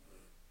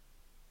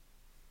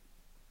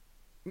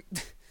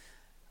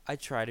 I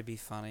try to be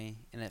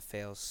funny, and it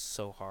fails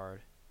so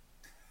hard.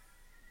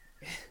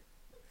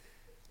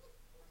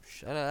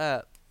 Shut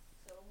up.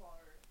 So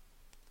hard.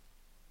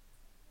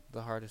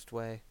 The hardest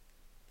way.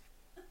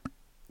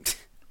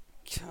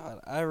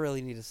 God, I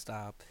really need to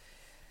stop.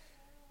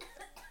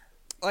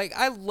 Like,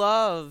 I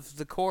love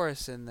the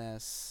chorus in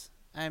this.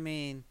 I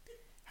mean,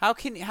 how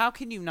can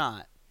you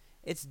not?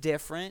 It's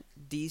different.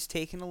 Dee's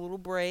taking a little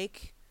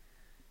break.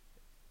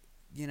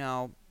 You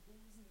know,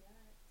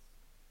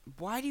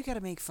 why do you got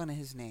to make fun of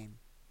his name?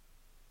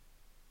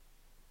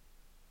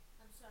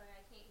 I'm sorry,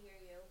 I can't hear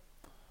you.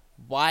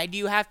 Why do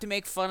you have to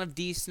make fun of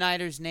Dee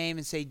Snider's name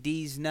and say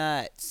Dee's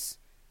nuts?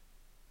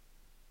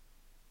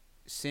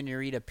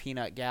 Senorita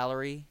Peanut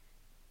Gallery.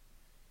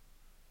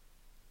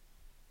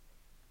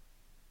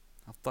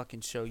 I'll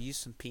fucking show you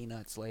some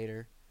peanuts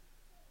later.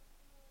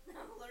 I'm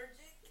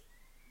allergic.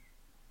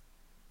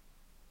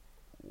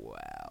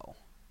 Wow.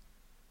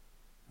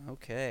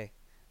 Okay.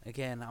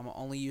 Again, I'm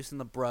only using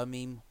the bruh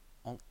meme.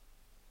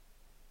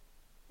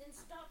 Then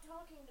stop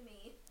talking to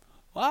me.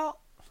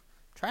 Well,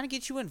 trying to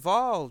get you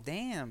involved.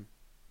 Damn.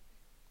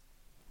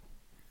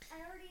 I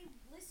already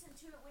listened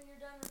to it when you're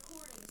done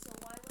recording, so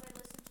why would I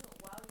listen to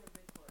it while you're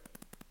recording?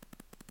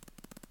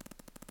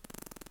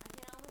 I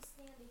can almost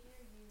stand to hear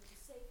you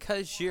say.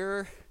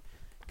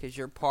 Cause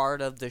you're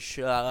part of the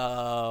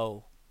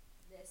show.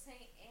 This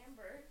ain't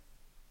Amber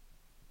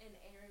and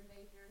Aaron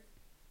Baker.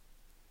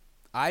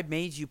 I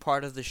made you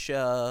part of the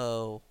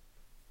show.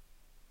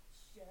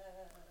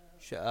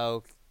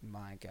 Oh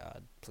my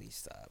God! Please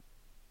stop.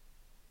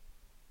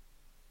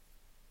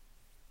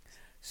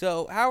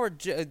 So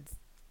Howard,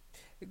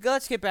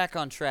 let's get back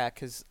on track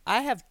because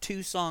I have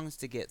 2 songs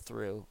to get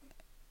through.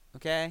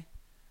 Okay.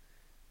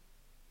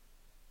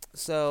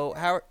 So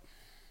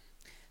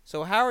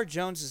Howard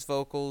Jones's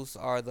vocals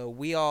are the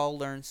 "We All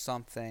Learn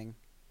Something,"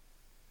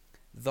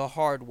 "The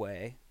Hard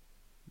Way,"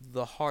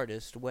 "The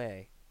Hardest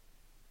Way,"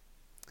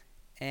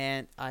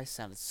 and I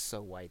sounded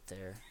so white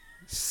there,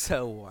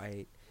 so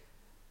white.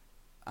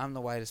 I'm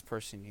the whitest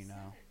person you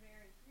know.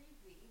 Very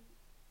creepy.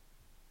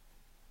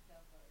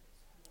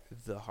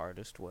 The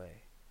Hardest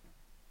Way.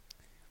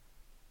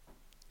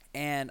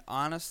 And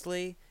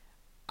honestly,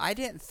 I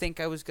didn't think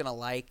I was gonna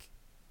like,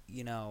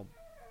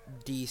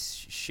 Dee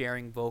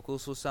sharing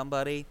vocals with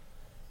somebody,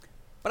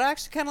 but I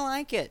actually kind of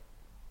like it.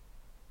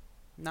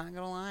 Not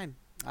gonna lie,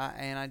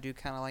 and I do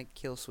kind of like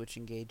Kill Switch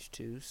Engage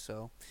too,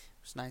 so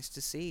it was nice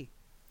to see.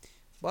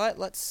 But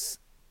let's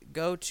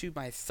go to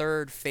my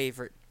third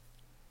favorite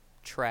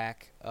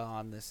track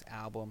on this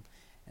album,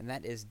 and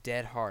that is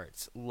Dead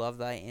Hearts, Love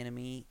Thy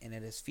Enemy, and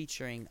it is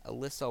featuring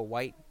Alyssa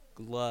White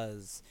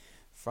Gluz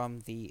from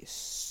the,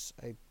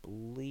 I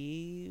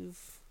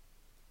believe,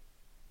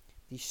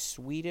 the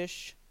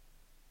Swedish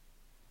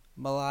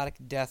melodic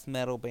death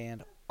metal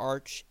band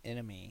Arch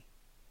Enemy.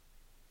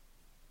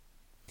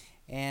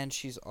 And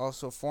she's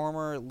also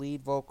former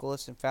lead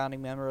vocalist and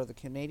founding member of the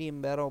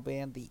Canadian metal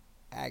band The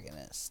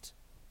Agonist.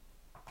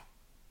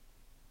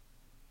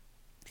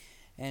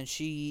 And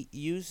she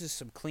uses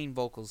some clean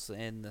vocals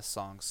in this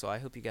song, so I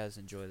hope you guys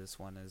enjoy this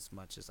one as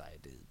much as I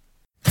did.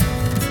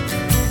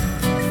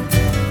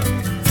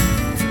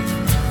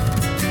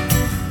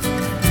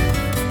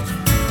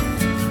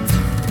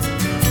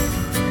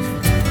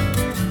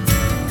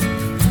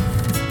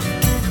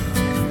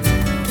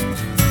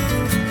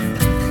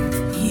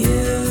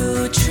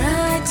 You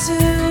tried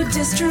to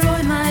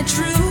destroy my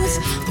truth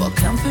while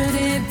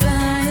comforted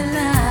by a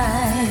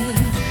lie.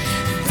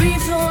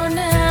 Before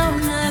now,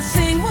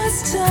 nothing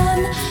was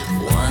done,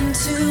 one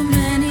too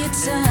many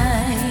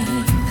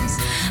times.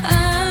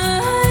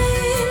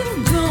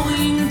 I'm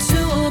going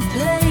to a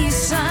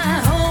place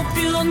I hope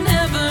you'll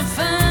never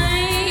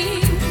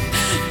find.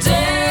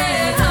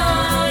 Dead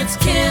hearts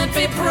can't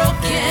be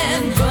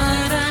broken,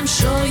 but I'm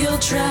sure you'll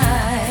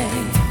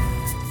try.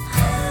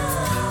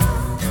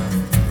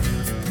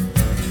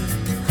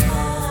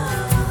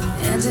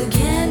 And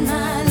again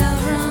my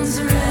love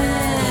runs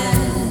red.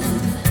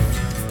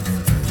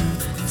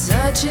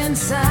 Touch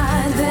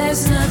inside,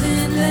 there's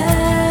nothing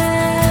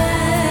left.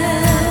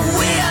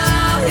 We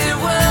all hear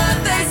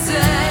what they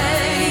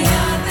say.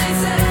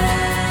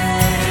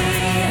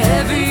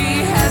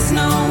 Heavy has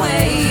no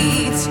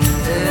weight,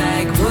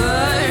 like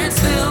words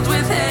filled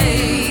with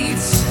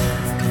hate.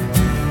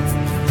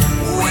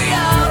 We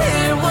all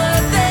hear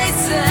what they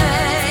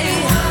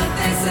say.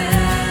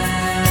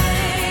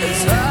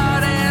 As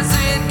hard as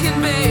it can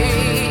be,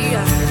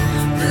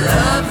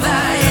 love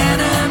thy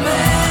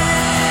enemy.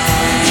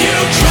 You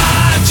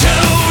tried to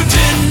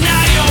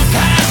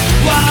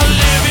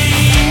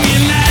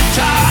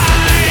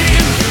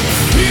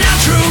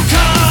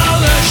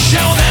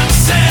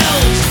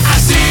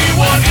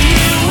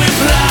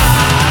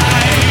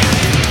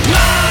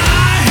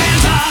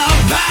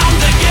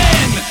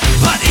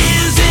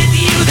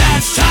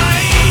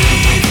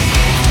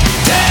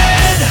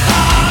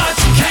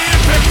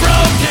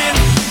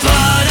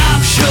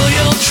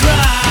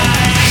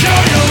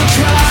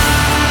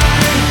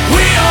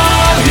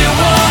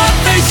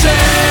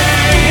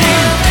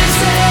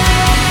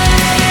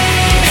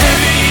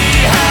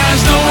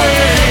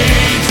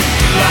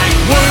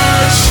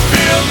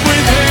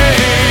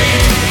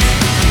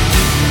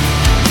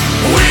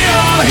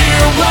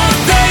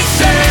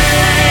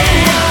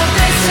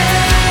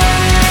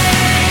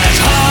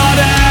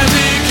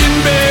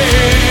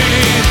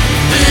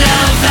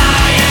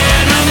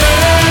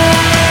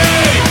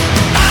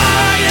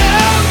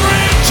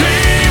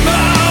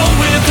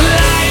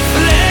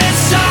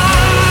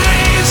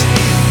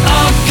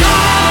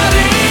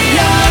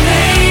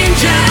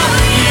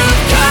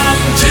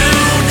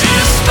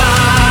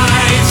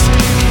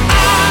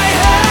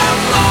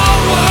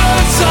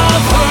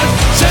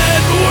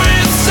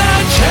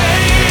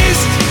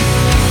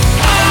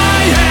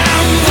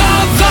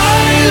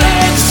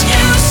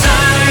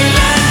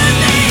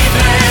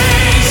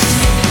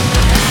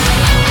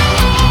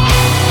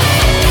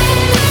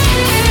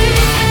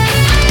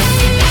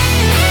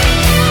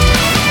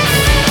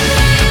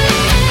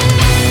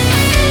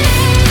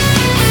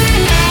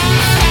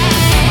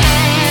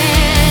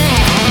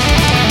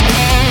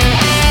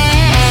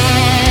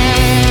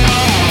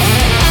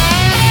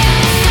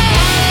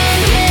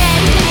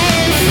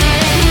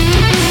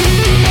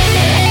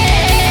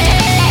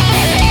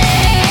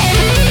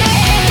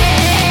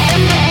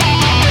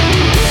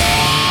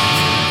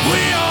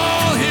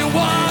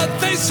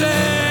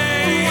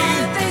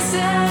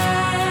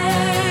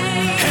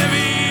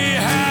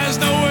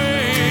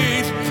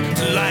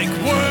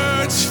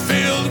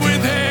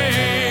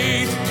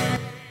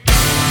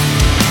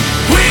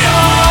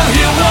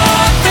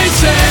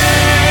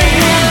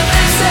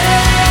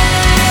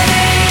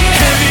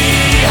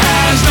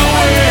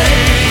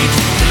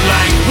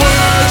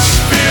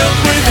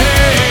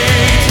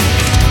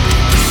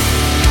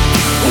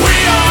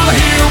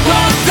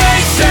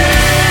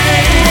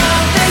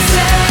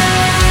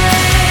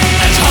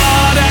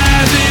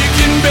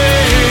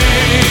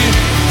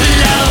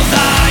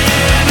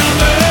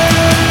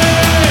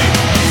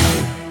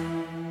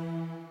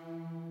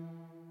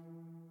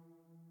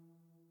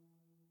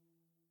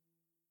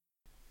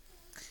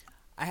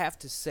have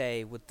to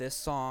say, with this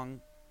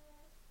song,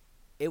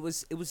 it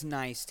was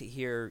nice to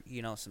hear,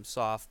 some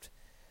soft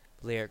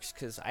lyrics,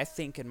 because I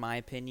think, in my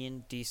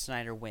opinion, Dee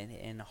Snider went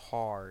in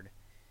hard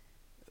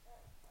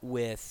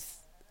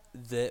with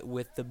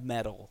the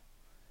metal.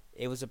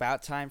 It was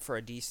about time for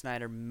a Dee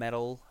Snider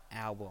metal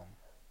album.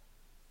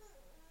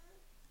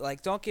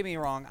 Like, don't get me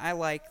wrong, I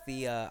like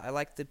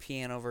the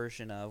piano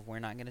version of "We're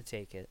Not Gonna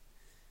Take It,"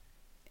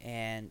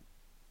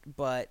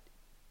 but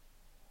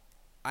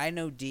I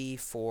know Dee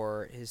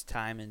for his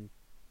time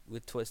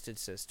with Twisted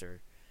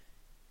Sister,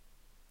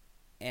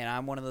 and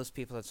I'm one of those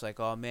people that's like,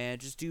 oh man,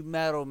 just do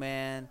metal,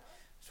 man.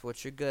 It's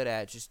what you're good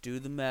at. Just do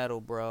the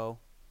metal, bro.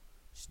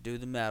 Just do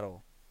the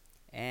metal,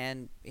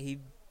 and he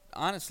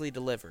honestly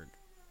delivered.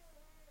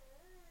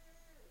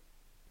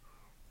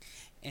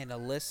 And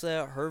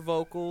Alyssa, her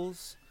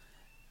vocals,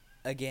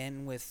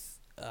 again with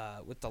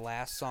the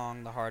last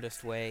song, "The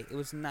Hardest Way," it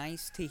was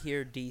nice to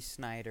hear Dee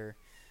Snider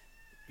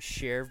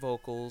share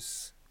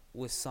vocals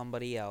with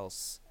somebody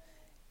else,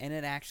 and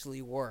it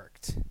actually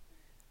worked.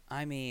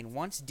 I mean,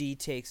 once Dee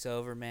takes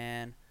over,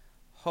 man,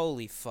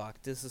 holy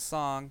fuck, does the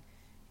song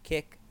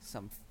kick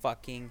some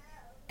fucking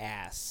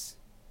ass.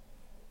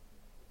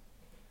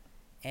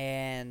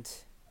 And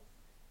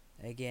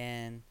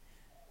again,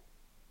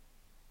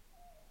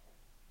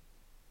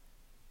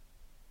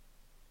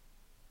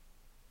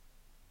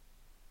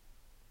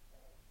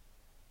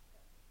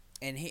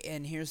 and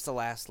here's the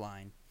last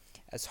line: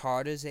 "As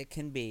hard as it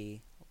can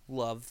be,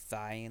 love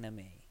thy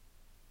enemy."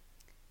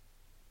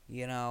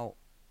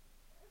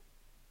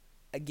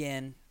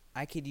 Again,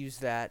 I could use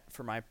that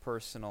for my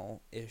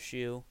personal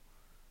issue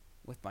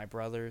with my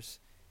brothers.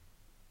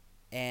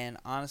 And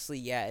honestly,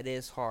 yeah, it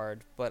is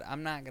hard, but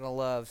I'm not going to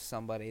love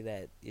somebody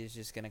that is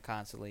just going to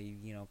constantly,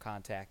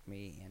 contact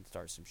me and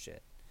start some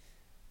shit.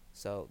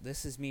 So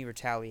this is me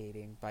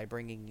retaliating by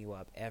bringing you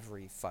up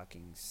every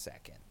fucking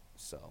second.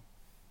 So,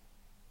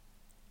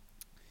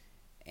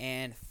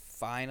 and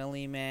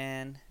finally,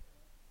 man,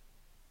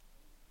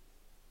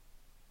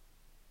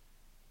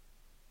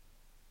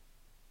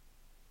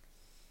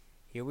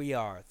 here we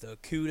are, the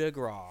coup de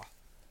grace,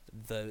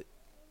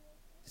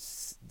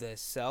 the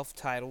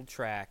self-titled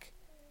track,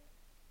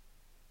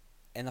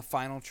 and the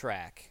final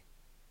track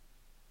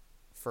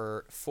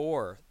for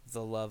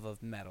The Love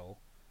of Metal,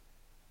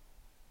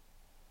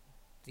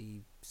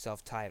 the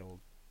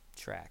self-titled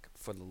track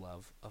for The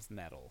Love of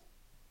Metal.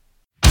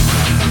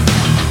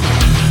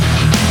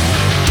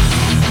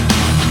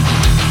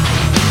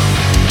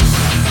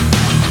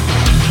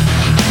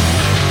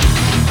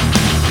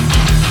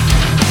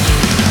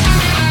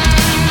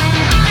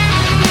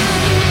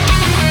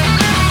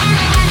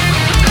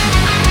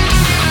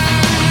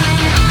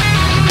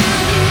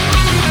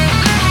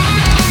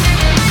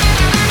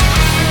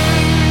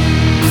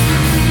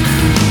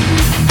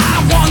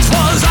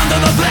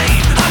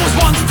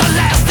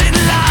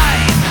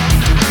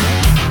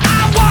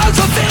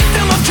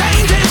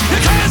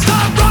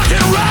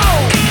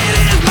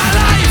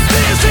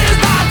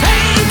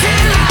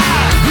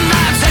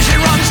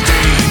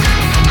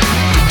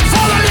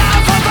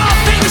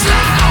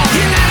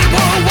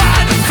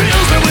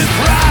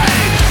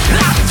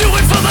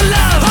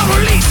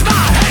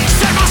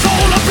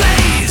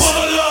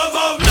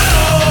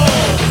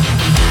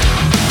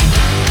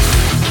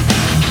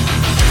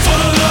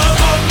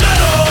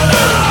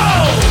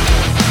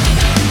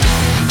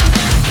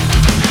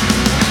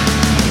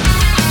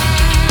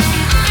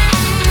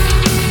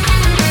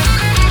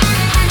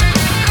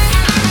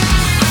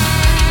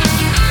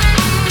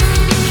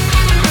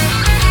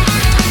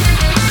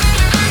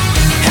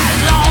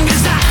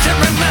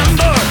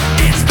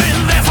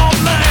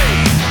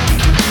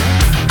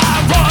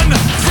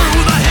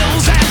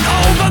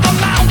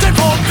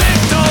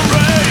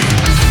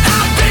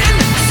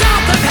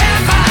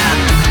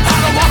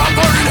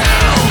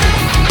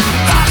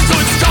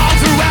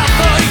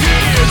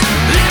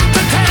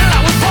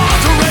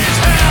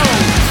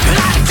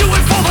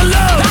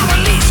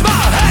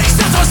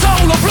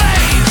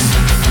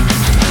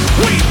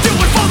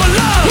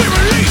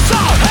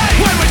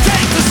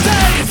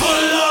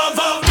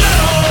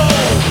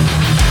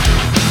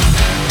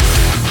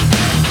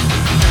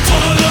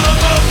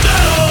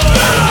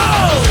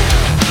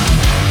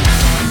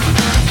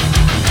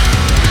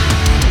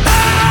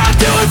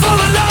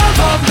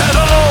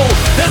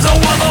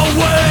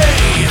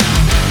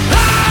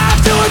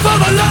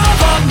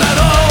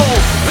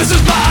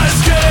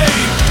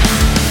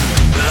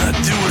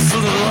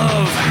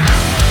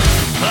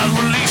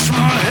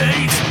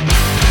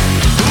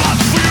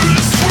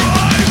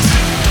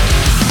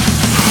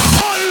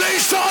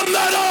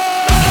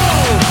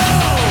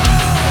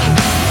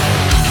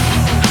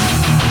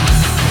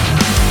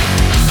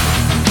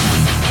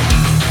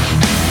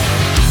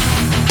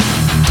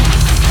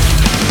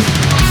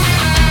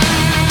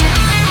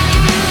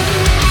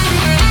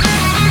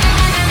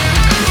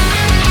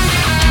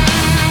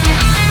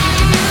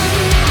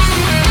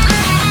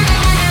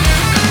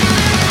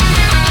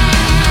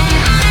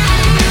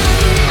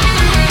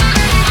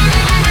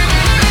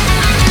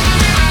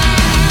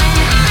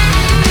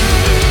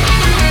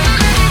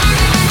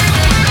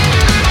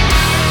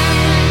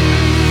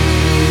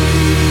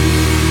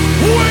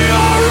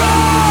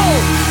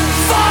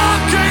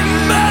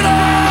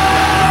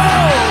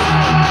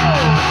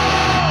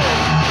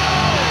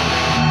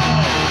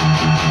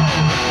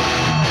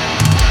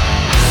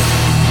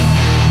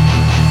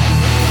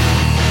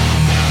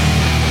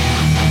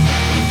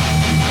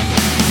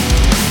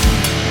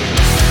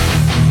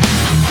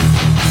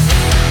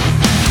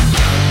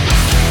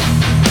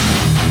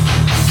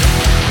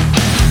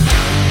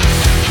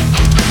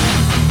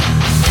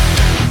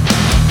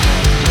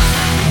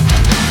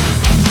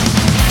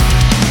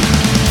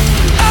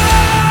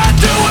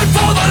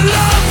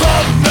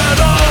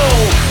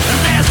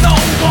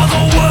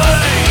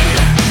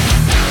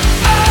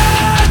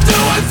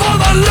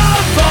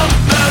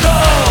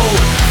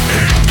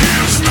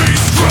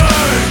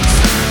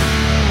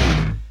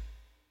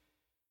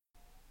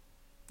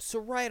 So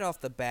right off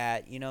the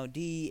bat,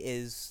 Dee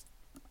is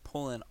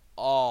pulling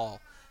all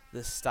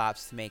the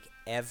stops to make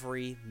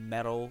every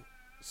metal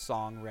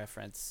song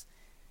reference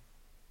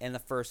in the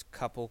first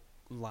couple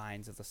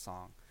lines of the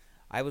song.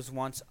 I was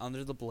once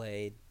under the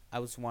blade. I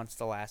was once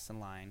the last in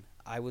line.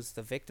 I was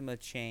the victim of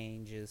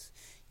changes.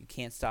 You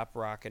can't stop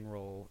rock and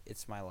roll.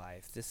 It's my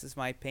life. This is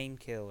my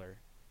painkiller.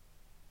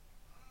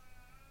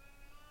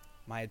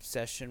 My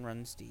obsession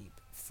runs deep.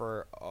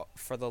 For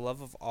the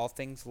love of all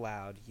things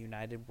loud,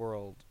 united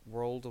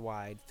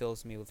worldwide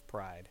fills me with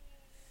pride.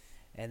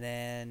 And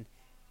then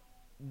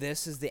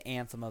this is the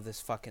anthem of this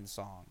fucking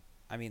song.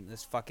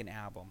 This fucking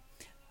album.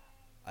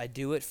 I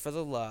do it for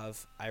the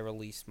love, I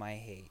release my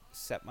hate.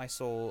 Set my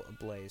soul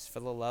ablaze for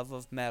the love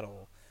of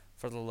metal,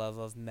 for the love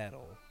of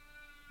metal.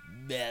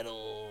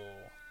 Metal.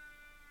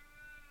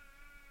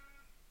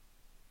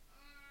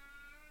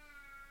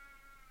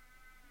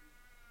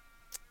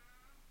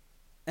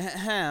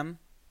 Ahem.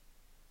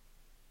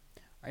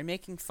 Are you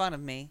making fun of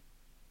me?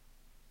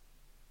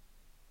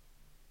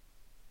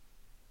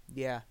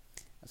 Yeah,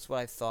 that's what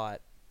I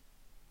thought.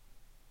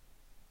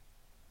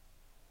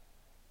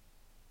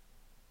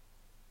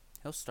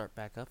 He'll start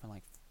back up in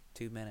like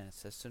 2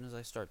 minutes as soon as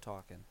I start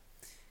talking.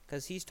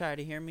 Because he's tired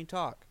of hearing me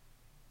talk.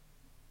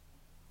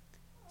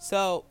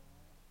 So,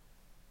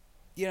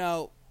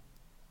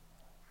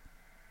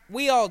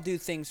 we all do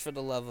things for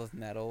the love of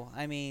metal.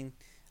 I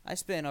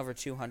spent over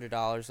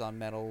 $200 on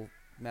metal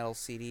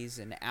CDs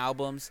and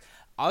albums.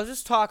 I'll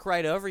just talk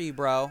right over you,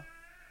 bro.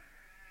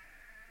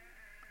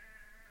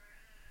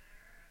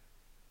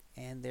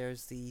 And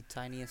there's the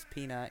Tiniest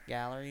Peanut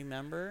Gallery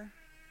member.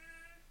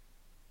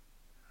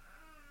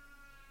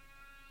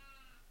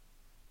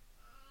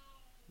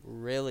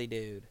 Really,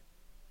 dude?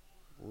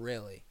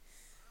 Really?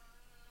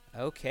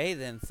 Okay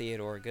then,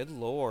 Theodore. Good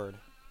lord.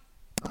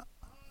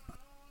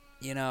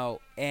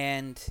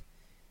 And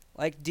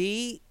like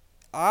Dee,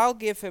 I'll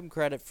give him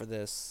credit for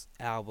this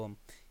album.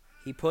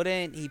 He put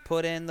in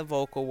the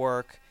vocal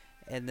work,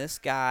 and this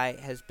guy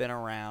has been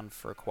around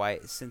for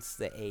since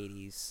the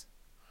 80s.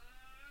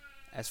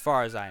 As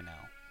far as I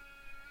know.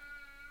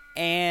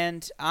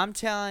 And I'm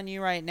telling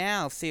you right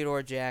now,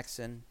 Theodore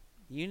Jackson,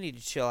 you need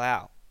to chill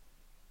out.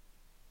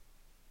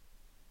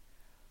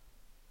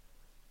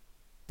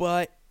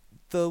 But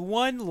the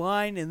one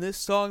line in this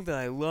song that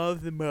I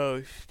love the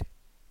most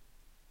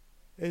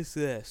is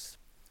this.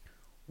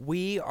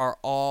 We are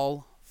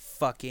all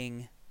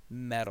fucking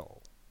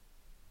metal.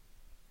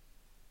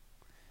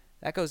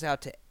 That goes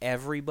out to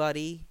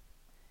everybody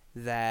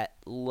that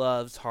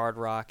loves hard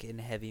rock and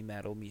heavy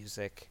metal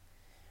music.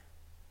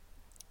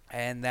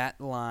 And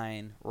that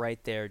line right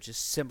there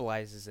just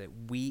symbolizes it.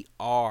 We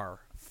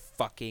are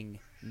fucking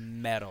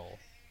metal.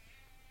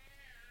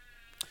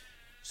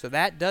 So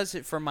that does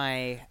it for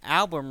my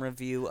album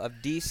review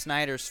of Dee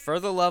Snider's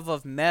For the Love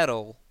of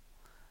Metal.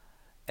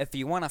 If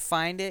you want to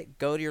find it,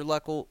 go to your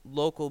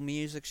local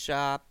music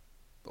shop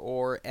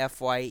or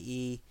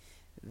FYE.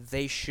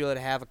 They should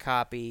have a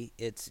copy.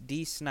 It's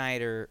Dee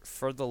Snider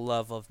For the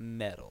Love of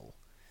Metal.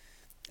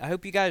 I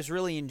hope you guys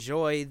really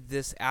enjoyed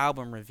this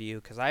album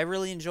review because I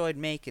really enjoyed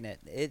making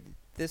it.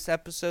 This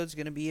episode's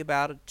going to be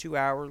about a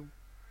 2-hour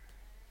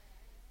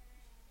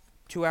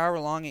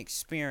long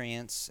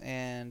experience,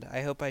 and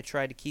I hope I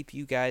try to keep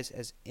you guys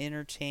as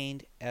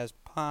entertained as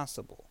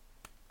possible.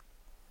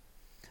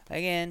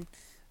 Again,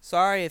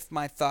 sorry if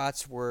my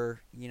thoughts were,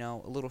 a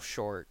little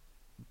short,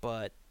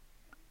 but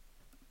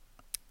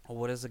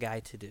what is a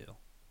guy to do?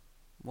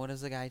 What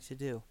is a guy to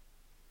do?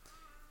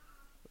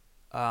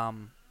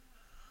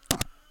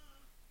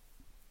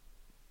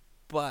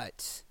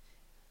 But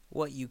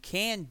what you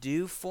can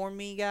do for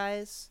me,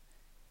 guys,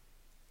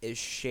 is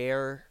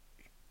share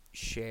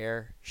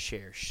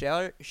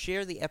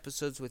the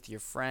episodes with your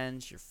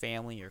friends, your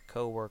family, your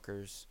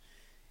coworkers,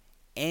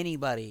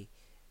 anybody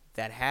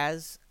that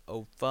has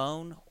a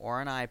phone or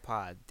an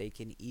iPod. They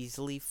can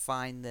easily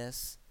find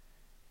this,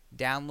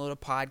 download a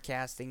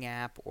podcasting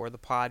app or the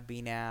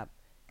Podbean app,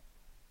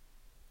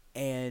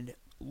 and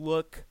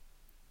look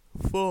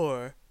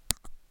for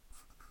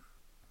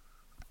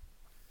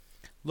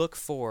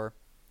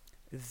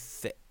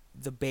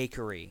the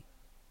bakery.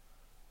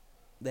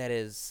 That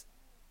is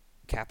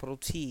capital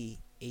T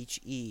H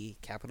E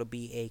capital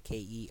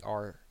BAKERY,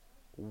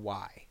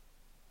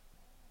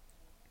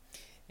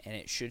 and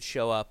it should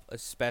show up,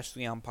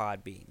 especially on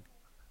Podbean.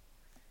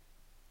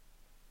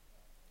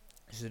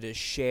 So just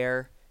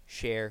share,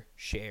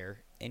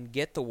 and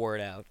get the word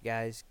out,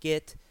 guys.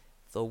 Get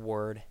the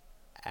word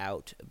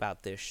out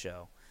about this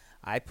show.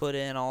 I put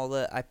in all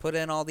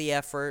the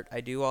effort. I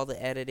do all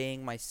the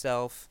editing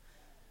myself.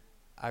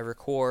 I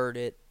record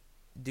it,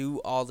 do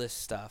all this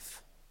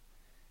stuff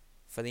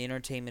for the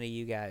entertainment of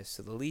you guys.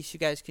 So the least you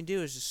guys can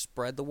do is just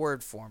spread the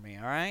word for me,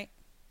 all right?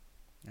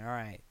 All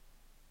right.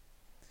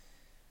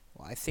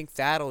 Well, I think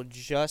that'll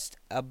just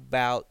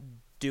about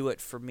do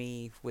it for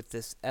me with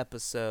this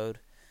episode.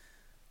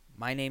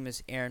 My name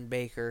is Aaron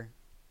Baker,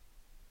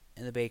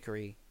 and the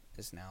bakery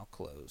is now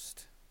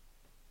closed.